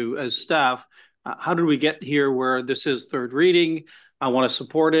of you as staff, how did we get here where this is third reading? I want to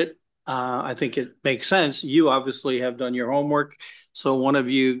support it. I think it makes sense. You obviously have done your homework. So one of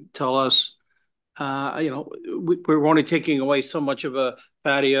you tell us, we're only taking away so much of a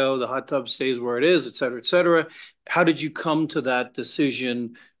patio, the hot tub stays where it is, et cetera, et cetera. How did you come to that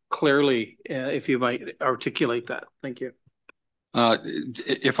decision clearly, if you might articulate that? Thank you.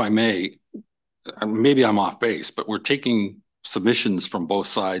 If I may, maybe I'm off base, but we're taking submissions from both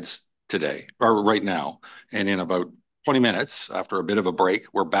sides today, or right now, and in about 20 minutes, after a bit of a break,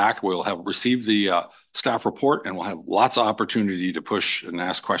 we're back. We'll have received the staff report, and we'll have lots of opportunity to push and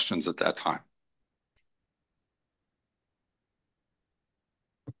ask questions at that time.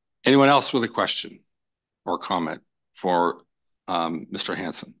 Anyone else with a question or comment for Mr.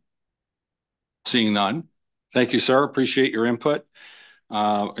 Hanson? Seeing none. Thank you, sir. Appreciate your input.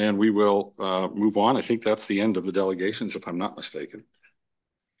 And we will move on. I think that's the end of the delegations, if I'm not mistaken.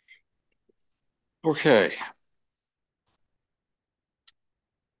 Okay.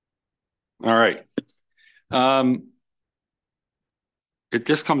 All right. If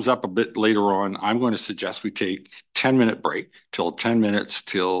this comes up a bit later on, I'm going to suggest we take 10-minute break till 10 minutes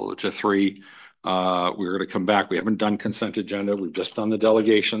till to 3. We're going to come back. We haven't done consent agenda. We've just done the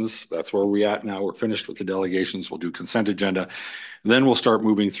delegations. That's where we're at now. We're finished with the delegations. We'll do consent agenda. Then we'll start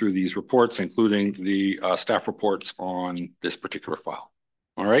moving through these reports, including the staff reports on this particular file.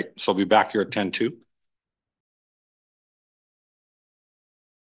 All right. So I'll be back here at 10:02.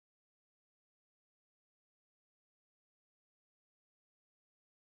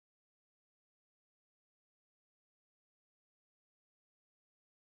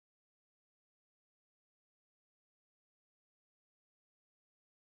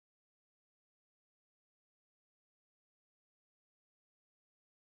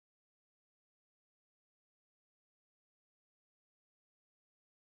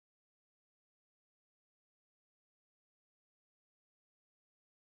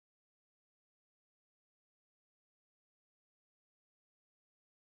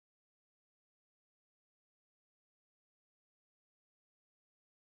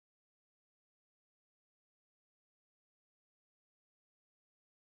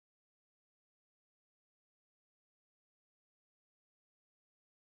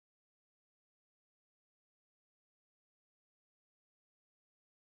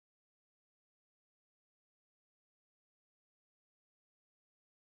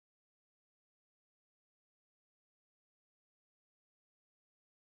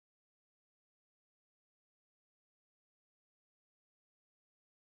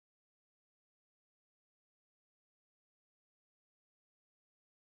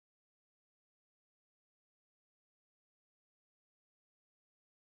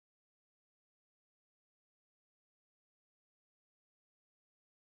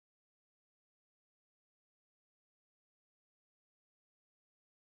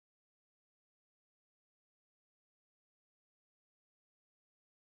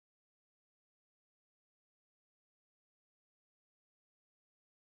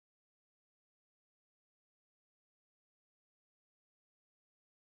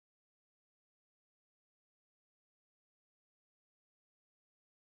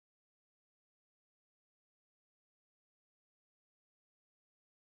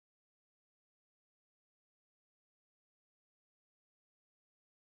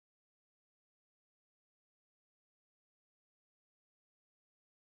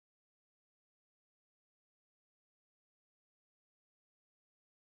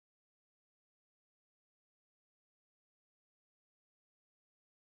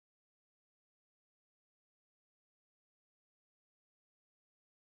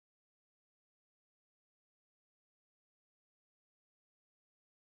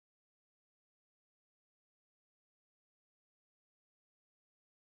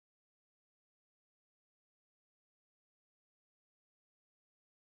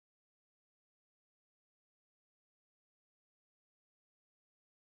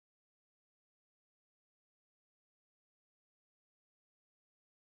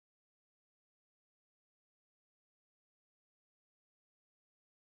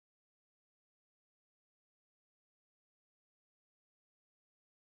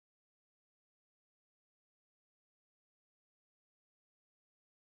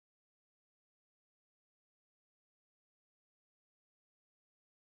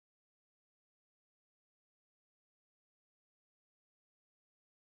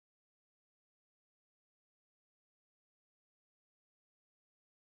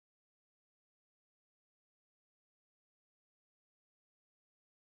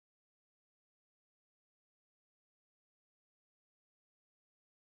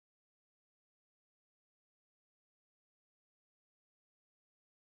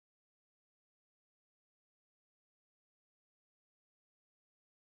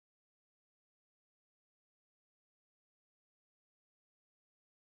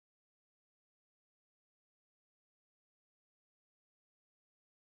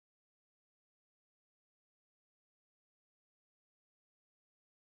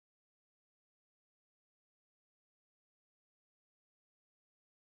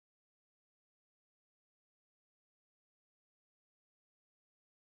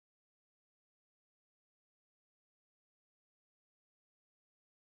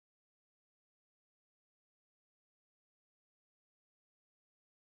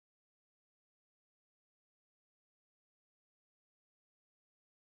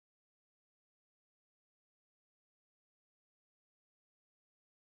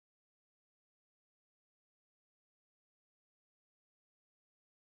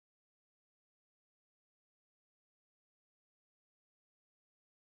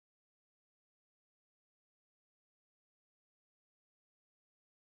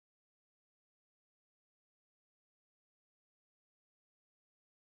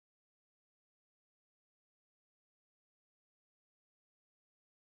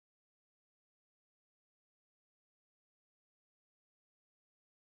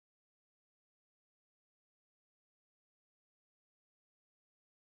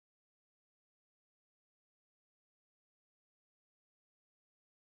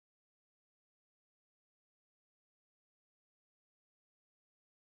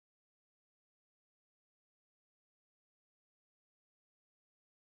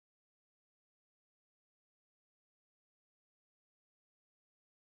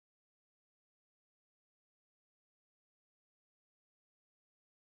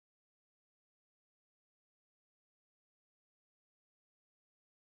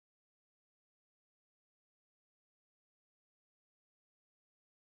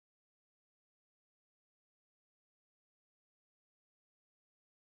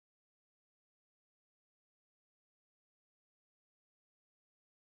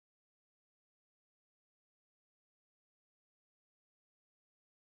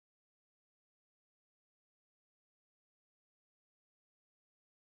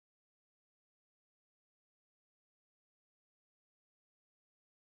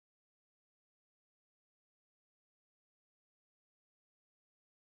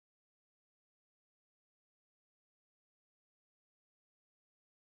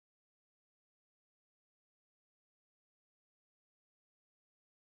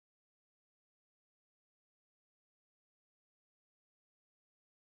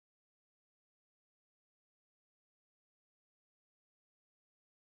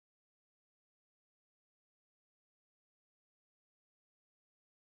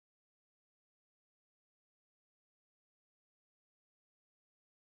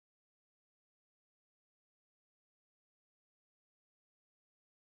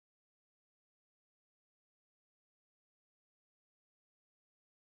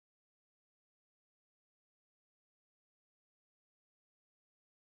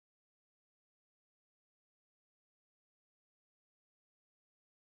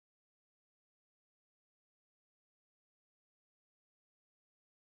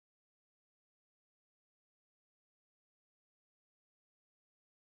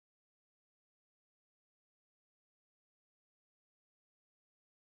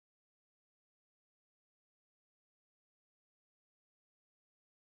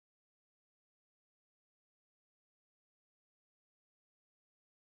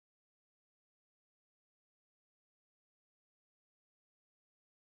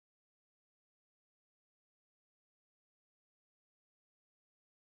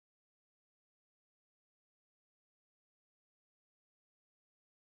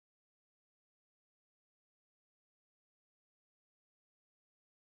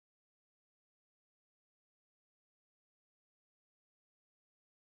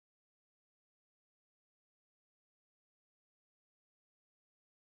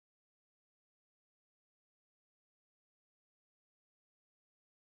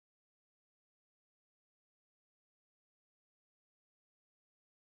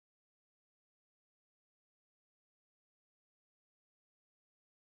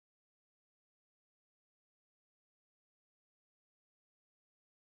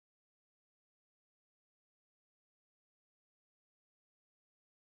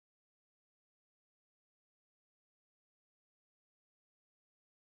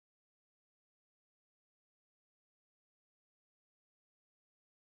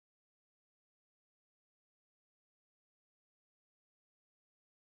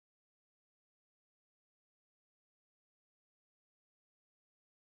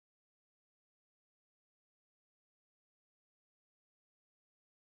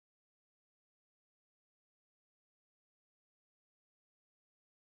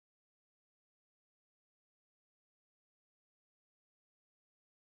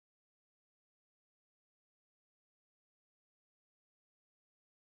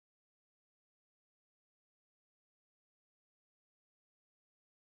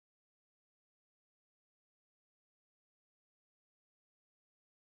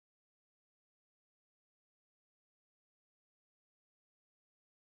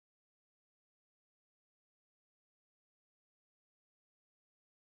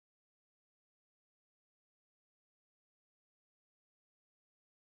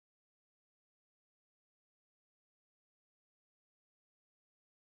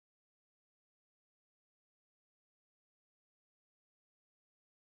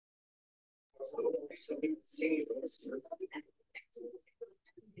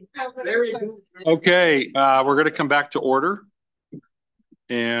 Okay, we're going to come back to order.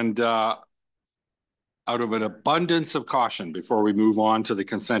 And out of an abundance of caution, before we move on to the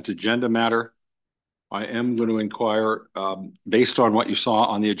consent agenda matter, I am going to inquire, based on what you saw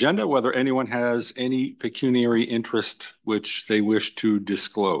on the agenda, whether anyone has any pecuniary interest which they wish to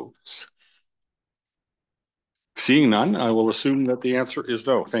disclose. Seeing none, I will assume that the answer is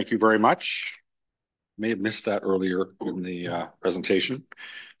no. Thank you very much. May have missed that earlier in the presentation.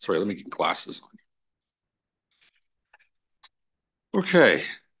 Sorry, let me get glasses on. Okay.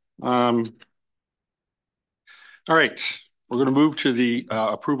 All right. We're going to move to the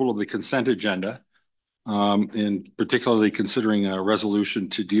approval of the consent agenda. And particularly considering a resolution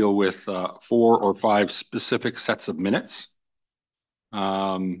to deal with 4 or 5 specific sets of minutes.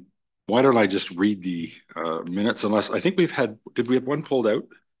 Why don't I just read the minutes, unless I think did we have one pulled out?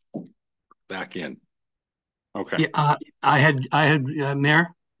 Back in. Okay. Yeah, I had Mayor,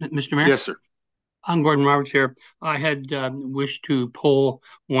 Mr. Mayor. Yes, sir. I'm Gordon Roberts here. I had wished to pull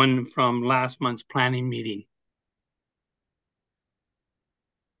one from last month's planning meeting.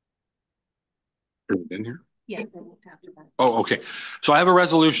 In here? Yeah. Oh, okay. So I have a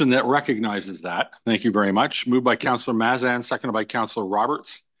resolution that recognizes that. Thank you very much. Moved by Councillor Mazan, seconded by Councillor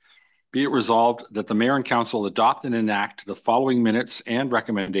Roberts. Be it resolved that the Mayor and Council adopt and enact the following minutes and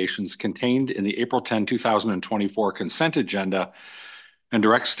recommendations contained in the April 10, 2024 consent agenda and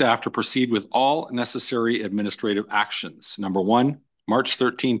direct staff to proceed with all necessary administrative actions. Number 1, March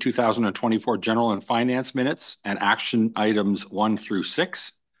 13, 2024 General and Finance minutes and action items 1 through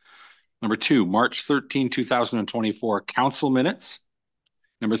 6. Number 2, March 13, 2024 council minutes.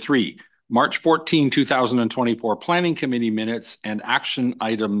 Number 3, March 14, 2024 Planning Committee minutes and action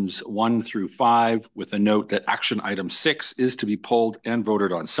items 1 through 5, with a note that action item 6 is to be pulled and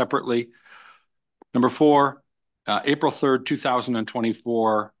voted on separately. Number 4, April 3rd,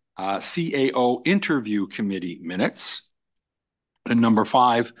 2024 CAO Interview Committee minutes. And number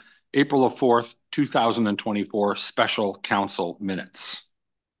 5, April 4th, 2024 Special Council minutes.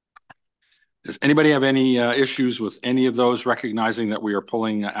 Does anybody have any issues with any of those, recognizing that we are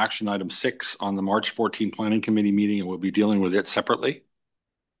pulling action item 6 on the March 14 Planning Committee meeting and we'll be dealing with it separately?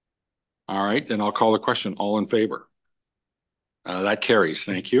 All right, then I'll call the question. All in favor? That carries.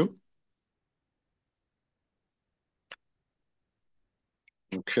 Thank you.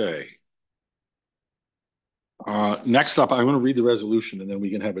 Okay. Next up, I'm going to read the resolution and then we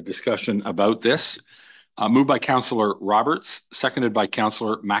can have a discussion about this. Moved by Councillor Roberts, seconded by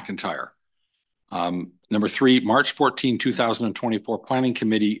Councillor McIntyre. Number 3, March 14, 2024 Planning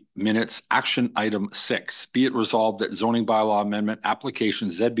Committee minutes, action item 6. Be it resolved that zoning bylaw amendment application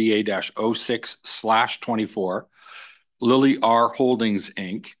ZBA-06/24 Lily R. Holdings,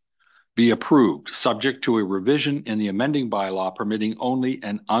 Inc. be approved, subject to a revision in the amending bylaw permitting only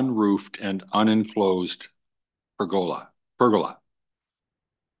an unroofed and unenclosed pergola.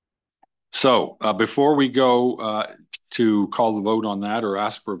 So before we go to call the vote on that or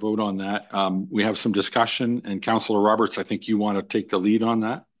ask for a vote on that, we have some discussion, and Councillor Roberts, I think you want to take the lead on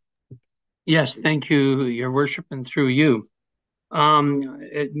that. Yes, thank you, Your Worship, and through you. I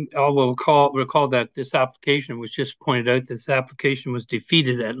will recall that this application was just pointed out. This application was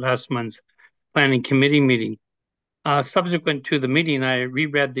defeated at last month's Planning Committee meeting. Subsequent to the meeting, I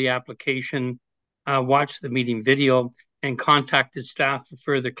reread the application, watched the meeting video, and contacted staff for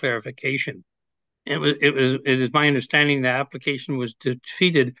further clarification. It is my understanding the application was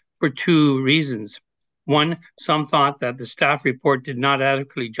defeated for 2 reasons. 1, some thought that the staff report did not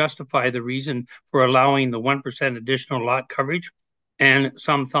adequately justify the reason for allowing the 1% additional lot coverage, and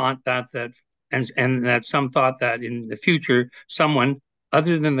some thought that some thought that in the future someone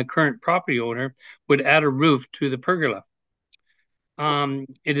other than the current property owner would add a roof to the pergola.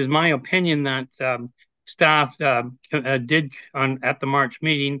 It is my opinion that staff did at the March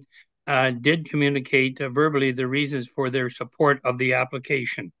meeting did communicate verbally the reasons for their support of the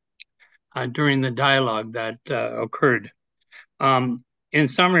application during the dialogue that occurred. In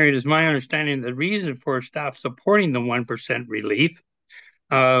summary, it is my understanding the reason for staff supporting the 1% relief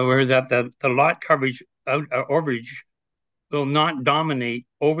were that the lot coverage overage will not dominate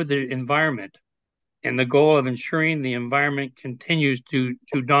over the environment, and the goal of ensuring the environment continues to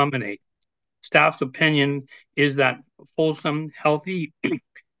dominate. Staff's opinion is that fulsome, healthy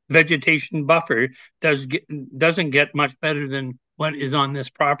vegetation buffer doesn't get much better than what is on this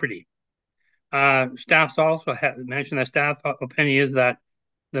property. Staff's also mentioned that staff opinion is that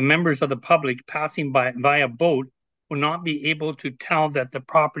the members of the public passing by via boat will not be able to tell that the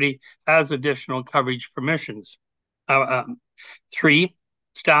property has additional coverage permissions. 3,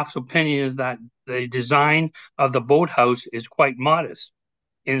 Staff's opinion is that the design of the boathouse is quite modest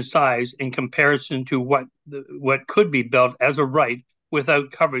in size in comparison to what could be built as a right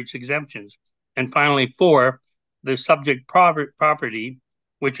without coverage exemptions. And finally, 4, the subject property,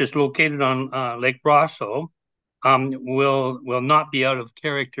 which is located on Lake Brasso, will not be out of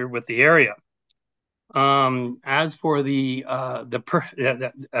character with the area. As for I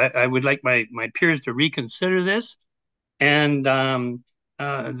would like my peers to reconsider this and the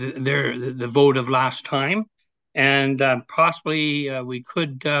vote of last time, and possibly we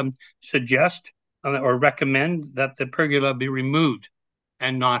could suggest or recommend that the pergola be removed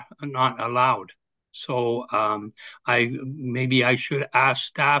and not allowed. So maybe I should ask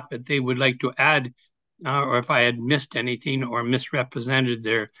staff if they would like to add, or if I had missed anything or misrepresented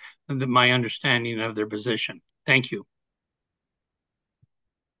my understanding of their position. Thank you.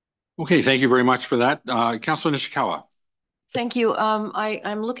 Okay, thank you very much for that. Councilor Nishikawa. Thank you.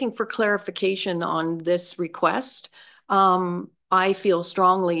 I'm looking for clarification on this request. I feel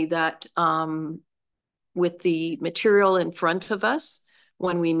strongly that with the material in front of us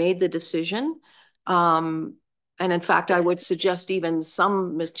when we made the decision, and in fact, I would suggest even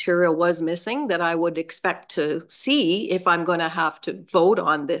some material was missing that I would expect to see if I'm going to have to vote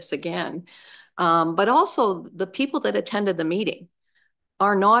on this again. But also the people that attended the meeting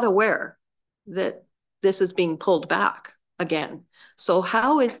are not aware that this is being pulled back again. So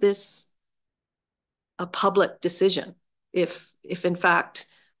how is this a public decision if in fact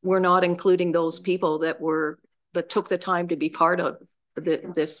we're not including those people that took the time to be part of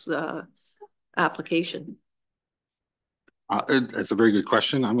this application? That's a very good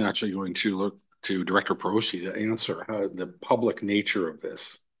question. I'm actually going to look to Director Perosi to answer the public nature of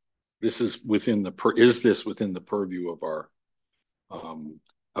this. Is this within the purview of our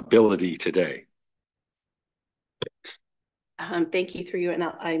ability today? Thank you, through you, and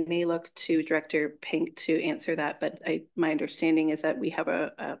I may look to Director Pink to answer that, but my understanding is that we have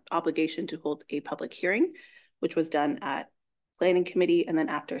a obligation to hold a public hearing, which was done at Planning Committee, and then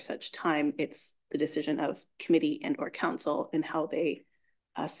after such time, it's the decision of committee and or council and how they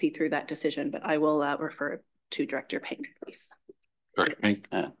see through that decision. But I will refer to Director Pink, please. Director Pink.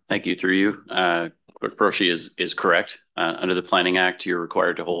 Thank you, through you. Clerk Perosi is correct. Under the Planning Act, you're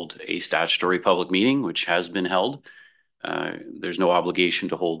required to hold a statutory public meeting, which has been held. There's no obligation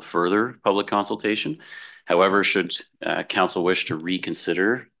to hold further public consultation. However, should council wish to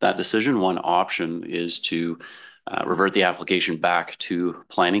reconsider that decision, one option is to revert the application back to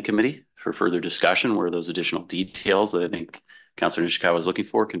Planning Committee for further discussion, where those additional details that I think Councillor Nishikawa is looking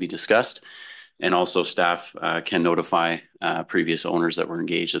for can be discussed. And also staff can notify previous owners that were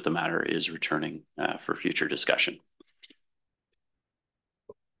engaged that the matter is returning for future discussion.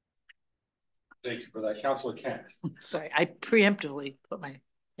 Thank you for that. Councilor Kent. Sorry, I preemptively put my,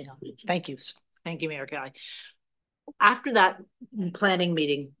 thank you. Thank you, Mayor Kelly. After that planning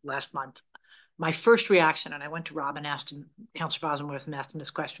meeting last month, my first reaction, and I went to Rob and asked him, Councillor Bosworth, and asked him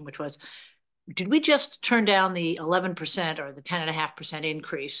this question, which was, did we just turn down the 11% or the 10.5%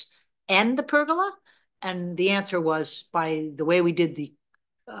 increase and the pergola? And the answer was, by the way we did the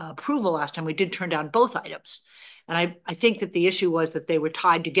approval last time, we did turn down both items. And I think that the issue was that they were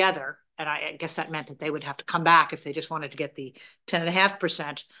tied together. And I guess that meant that they would have to come back if they just wanted to get the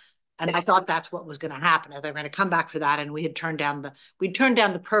 10.5%. And I thought that's what was going to happen. They were going to come back for that. And we had turned down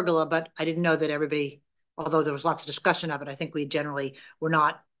the pergola, but I didn't know that everybody, although there was lots of discussion of it, I think we generally were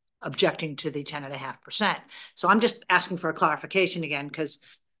not objecting to the 10.5%. So I'm just asking for a clarification again, because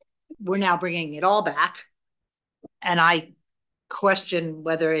we're now bringing it all back. And I question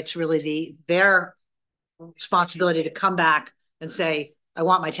whether it's really their responsibility to come back and say, I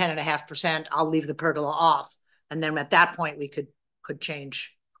want my 10.5%, I'll leave the pergola off. And then at that point, we could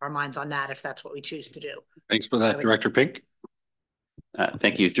change our minds on that if that's what we choose to do. Thanks for that, Director Pink.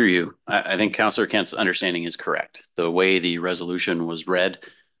 Thank you, through you. I think Councillor Kent's understanding is correct. The way the resolution was read,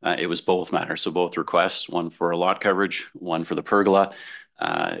 it was both matters. So both requests, one for a lot coverage, one for the pergola,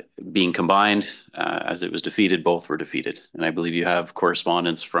 being combined as it was defeated, both were defeated. And I believe you have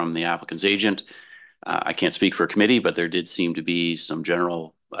correspondence from the applicant's agent. I can't speak for a committee, but there did seem to be some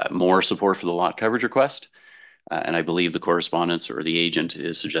general more support for the lot coverage request. And I believe the correspondence or the agent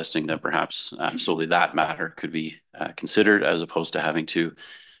is suggesting that perhaps solely that matter could be considered, as opposed to having to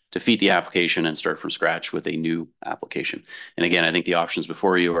defeat the application and start from scratch with a new application. And again, I think the options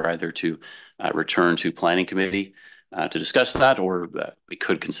before you are either to return to Planning Committee to discuss that, or we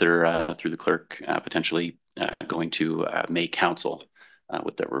could consider through the clerk potentially going to May Council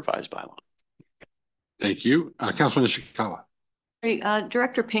with the revised bylaw. Thank you. Councilor Nishikawa.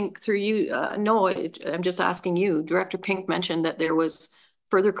 Director Pink, through you, no, I'm just asking you. Director Pink mentioned that there was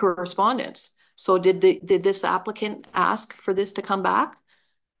further correspondence. So did this applicant ask for this to come back?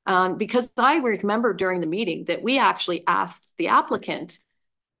 Because I remember during the meeting that we actually asked the applicant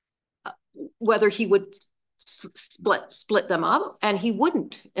whether he would split them up, and he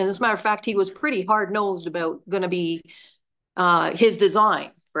wouldn't. And as a matter of fact, he was pretty hard-nosed about going to be his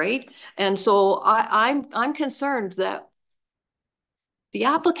design, right? And so I'm concerned that the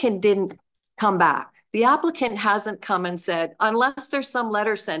applicant didn't come back. The applicant hasn't come and said, unless there's some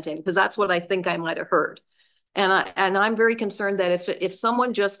letter sent in, because that's what I think I might have heard. And I'm very concerned that if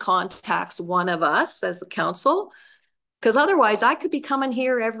someone just contacts one of us as the council, because otherwise I could be coming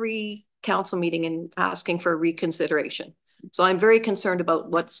here every council meeting and asking for reconsideration. So I'm very concerned about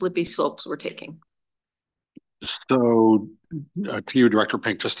what slippy slopes we're taking. So to you, Director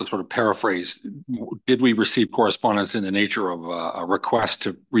Pink, just to sort of paraphrase, did we receive correspondence in the nature of a request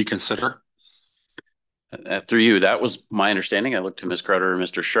to reconsider? Through you, that was my understanding. I looked to Ms. Crowder and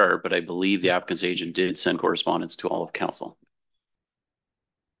Mr. Sharp, but I believe the applicant's agent did send correspondence to all of council.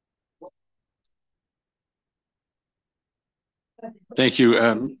 Thank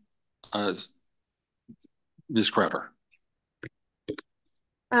you. Ms. Crowder.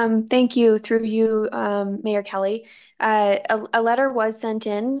 Thank you. Through you, Mayor Kelly. A letter was sent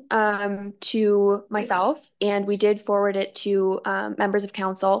in to myself, and we did forward it to members of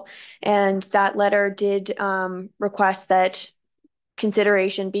council. And that letter did request that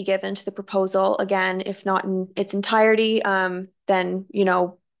consideration be given to the proposal. Again, if not in its entirety, then, you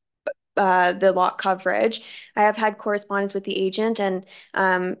know, the lot coverage. I have had correspondence with the agent, and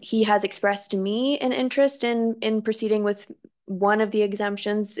he has expressed to me an interest in proceeding with one of the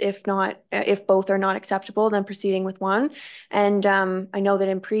exemptions. If both are not acceptable, then proceeding with one. And I know that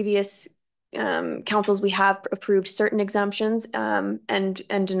in previous councils we have approved certain exemptions and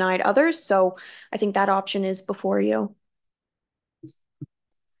denied others. So I think that option is before you.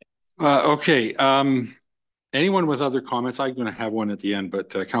 Okay. Anyone with other comments? I'm going to have one at the end, but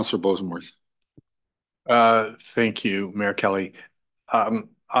Councillor Bosenworth. Thank you, Mayor Kelly.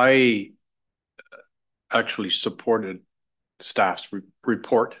 I actually supported staff's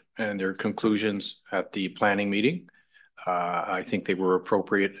report and their conclusions at the planning meeting. I think they were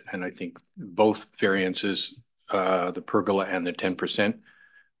appropriate, and I think both variances, the pergola and the 10%,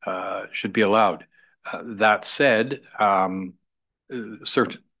 should be allowed. That said,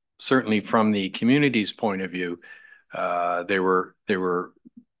 certainly from the community's point of view, they were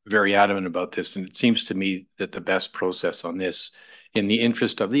very adamant about this, and it seems to me that the best process on this, in the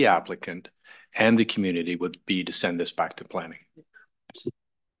interest of the applicant and the community, would be to send this back to planning.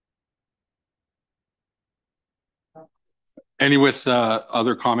 Any with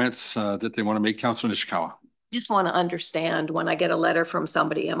other comments that they want to make? Councillor Nishikawa. Just want to understand, when I get a letter from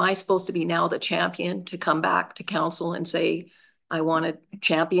somebody, am I supposed to be now the champion to come back to council and say, I want to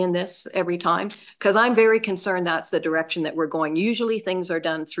champion this every time? Because I'm very concerned that's the direction that we're going. Usually things are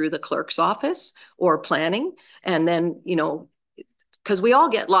done through the clerk's office or planning. And then, you know, because we all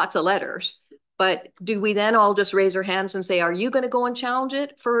get lots of letters, but do we then all just raise our hands and say, are you going to go and challenge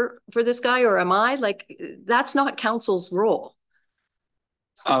it for this guy, or am I? Like, that's not council's role.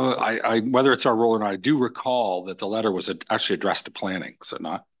 Whether it's our role or not, I do recall that the letter was actually addressed to planning, is it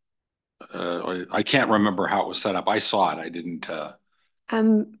not? I can't remember how it was set up. I saw it. I didn't.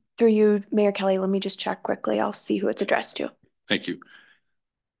 Through you, Mayor Kelly, let me just check quickly. I'll see who it's addressed to. Thank you.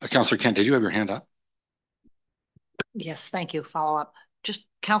 Councillor Kent, did you have your hand up? Yes, thank you. Follow up. Just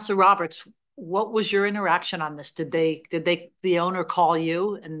Councillor Roberts, what was your interaction on this? Did the owner call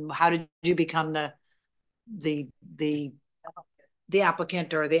you, and how did you become the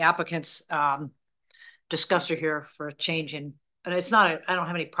applicant or the applicant's discusser here for a change in? And it's not, I don't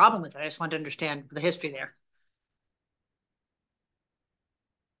have any problem with it. I just want to understand the history there.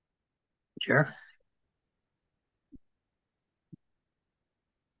 Chair.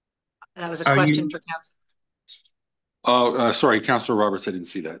 That was a question for council. Oh, sorry, Councillor Roberts, I didn't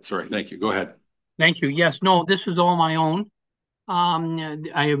see that. Sorry, thank you. Go ahead. Thank you. Yes, no, this is all my own.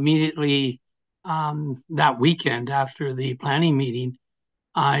 I immediately, that weekend after the planning meeting,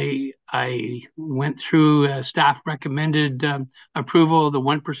 I went through staff recommended approval of the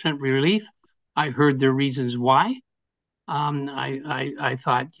 1% relief. I heard their reasons why. I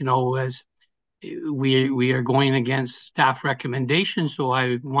thought, you know, as we are going against staff recommendations, so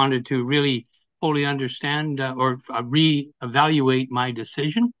I wanted to really fully understand or reevaluate my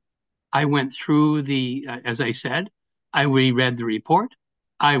decision. I went through as I said, I reread the report.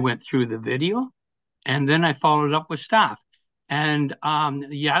 I went through the video, and then I followed up with staff. And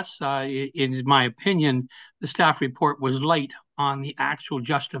yes, in my opinion, the staff report was light on the actual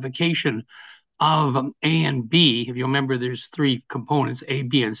justification of A and B, if you remember, there's three components, A,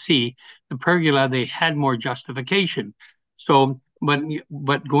 B, and C. The pergola, they had more justification. So,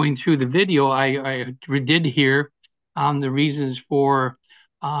 but going through the video, I did hear the reasons for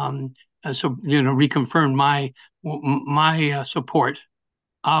so reconfirm my support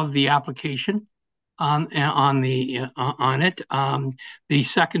of the application on it. The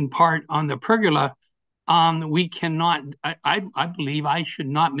second part on the pergola, we cannot, I believe I should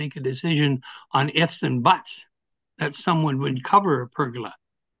not make a decision on ifs and buts that someone would cover a pergola.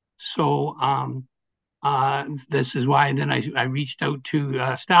 So this is why then I reached out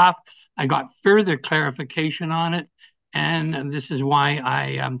to staff. I got further clarification on it. And this is why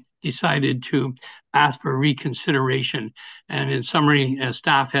I decided to ask for reconsideration. And in summary,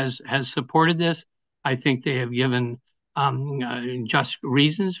 staff has supported this. I think they have given just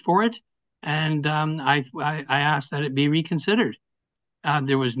reasons for it. And I asked that it be reconsidered.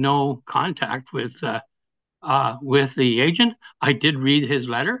 There was no contact with the agent. I did read his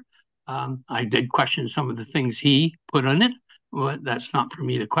letter. I did question some of the things he put on it, but that's not for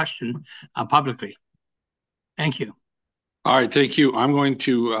me to question publicly. Thank you. All right, thank you. I'm going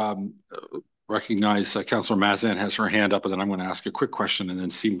to recognize Councillor Mazan has her hand up, and then I'm going to ask a quick question and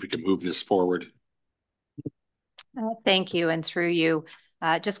then see if we can move this forward. Thank you, and through you,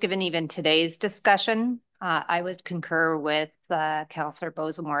 just given even today's discussion, I would concur with Councillor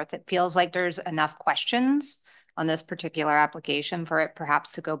Bosenworth. It feels like there's enough questions on this particular application for it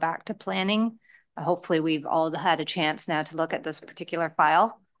perhaps to go back to planning. Hopefully we've all had a chance now to look at this particular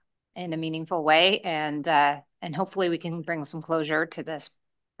file in a meaningful way, and hopefully we can bring some closure to this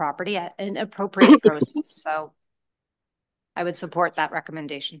property at an appropriate process. So I would support that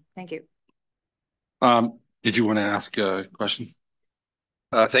recommendation. Thank you. Did you want to ask a question?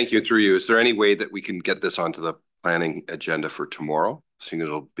 Thank you. Through you, is there any way that we can get this onto the planning agenda for tomorrow, seeing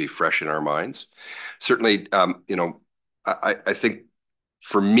it'll be fresh in our minds? Certainly, I think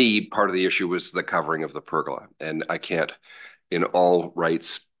for me, part of the issue was the covering of the pergola, and I can't in all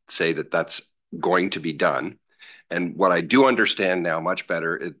rights say that that's going to be done. And what I do understand now much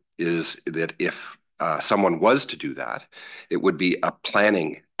better is that if someone was to do that, it would be a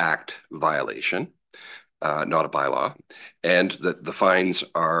Planning Act violation, not a bylaw, and that the fines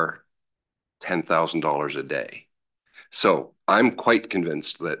are $10,000 a day. So I'm quite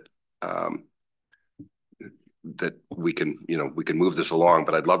convinced that that we can move this along,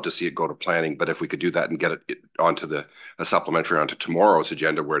 but I'd love to see it go to planning. But if we could do that and get it onto a supplementary onto tomorrow's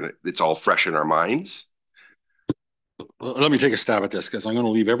agenda where it's all fresh in our minds. Well, let me take a stab at this because I'm going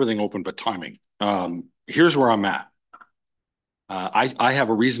to leave everything open but timing. Here's where I'm at. I have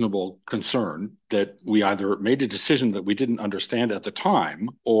a reasonable concern that we either made a decision that we didn't understand at the time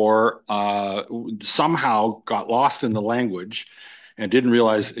or somehow got lost in the language and didn't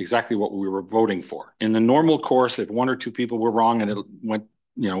realize exactly what we were voting for. In the normal course, if one or two people were wrong and it went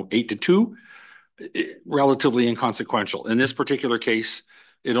 8-2, relatively inconsequential. In this particular case,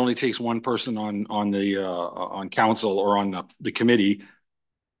 it only takes one person on council or on the committee,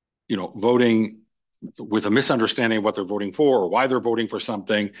 voting with a misunderstanding of what they're voting for or why they're voting for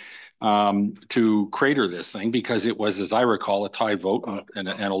something to crater this thing, because it was, as I recall, a tie vote and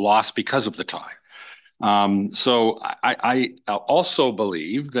a loss because of the tie. So I also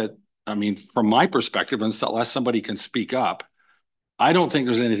believe that, from my perspective, unless somebody can speak up, I don't think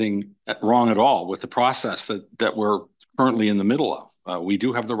there's anything wrong at all with the process that we're currently in the middle of. We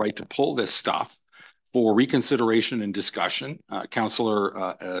do have the right to pull this stuff for reconsideration and discussion.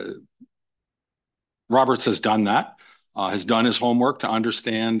 Councillor Roberts has done that, has done his homework to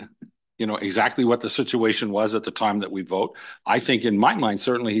understand, exactly what the situation was at the time that we vote. I think in my mind,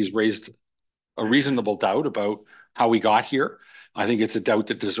 certainly he's raised a reasonable doubt about how we got here. I think it's a doubt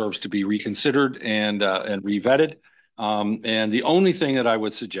that deserves to be reconsidered and revetted. And the only thing that I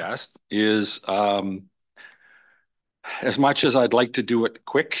would suggest is, as much as I'd like to do it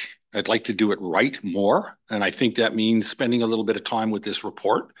quick, I'd like to do it right more. And I think that means spending a little bit of time with this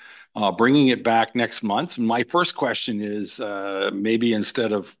report, bringing it back next month. And my first question is, maybe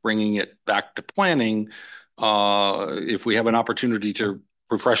instead of bringing it back to planning, if we have an opportunity to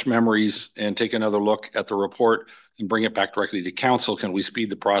refresh memories and take another look at the report and bring it back directly to council, can we speed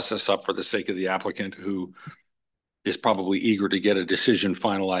the process up for the sake of the applicant who is probably eager to get a decision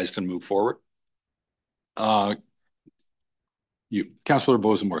finalized and move forward? Councillor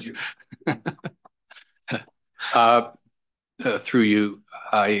Bosenworth. Through you,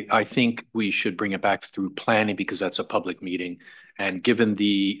 I think we should bring it back through planning because that's a public meeting. And given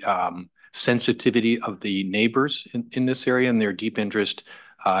the sensitivity of the neighbors in this area and their deep interest,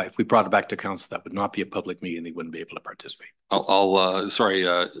 if we brought it back to council, that would not be a public meeting. They wouldn't be able to participate.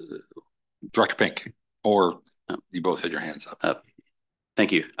 Director Pink, or you both had your hands up.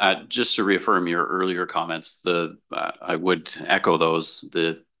 Thank you. Just to reaffirm your earlier comments, I would echo those.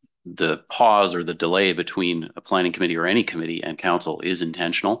 The pause or the delay between a planning committee or any committee and council is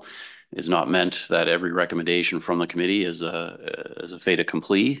intentional. It's not meant that every recommendation from the committee is a fait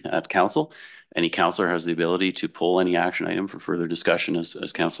accompli at council. Any councillor has the ability to pull any action item for further discussion,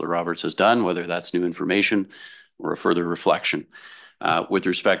 as Councillor Roberts has done, whether that's new information or a further reflection. With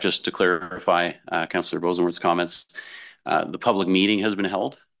respect, just to clarify Councillor Bosenworth's comments, the public meeting has been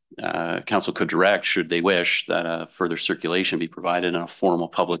held. Council could direct, should they wish, that further circulation be provided and a formal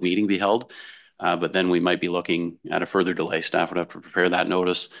public meeting be held. But then we might be looking at a further delay. Staff would have to prepare that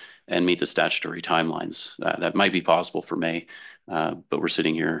notice and meet the statutory timelines. That might be possible for May, but we're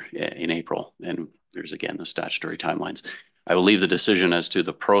sitting here in April, and there's again the statutory timelines. I will leave the decision as to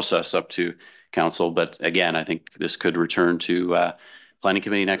the process up to council, but again, I think this could return to planning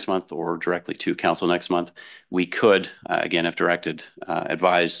committee next month or directly to council next month. We could, again, if directed,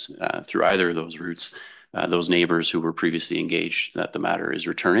 advise through either of those routes, those neighbors who were previously engaged that the matter is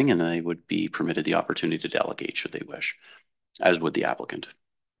returning, and they would be permitted the opportunity to delegate should they wish, as would the applicant.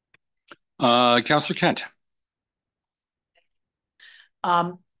 Councillor Kent.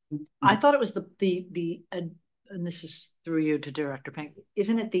 I thought it was and this is through you to Director Pink,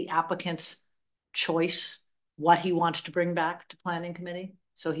 isn't it the applicant's choice what he wants to bring back to planning committee?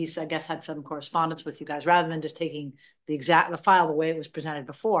 So he's, I guess, had some correspondence with you guys rather than just taking the file the way it was presented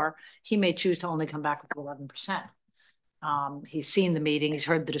before. He may choose to only come back with 11%. He's seen the meeting, he's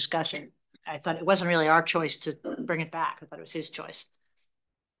heard the discussion. I thought it wasn't really our choice to bring it back. I thought it was his choice.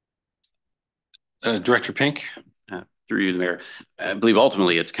 Director Pink. Through you, the Mayor. I believe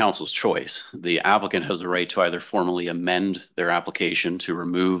ultimately it's council's choice. The applicant has the right to either formally amend their application to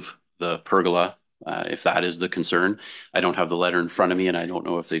remove the pergola, if that is the concern. I don't have the letter in front of me, and I don't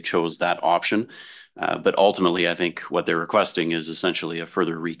know if they chose that option. But ultimately, I think what they're requesting is essentially a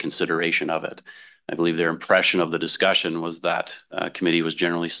further reconsideration of it. I believe their impression of the discussion was that committee was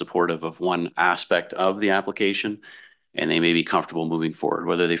generally supportive of one aspect of the application, and they may be comfortable moving forward.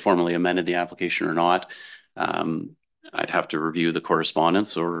 Whether they formally amended the application or not, I'd have to review the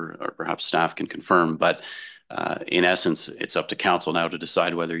correspondence, or perhaps staff can confirm. But in essence, it's up to council now to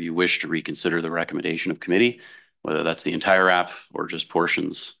decide whether you wish to reconsider the recommendation of committee, whether that's the entire app or just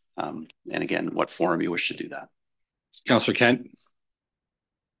portions. And again, what forum you wish to do that. Councillor Kent.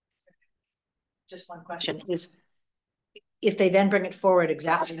 Just one question is, if they then bring it forward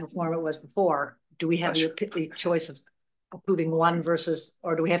exactly in the form it was before, do we have the choice of approving one versus,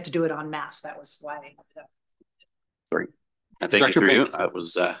 or do we have to do it en masse? That was why. Sorry. Thank you for you.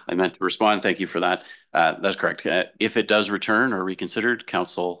 I meant to respond. Thank you for that. That's correct. If it does return or reconsidered,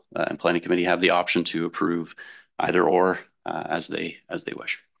 council and planning committee have the option to approve either or as they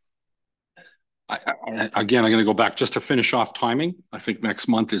wish. Again, I'm going to go back just to finish off timing. I think next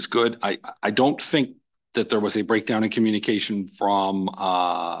month is good. I don't think that there was a breakdown in communication from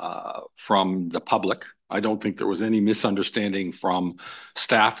the public. I don't think there was any misunderstanding from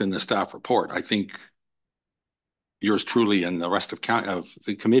staff in the staff report. I think yours truly and the rest of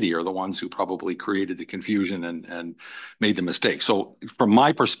the committee are the ones who probably created the confusion and made the mistake. So from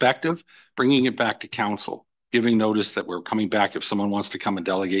my perspective, bringing it back to council, giving notice that we're coming back. If someone wants to come and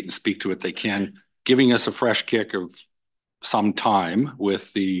delegate and speak to it, they can, giving us a fresh kick of some time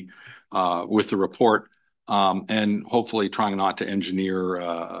with the report, and hopefully trying not to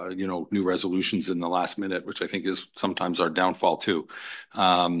engineer, new resolutions in the last minute, which I think is sometimes our downfall too.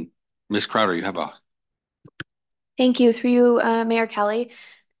 Ms. Crowder, you have a. Thank you. Through you, Mayor Kelly.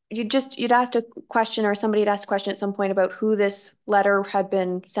 You'd asked a question, or somebody had asked a question at some point about who this letter had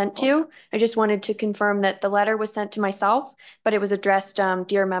been sent to. I just wanted to confirm that the letter was sent to myself, but it was addressed,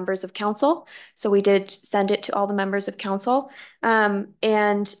 dear members of council. So we did send it to all the members of council.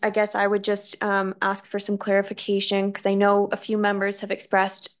 And I guess I would just ask for some clarification, because I know a few members have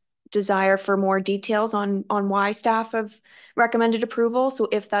expressed desire for more details on why staff have recommended approval. So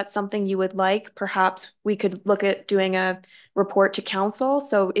if that's something you would like, perhaps we could look at doing a report to council.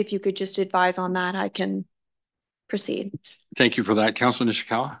 So if you could just advise on that, I can proceed. Thank you for that. Councilor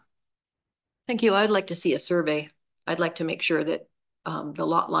Nishikawa. Thank you. I'd like to see a survey. I'd like to make sure that the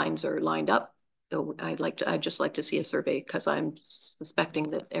lot lines are lined up. So I'd just like to see a survey, because I'm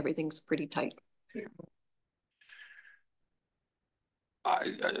suspecting that everything's pretty tight.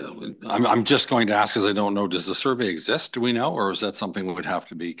 I'm just going to ask, as I don't know, does the survey exist? Do we know, or is that something that would have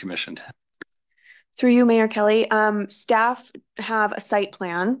to be commissioned? Through you, Mayor Kelly, staff have a site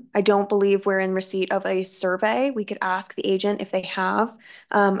plan. I don't believe we're in receipt of a survey. We could ask the agent if they have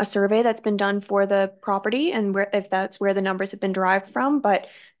a survey that's been done for the property and if that's where the numbers have been derived from. But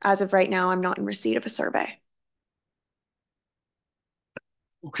as of right now, I'm not in receipt of a survey.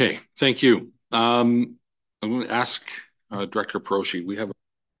 Okay, thank you. I'm going to ask Director Peroshi. We have.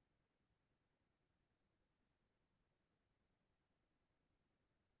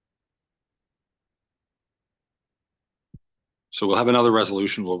 So we'll have another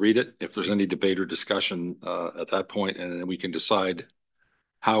resolution. We'll read it. If there's any debate or discussion at that point, and then we can decide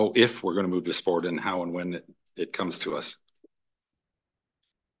how, if we're going to move this forward, and how and when it comes to us.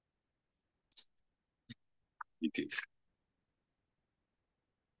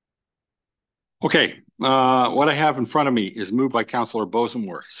 Okay, what I have in front of me is moved by Councillor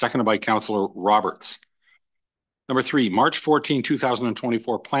Bosenworth, seconded by Councillor Roberts. Number 3, March 14,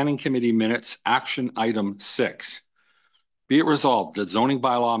 2024, Planning Committee Minutes, Action Item 6. Be it resolved that zoning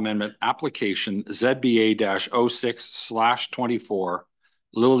bylaw amendment application ZBA-06/24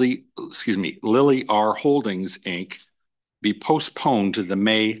 Lily R Holdings, Inc. be postponed to the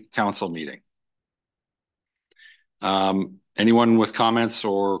May council meeting. Anyone with comments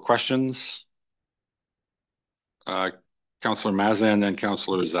or questions? Councillor Mazan, then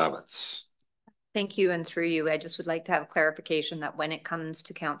Councillor Zavitz. Thank you, and through you, I just would like to have clarification that when it comes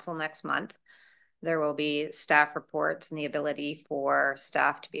to council next month, there will be staff reports and the ability for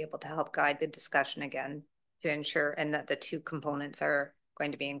staff to be able to help guide the discussion again to ensure, and that the two components are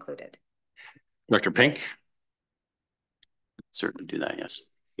going to be included. Dr. Pink? Certainly do that, yes.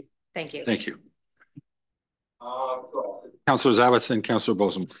 Thank you. Thank you. Councillor Zavitz and Councillor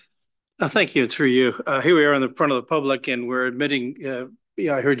Bosen. Thank you, through you. Here we are in the front of the public, and we're admitting,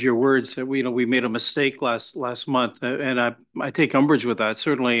 yeah, I heard your words that we made a mistake last month, and I take umbrage with that,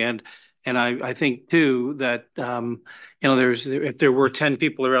 certainly, and I think too that if there were 10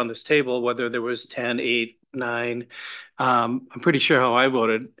 people around this table, whether there was 10, 8, 9, I'm pretty sure how I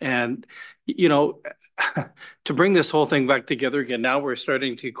voted, and to bring this whole thing back together again, now we're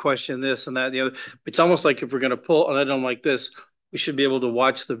starting to question this and that and the other. It's almost like if we're going to pull an item like this, we should be able to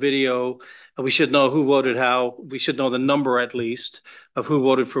watch the video, and we should know who voted how. We should know the number at least of who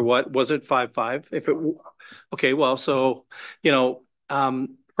voted for what. Was it 5-5? If it, okay, well, so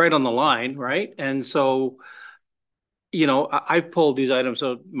right on the line, right? And so, I've pulled these items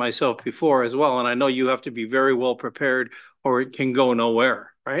out myself before as well, and I know you have to be very well prepared, or it can go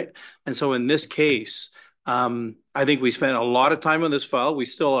nowhere, right? And so in this case, I think we spent a lot of time on this file. We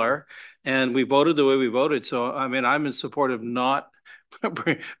still are. And we voted the way we voted. So, I mean, I'm in support of not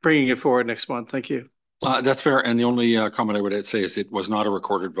bringing it forward next month. Thank you. That's fair. And the only comment I would say is it was not a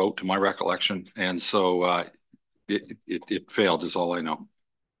recorded vote to my recollection. And so it failed is all I know.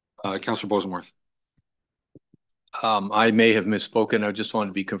 Councillor Bosenworth. I may have misspoken. I just wanted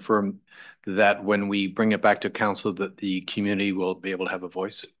to be confirmed that when we bring it back to council, that the community will be able to have a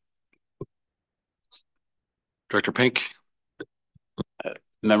voice. Director Pink.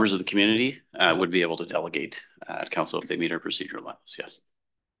 Members of the community would be able to delegate at council if they meet our procedural levels, yes.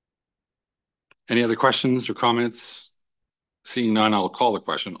 Any other questions or comments? Seeing none, I'll call the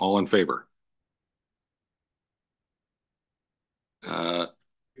question. All in favor? All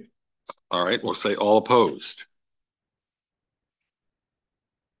right, we'll say all opposed.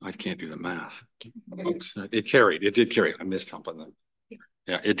 I can't do the math. Oops, it carried. It did carry. I missed something then.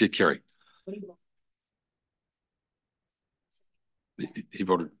 Yeah, it did carry. He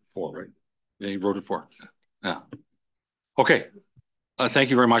voted for, right? Yeah, he voted for. Yeah. Okay.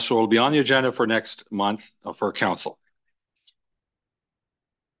 Thank you very much. So it'll be on the agenda for next month for council.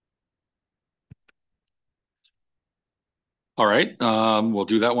 All right. We'll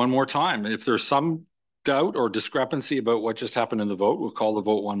do that one more time. If there's some doubt or discrepancy about what just happened in the vote, we'll call the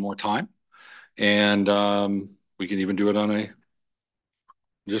vote one more time. And we can even do it on a,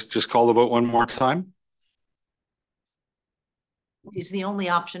 just call the vote one more time. Is the only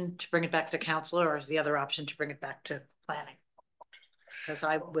option to bring it back to council, or is the other option to bring it back to planning? Because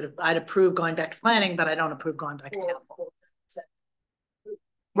I'd approve going back to planning, but I don't approve going back to council.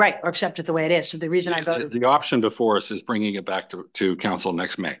 Right, or accept it the way it is. So the reason I voted. The option before us is bringing it back to council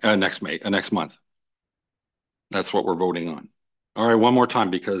next month. That's what we're voting on. All right, one more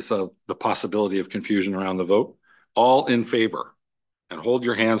time because of the possibility of confusion around the vote. All in favor, and hold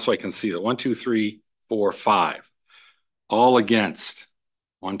your hand so I can see that. 1, 2, 3, 4, 5. All against.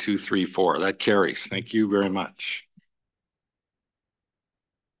 1, 2, 3, 4. That carries. Thank you very much.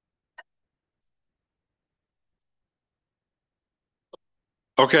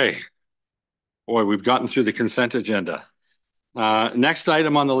 Okay. Boy, we've gotten through the consent agenda. Next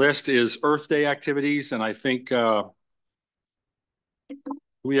item on the list is Earth Day activities, and I think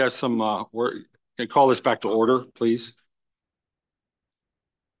we have some. Can call this back to order, please.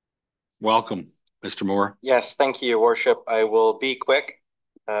 Welcome, Mr. Moore. Yes, thank you, Your Worship. I will be quick.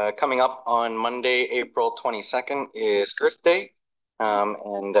 Coming up on Monday, April 22nd is Earth Day.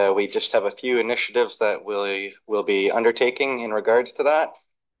 And we just have a few initiatives that we'll be undertaking in regards to that.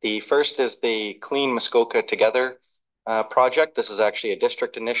 The first is the Clean Muskoka Together project. This is actually a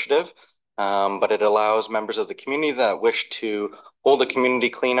district initiative, but it allows members of the community that wish to hold a community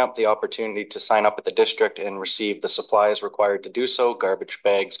cleanup the opportunity to sign up at the district and receive the supplies required to do so, garbage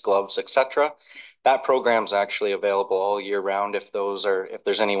bags, gloves, etc. That program is actually available all year round if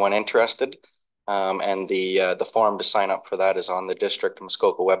there's anyone interested. And the form to sign up for that is on the District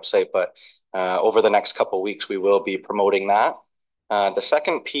Muskoka website. But over the next couple of weeks, we will be promoting that. The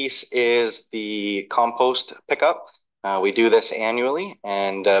second piece is the compost pickup. We do this annually,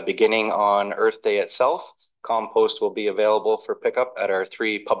 and beginning on Earth Day itself, compost will be available for pickup at our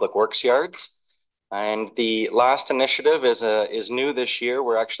 3 public works yards. And the last initiative is new this year.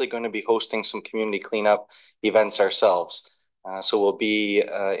 We're actually going to be hosting some community cleanup events ourselves. So we'll be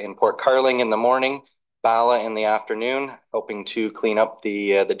in Port Carling in the morning, Bala in the afternoon, hoping to clean up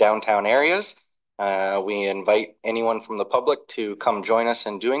the downtown areas. We invite anyone from the public to come join us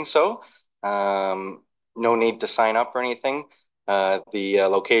in doing so. No need to sign up or anything. The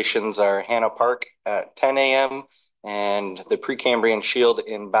locations are Hannah Park at 10 a.m. and the Precambrian Shield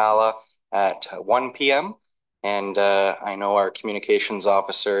in Bala at 1 p.m. And I know our communications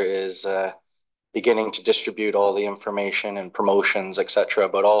officer is beginning to distribute all the information and promotions, etc.,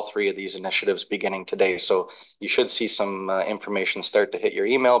 about all 3 of these initiatives beginning today. So you should see some information start to hit your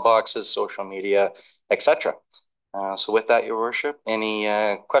email boxes, social media, etc. So with that, Your Worship,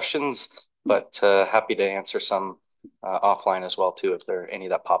 any questions? But happy to answer some offline as well, too, if there are any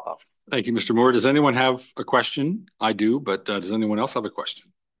that pop up. Thank you, Mr. Moore. Does anyone have a question? I do, but does anyone else have a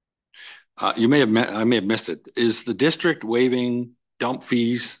question? I may have missed it. Is the district waiving dump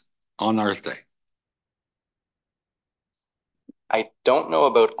fees on Earth Day? I don't know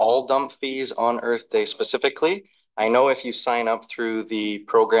about all dump fees on Earth Day specifically. I know if you sign up through the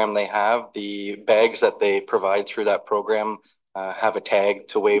program they have, the bags that they provide through that program have a tag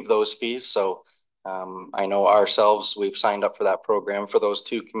to waive those fees. So I know ourselves, we've signed up for that program for those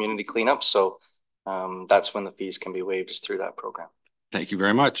 2 community cleanups. So that's when the fees can be waived, is through that program. Thank you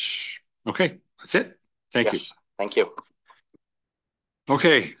very much. Okay, that's it. Thank you. Thank you.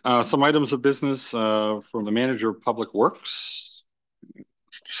 Okay, some items of business from the Manager of Public Works.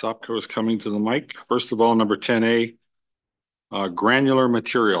 Mr. Sopko is coming to the mic. First of all, number 10A, granular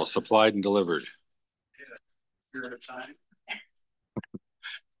material supplied and delivered.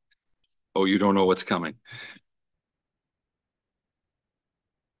 Oh, you don't know what's coming.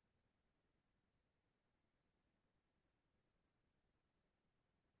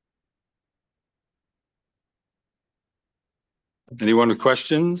 Anyone with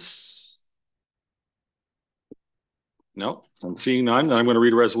questions? No, I'm seeing none. I'm going to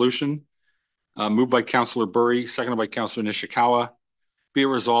read a resolution. Moved by Councillor Burry, seconded by Councillor Nishikawa. Be it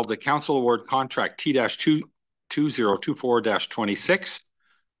resolved that Council award contract T-2024-26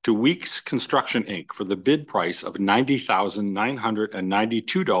 to Weeks Construction Inc. for the bid price of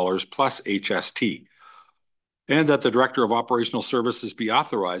 $90,992 plus HST. And that the Director of Operational Services be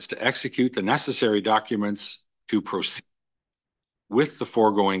authorized to execute the necessary documents to proceed with the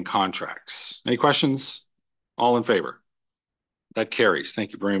foregoing contracts. Any questions? All in favor? That carries.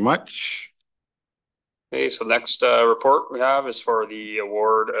 Thank you very much. Okay, so next report we have is for the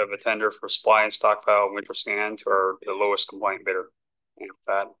award of a tender for supply and stockpile winter sand to the lowest compliant bidder. And with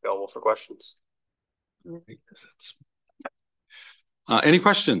that, available for questions. Any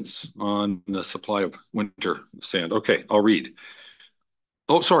questions on the supply of winter sand? Okay, I'll read.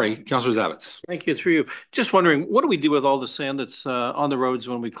 Oh, sorry, Councillor Zavitz. Thank you, through you. Just wondering, what do we do with all the sand that's on the roads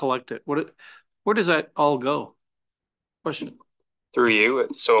when we collect it? Where does that all go? Question. Through you.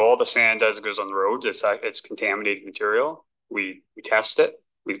 So all the sand as it goes on the roads, it's contaminated material. We test it,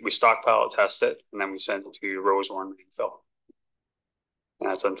 we stockpile it, test it, and then we send it to Rosewarne landfill. And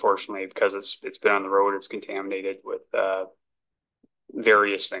that's unfortunately because it's been on the road, it's contaminated with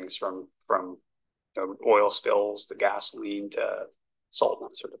various things from oil spills to gasoline to salt and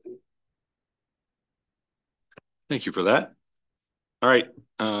that sort of thing. Thank you for that. All right,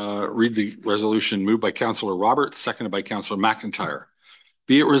 read the resolution moved by Councillor Roberts, seconded by Councillor McIntyre.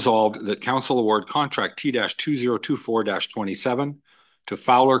 Be it resolved that Council award contract T-2024-27 to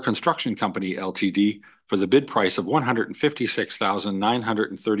Fowler Construction Company Ltd. for the bid price of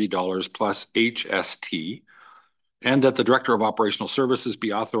 $156,930 plus HST, and that the Director of Operational Services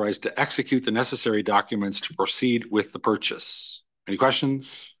be authorized to execute the necessary documents to proceed with the purchase. Any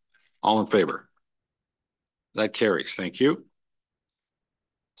questions? All in favor? That carries. Thank you.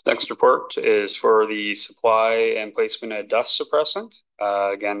 Next report is for the supply and placement of dust suppressant.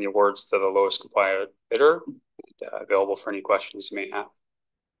 Again, the awards to the lowest compliant bidder, available for any questions you may have.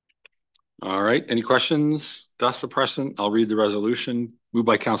 All right, any questions? Thus the precedent, I'll read the resolution. Moved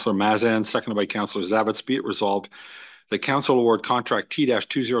by Councillor Mazan, seconded by Councillor Zavitz. Be it resolved, the council award contract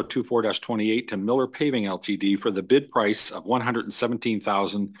T-2024-28 to Miller Paving Ltd for the bid price of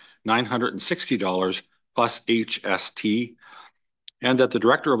 $117,960 plus HST, and that the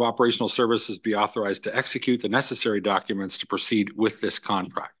Director of Operational Services be authorized to execute the necessary documents to proceed with this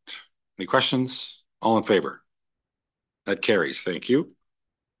contract. Any questions? All in favor? That carries. Thank you.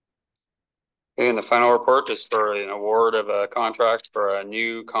 And the final report is for an award of a contract for a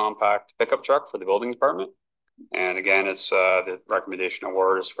new compact pickup truck for the building department. And again, it's the recommendation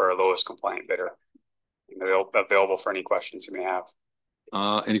award is for our lowest compliant bidder. Available for any questions you may have.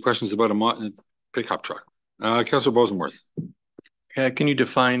 Any questions about a pickup truck? Councillor Bosenworth. Can you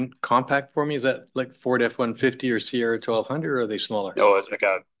define compact for me? Is that like Ford F-150 or Sierra 1200, or are they smaller? No, it's like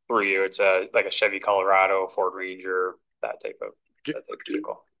it's like a Chevy Colorado, Ford Ranger, that type of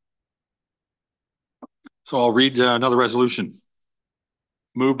vehicle. So I'll read another resolution.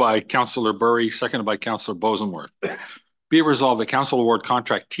 Moved by Councillor Burry, seconded by Councillor Bosenworth. Be it resolved, the council award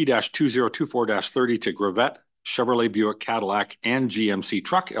contract T-2024-30 to Gravette, Chevrolet Buick Cadillac, and GMC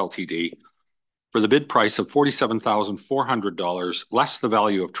Truck Ltd for the bid price of $47,400, less the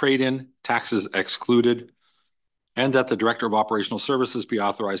value of trade-in, taxes excluded, and that the Director of Operational Services be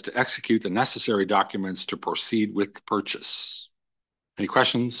authorized to execute the necessary documents to proceed with the purchase. Any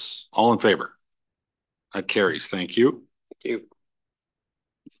questions? All in favor? That carries. Thank you. Thank you.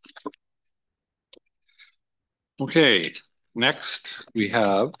 Okay, next we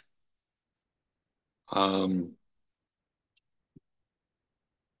have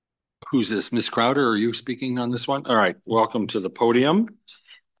who's this? Ms. Crowder, are you speaking on this one? All right, welcome to the podium.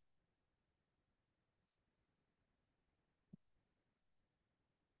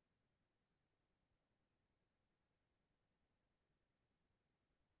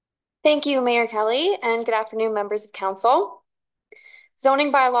 Thank you, Mayor Kelly, and good afternoon, members of council.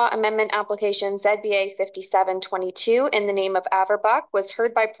 Zoning bylaw amendment application ZBA 5722 in the name of Averbuch was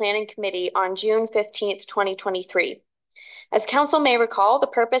heard by Planning Committee on June 15th, 2023. As council may recall, the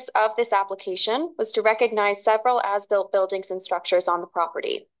purpose of this application was to recognize several as-built buildings and structures on the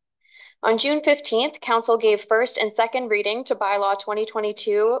property. On June 15th, council gave first and second reading to bylaw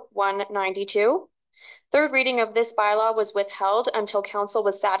 2022-192. Third reading of this bylaw was withheld until council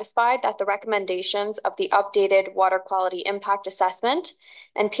was satisfied that the recommendations of the updated water quality impact assessment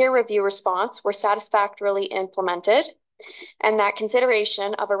and peer review response were satisfactorily implemented, and that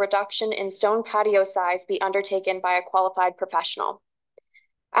consideration of a reduction in stone patio size be undertaken by a qualified professional.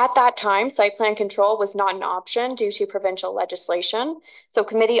 At that time, site plan control was not an option due to provincial legislation, so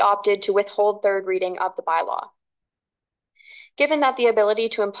committee opted to withhold third reading of the bylaw. Given that the ability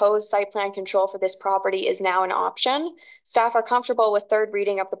to impose site plan control for this property is now an option, staff are comfortable with third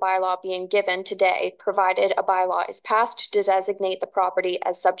reading of the bylaw being given today, provided a bylaw is passed to designate the property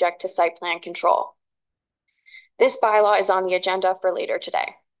as subject to site plan control. This bylaw is on the agenda for later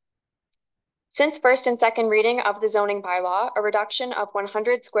today. Since first and second reading of the zoning bylaw, a reduction of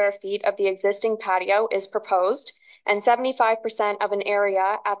 100 square feet of the existing patio is proposed, and 75% of an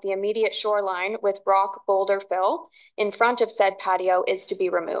area at the immediate shoreline with rock boulder fill in front of said patio is to be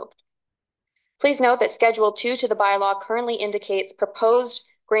removed. Please note that Schedule 2 to the bylaw currently indicates proposed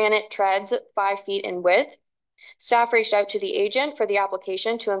granite treads 5 feet in width. Staff reached out to the agent for the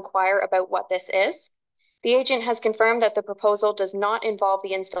application to inquire about what this is. The agent has confirmed that the proposal does not involve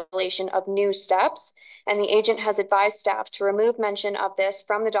the installation of new steps, and the agent has advised staff to remove mention of this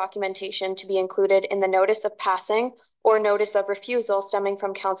from the documentation to be included in the notice of passing or notice of refusal stemming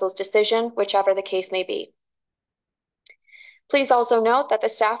from council's decision, whichever the case may be. Please also note that the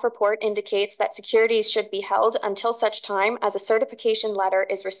staff report indicates that securities should be held until such time as a certification letter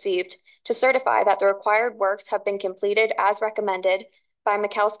is received to certify that the required works have been completed as recommended by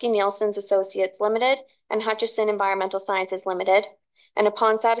Mikulski Nielsen's Associates Limited and Hutchison Environmental Sciences Limited, and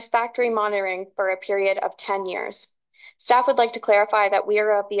upon satisfactory monitoring for a period of 10 years. Staff would like to clarify that we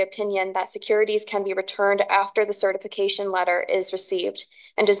are of the opinion that securities can be returned after the certification letter is received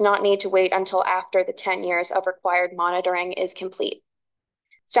and does not need to wait until after the 10 years of required monitoring is complete.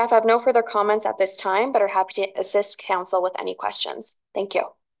 Staff have no further comments at this time, but are happy to assist council with any questions. Thank you.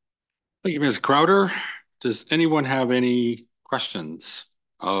 Thank you, Ms. Crowder. Does anyone have any questions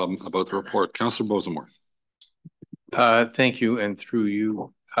about the report? Councillor Bosenworth. Thank you, and through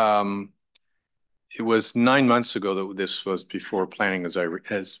you. It was 9 months ago that this was before planning, as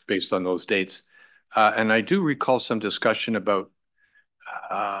based on those dates, and I do recall some discussion about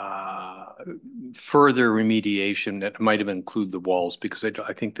further remediation that might have included the walls, because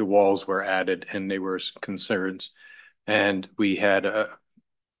I think the walls were added and they were concerns. And we had a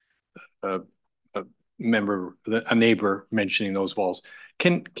neighbor mentioning those walls.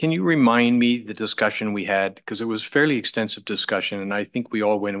 Can you remind me the discussion we had? Because it was fairly extensive discussion, and I think we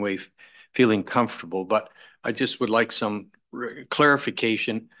all went away feeling comfortable, but I just would like some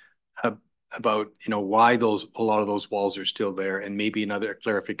clarification about, why a lot of those walls are still there, and maybe another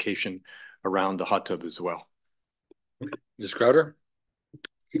clarification around the hot tub as well. Ms. Crowder?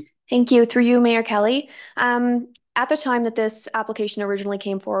 Thank you. Through you, Mayor Kelly. At the time that this application originally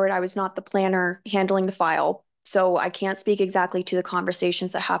came forward, I was not the planner handling the file, so I can't speak exactly to the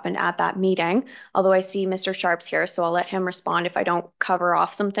conversations that happened at that meeting, although I see Mr. Sharp's here, so I'll let him respond if I don't cover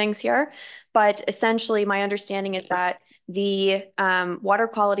off some things here. But essentially, my understanding is that the water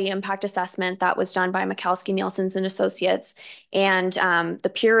quality impact assessment that was done by Mikowski, Nielsen's and Associates, and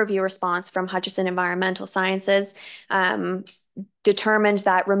the peer review response from Hutchison Environmental Sciences determined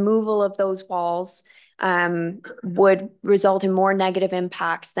that removal of those walls would result in more negative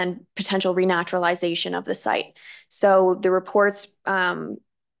impacts than potential renaturalization of the site. So the reports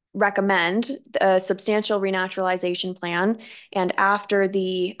recommend a substantial renaturalization plan, and after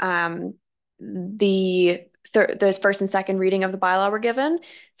the first and second reading of the bylaw were given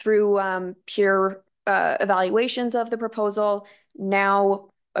through peer evaluations of the proposal, now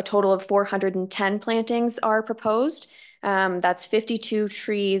a total of 410 plantings are proposed. That's 52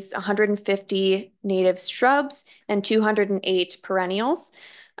 trees, 150 native shrubs, and 208 perennials.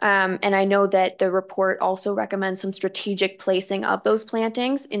 And I know that the report also recommends some strategic placing of those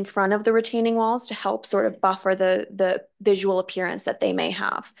plantings in front of the retaining walls to help sort of buffer the visual appearance that they may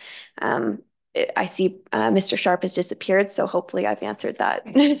have. I see Mr. Sharp has disappeared, so hopefully I've answered that.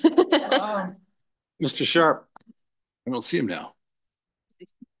 Mr. Sharp, I don't see him now.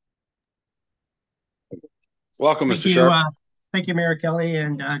 Welcome, Mr. Sharp. Thank you, Mayor Kelly,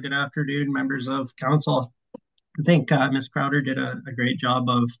 and good afternoon, members of council. I think Ms. Crowder did a great job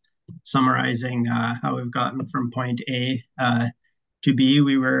of summarizing how we've gotten from point A to B.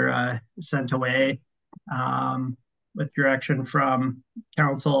 We were sent away with direction from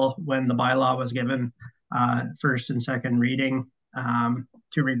council when the bylaw was given first and second reading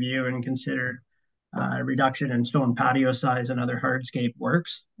to review and consider reduction in stone patio size and other hardscape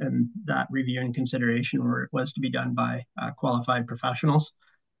works, and that review and consideration was to be done by qualified professionals.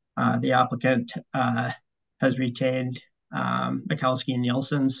 The applicant has retained Mikowski and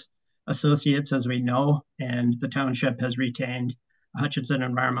Nielsen's Associates, as we know, and the township has retained Hutchison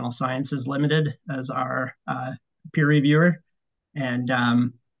Environmental Sciences Limited as our peer reviewer. And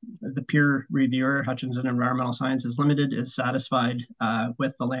the peer reviewer, Hutchison Environmental Sciences Limited, is satisfied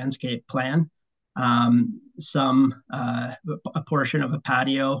with the landscape plan. A portion of a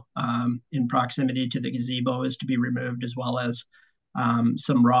patio in proximity to the gazebo is to be removed, as well as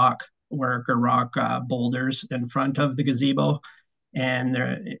some rock work or rock boulders in front of the gazebo. And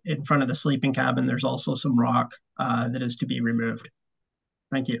there, in front of the sleeping cabin, there's also some rock that is to be removed.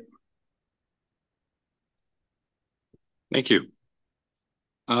 Thank you. Thank you.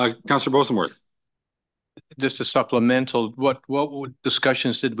 Councillor Bosenworth. Just a supplemental, what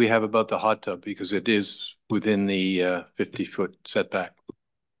discussions did we have about the hot tub? Because it is within the 50-foot setback.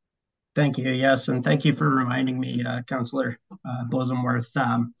 Thank you. Yes, and thank you for reminding me, Councillor Bosenworth.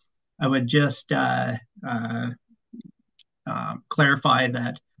 I would just clarify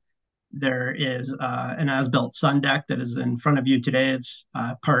that there is an as-built sun deck that is in front of you today. It's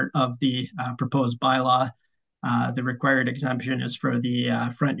part of the proposed bylaw. The required exemption is for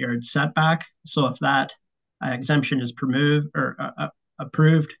the front yard setback. So if that exemption is approved,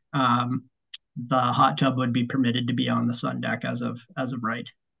 the hot tub would be permitted to be on the sun deck as of right.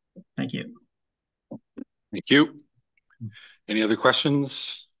 Thank you. Thank you. Any other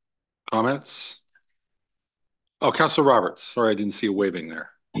questions, comments? Oh, Councillor Roberts. Sorry, I didn't see you waving there.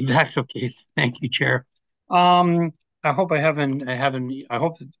 That's okay. Thank you, Chair. I hope I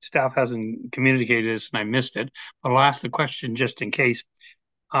hope the staff hasn't communicated this and I missed it, but I'll ask the question just in case.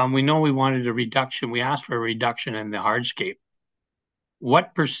 We know we wanted a reduction. We asked for a reduction in the hardscape.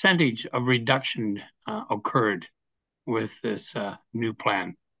 What percentage of reduction occurred with this new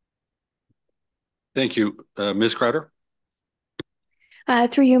plan? Thank you. Ms. Crowder?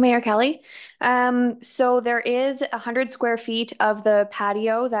 Through you, Mayor Kelly. So there is 100 square feet of the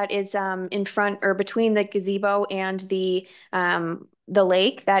patio that is in front or between the gazebo and the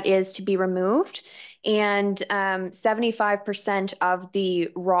lake that is to be removed. And 75% of the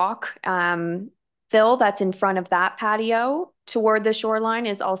rock fill that's in front of that patio toward the shoreline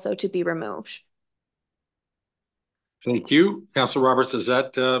is also to be removed. Thank you. Councillor Roberts, does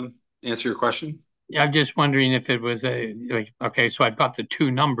that answer your question? Yeah, I'm just wondering if it was okay, so I've got the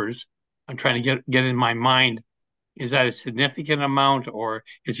two numbers. I'm trying to get in my mind. Is that a significant amount, or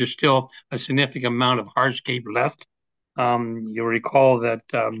is there still a significant amount of hardscape left? You'll recall that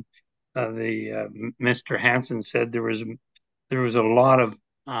Mr. Hansen said there was a lot of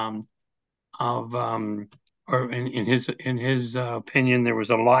or in his opinion, there was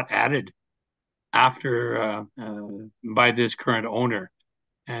a lot added after by this current owner,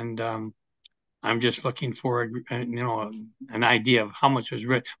 and I'm just looking for an idea of how much was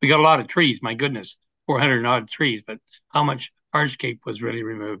we got a lot of trees, my goodness, 400 odd trees, but how much hardscape was really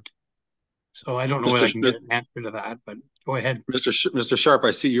removed? So I don't know whether I can get an answer to that, but go ahead. Mr. Sharp,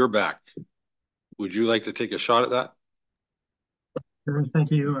 I see you're back. Would you like to take a shot at that? Sure, thank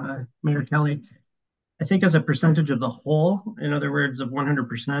you, Mayor Kelly. I think as a percentage of the whole, in other words, of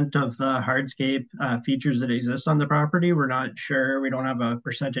 100% of the hardscape features that exist on the property, we're not sure. We don't have a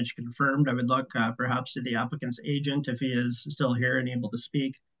percentage confirmed. I would look perhaps to the applicant's agent if he is still here and able to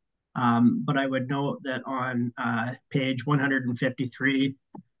speak. But I would note that on page 153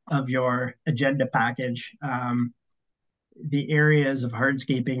 of your agenda package, the areas of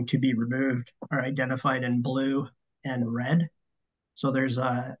hardscaping to be removed are identified in blue and red. So there's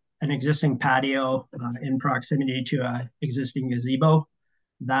an existing patio in proximity to an existing gazebo.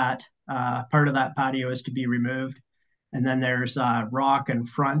 That part of that patio is to be removed. And then there's rock in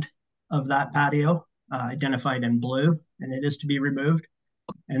front of that patio identified in blue, and it is to be removed.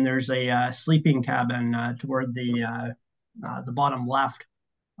 And there's a sleeping cabin toward the bottom left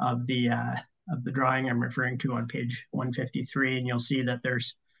of the drawing I'm referring to on page 153, and you'll see that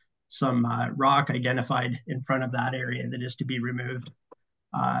there's some rock identified in front of that area that is to be removed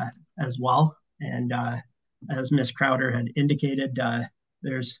as well. And as Ms. Crowder had indicated,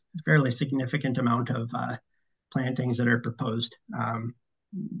 there's a fairly significant amount of plantings that are proposed,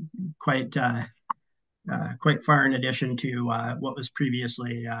 quite far in addition to what was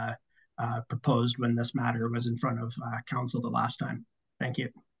previously proposed when this matter was in front of council the last time. Thank you.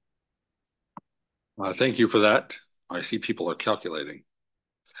 Thank you for that. I see people are calculating.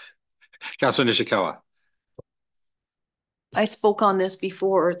 Councilor Nishikawa. I spoke on this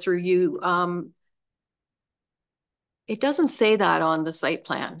before through you. It doesn't say that on the site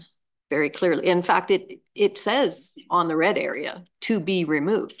plan very clearly. In fact, it says on the red area to be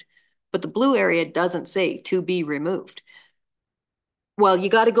removed, but the blue area doesn't say to be removed. Well, you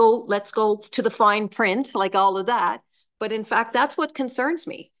got to go, let's go to the fine print, like all of that. But in fact, that's what concerns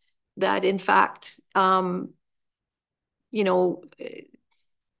me, that in fact, you know,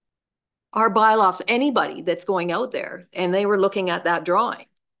 our bylaws, anybody that's going out there and they were looking at that drawing,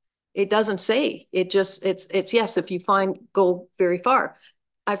 it doesn't say, it's yes, if you go very far.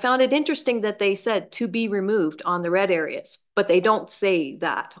 I found it interesting that they said to be removed on the red areas, but they don't say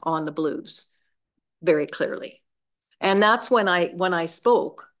that on the blues very clearly. And that's when I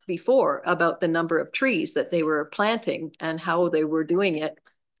spoke before about the number of trees that they were planting and how they were doing it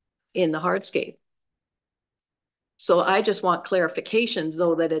in the hardscape. So I just want clarifications,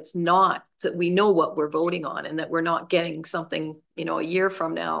 though, that it's not, that we know what we're voting on and that we're not getting something, you know, a year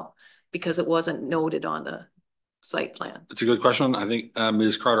from now because it wasn't noted on the site plan. It's a good question. I think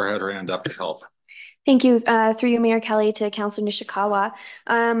Ms. Carter had her hand up to help. Thank you. Through you, Mayor Kelly, to Councilor Nishikawa.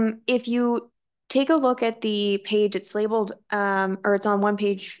 If you take a look at the page, it's labeled, or it's on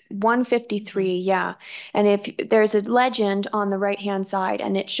page 153, yeah. And if there's a legend on the right-hand side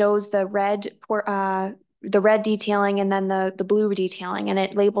and it shows the red detailing and then the blue detailing, and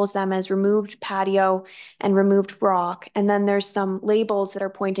it labels them as removed patio and removed rock. And then there's some labels that are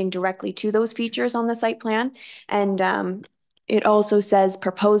pointing directly to those features on the site plan. And it also says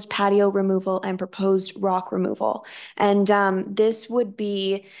proposed patio removal and proposed rock removal. And this would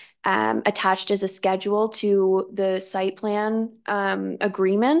be attached as a schedule to the site plan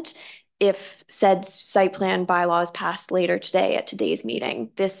agreement if said site plan bylaw is passed later today at today's meeting.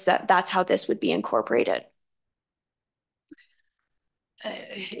 That's how this would be incorporated.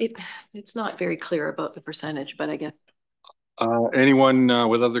 It's not very clear about the percentage, but I guess. Anyone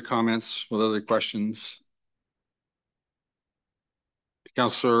with other comments, with other questions?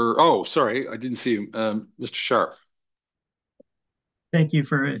 Councillor, oh, sorry, I didn't see Mr. Sharp. Thank you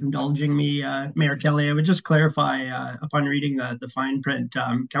for indulging me, Mayor Kelly. I would just clarify upon reading the fine print,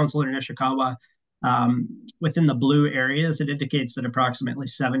 Councilor Nishikawa, within the blue areas, it indicates that approximately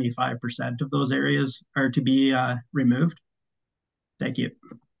 75% of those areas are to be removed. Thank you.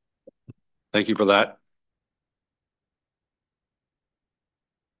 Thank you for that.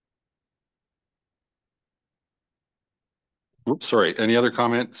 Oops, sorry. Any other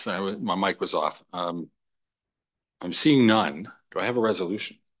comments? My mic was off. I'm seeing none. Do I have a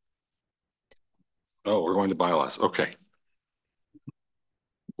resolution? Oh, we're going to bylaws. Okay.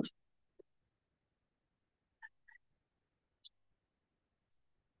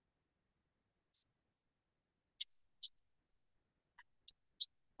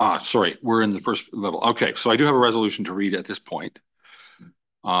 Sorry, we're in the first level. Okay, so I do have a resolution to read at this point.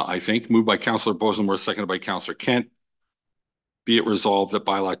 I think moved by Councillor Bosenworth, seconded by Councillor Kent. Be it resolved that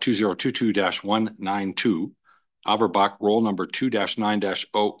bylaw 2022-192, Averbuch, roll number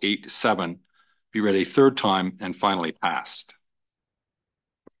 2-9-087, be read a third time and finally passed.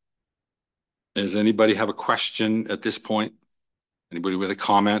 Does anybody have a question at this point? Anybody with a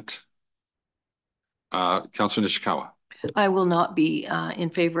comment? Councillor Nishikawa. I will not be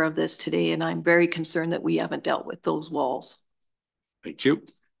in favor of this today, and I'm very concerned that we haven't dealt with those walls. Thank you.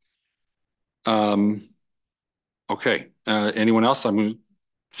 Okay, anyone else? I'm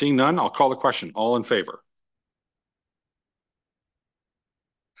seeing none. I'll call the question. All in favor?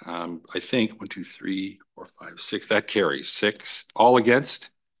 I think 1, 2, 3, 4, 5, 6. That carries. 6. All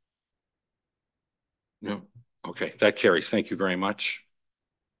against? No. Okay, that carries. Thank you very much.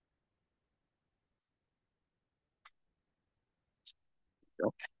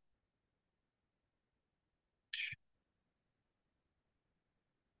 Yep.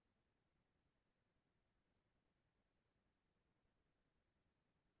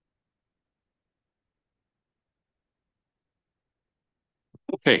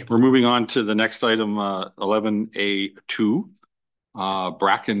 Okay, we're moving on to the next item, 11A2.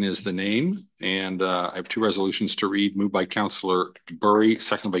 Bracken is the name, and I have 2 resolutions to read. Moved by Councillor Burry,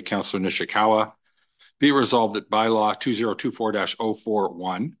 seconded by Councillor Nishikawa. Be it resolved that bylaw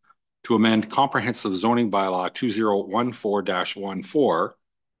 2024-041 to amend comprehensive zoning bylaw 2014-14,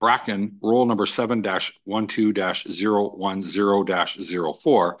 Bracken, roll number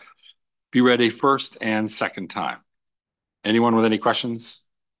 7-12-010-04, be read a first and second time. Anyone with any questions?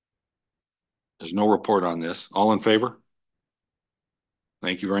 There's no report on this. All in favor?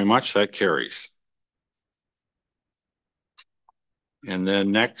 Thank you very much. That carries. And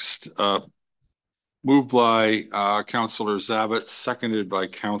then next, moved by Councillor Zabit, seconded by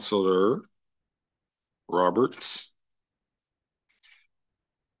Councillor Roberts.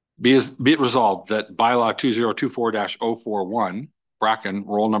 Be it resolved that bylaw 2024-041, Bracken,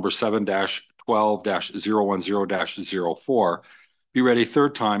 roll number 7-12-010-04, be read a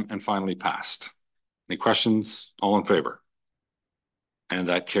third time and finally passed. Any questions? All in favor? And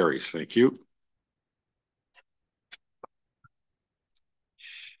that carries. Thank you.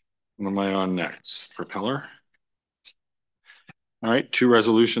 What am I on next? Propeller. All right, 2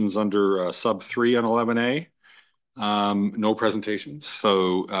 resolutions under sub 3 on 11A. No presentations.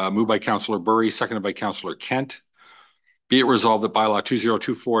 So moved by Councillor Burry, seconded by Councillor Kent. Be it resolved that bylaw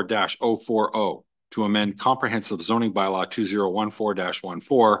 2024-040 to amend comprehensive zoning bylaw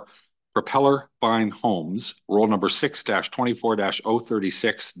 2014-14, Propeller Fine Homes, roll number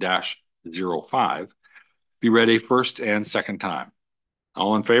 6-24-036-05, be read a first and second time.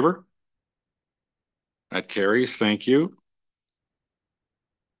 All in favor? That carries. Thank you.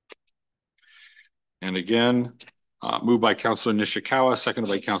 And again, moved by Councillor Nishikawa, seconded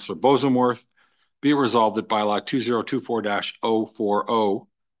by Councillor Bosenworth. Be it resolved that bylaw 2024-040,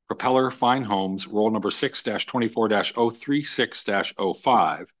 Propeller Fine Homes, roll number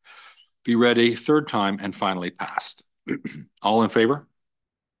 6-24-036-05, be read a third time and finally passed. All in favor?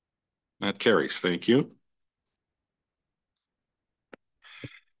 That carries. Thank you.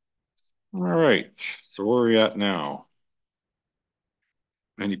 All right. So where are we at now?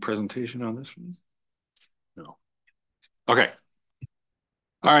 Any presentation on this one? No. Okay.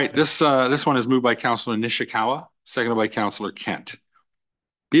 All right. This one is moved by Councillor Nishikawa, seconded by Councillor Kent.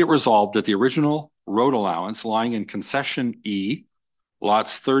 Be it resolved that the original road allowance lying in concession E,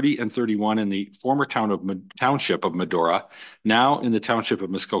 lots 30 and 31 in the former township of Medora, now in the township of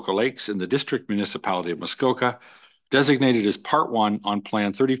Muskoka Lakes in the district municipality of Muskoka, designated as Part 1 on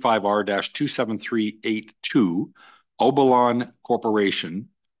Plan 35R-27382, Obalon Corporation,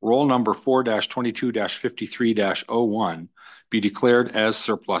 roll number 4-22-53-01, be declared as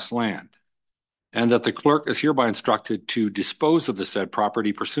surplus land, and that the clerk is hereby instructed to dispose of the said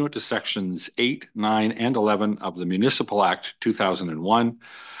property pursuant to sections 8, 9, and 11 of the Municipal Act 2001,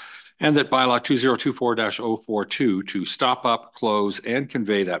 and that bylaw 2024-042 to stop up, close, and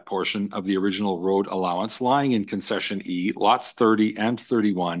convey that portion of the original road allowance lying in concession E, lots 30 and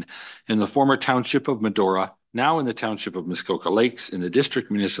 31 in the former township of Medora, now in the township of Muskoka Lakes in the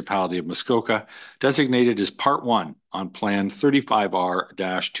district municipality of Muskoka, designated as Part 1 on Plan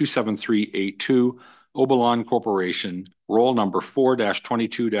 35R-27382, Obalon Corporation, roll number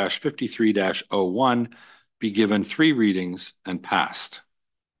 4-22-53-01, be given 3 readings and passed.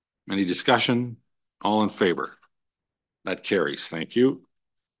 Any discussion? All in favor? That carries. Thank you.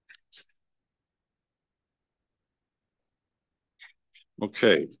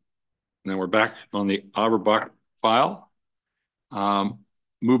 Okay. Now we're back on the Averbuch file.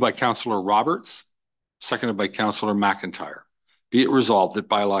 Moved by Councillor Roberts, seconded by Councillor McIntyre. Be it resolved that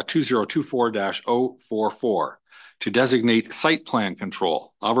bylaw 2024-044 to designate site plan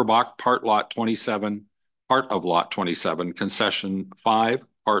control, Averbuch part lot 27, part of lot 27, concession 5,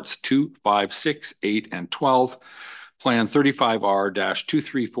 parts 2, 5, 6, 8, and 12, plan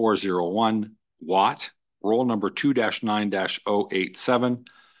 35R-23401, Watt, roll number 2-9-087,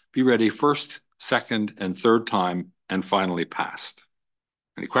 be ready first, second, and third time, and finally passed.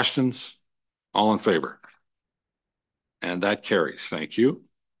 Any questions? All in favor? And that carries. Thank you.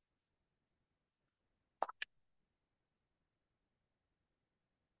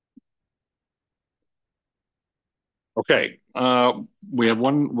 Okay, we have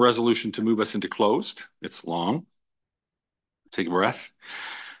one resolution to move us into closed. It's long. Take a breath.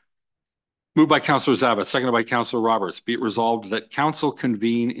 Moved by Councillor Zabit, seconded by Councillor Roberts. Be it resolved that council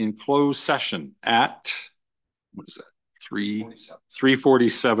convene in closed session at, what is that?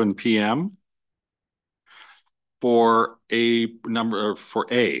 3:47 p.m. for a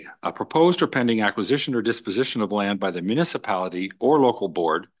proposed or pending acquisition or disposition of land by the municipality or local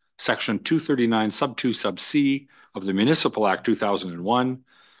board, section 239 sub 2 sub C of the Municipal Act 2001,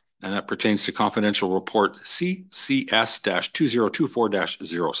 and that pertains to confidential report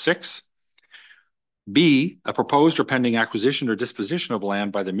CCS-2024-06. B, a proposed or pending acquisition or disposition of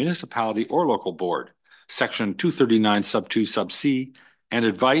land by the municipality or local board, section 239 sub 2 sub C, and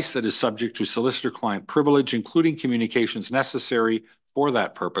advice that is subject to solicitor-client privilege, including communications necessary for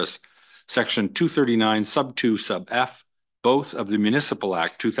that purpose, section 239 sub 2 sub F, both of the Municipal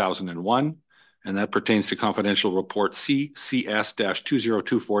Act 2001, and that pertains to confidential report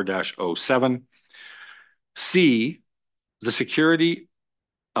CCS-2024-07. C, the security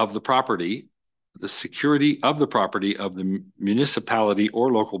of the property of the municipality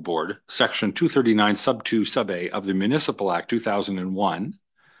or local board, section 239 sub 2 sub A of the Municipal Act 2001,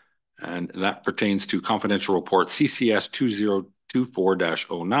 and that pertains to confidential report CCS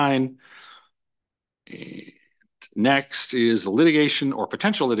 2024-09. Next is litigation or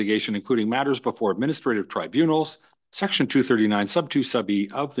potential litigation, including matters before administrative tribunals, section 239 sub 2 sub E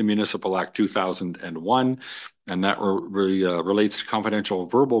of the Municipal Act 2001, and that relates to confidential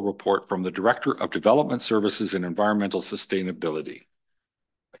verbal report from the Director of Development Services and Environmental Sustainability.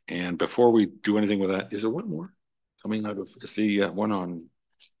 And before we do anything with that, is there one more coming out of, is the one on,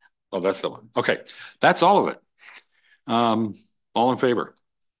 oh, that's the one. Okay, that's all of it. All in favor?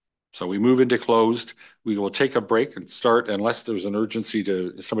 So we move into closed. We will take a break and start, unless there's an urgency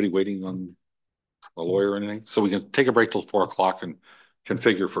to, is somebody waiting on a lawyer or anything? So we can take a break till 4 o'clock and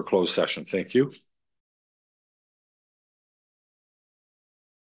configure for closed session. Thank you.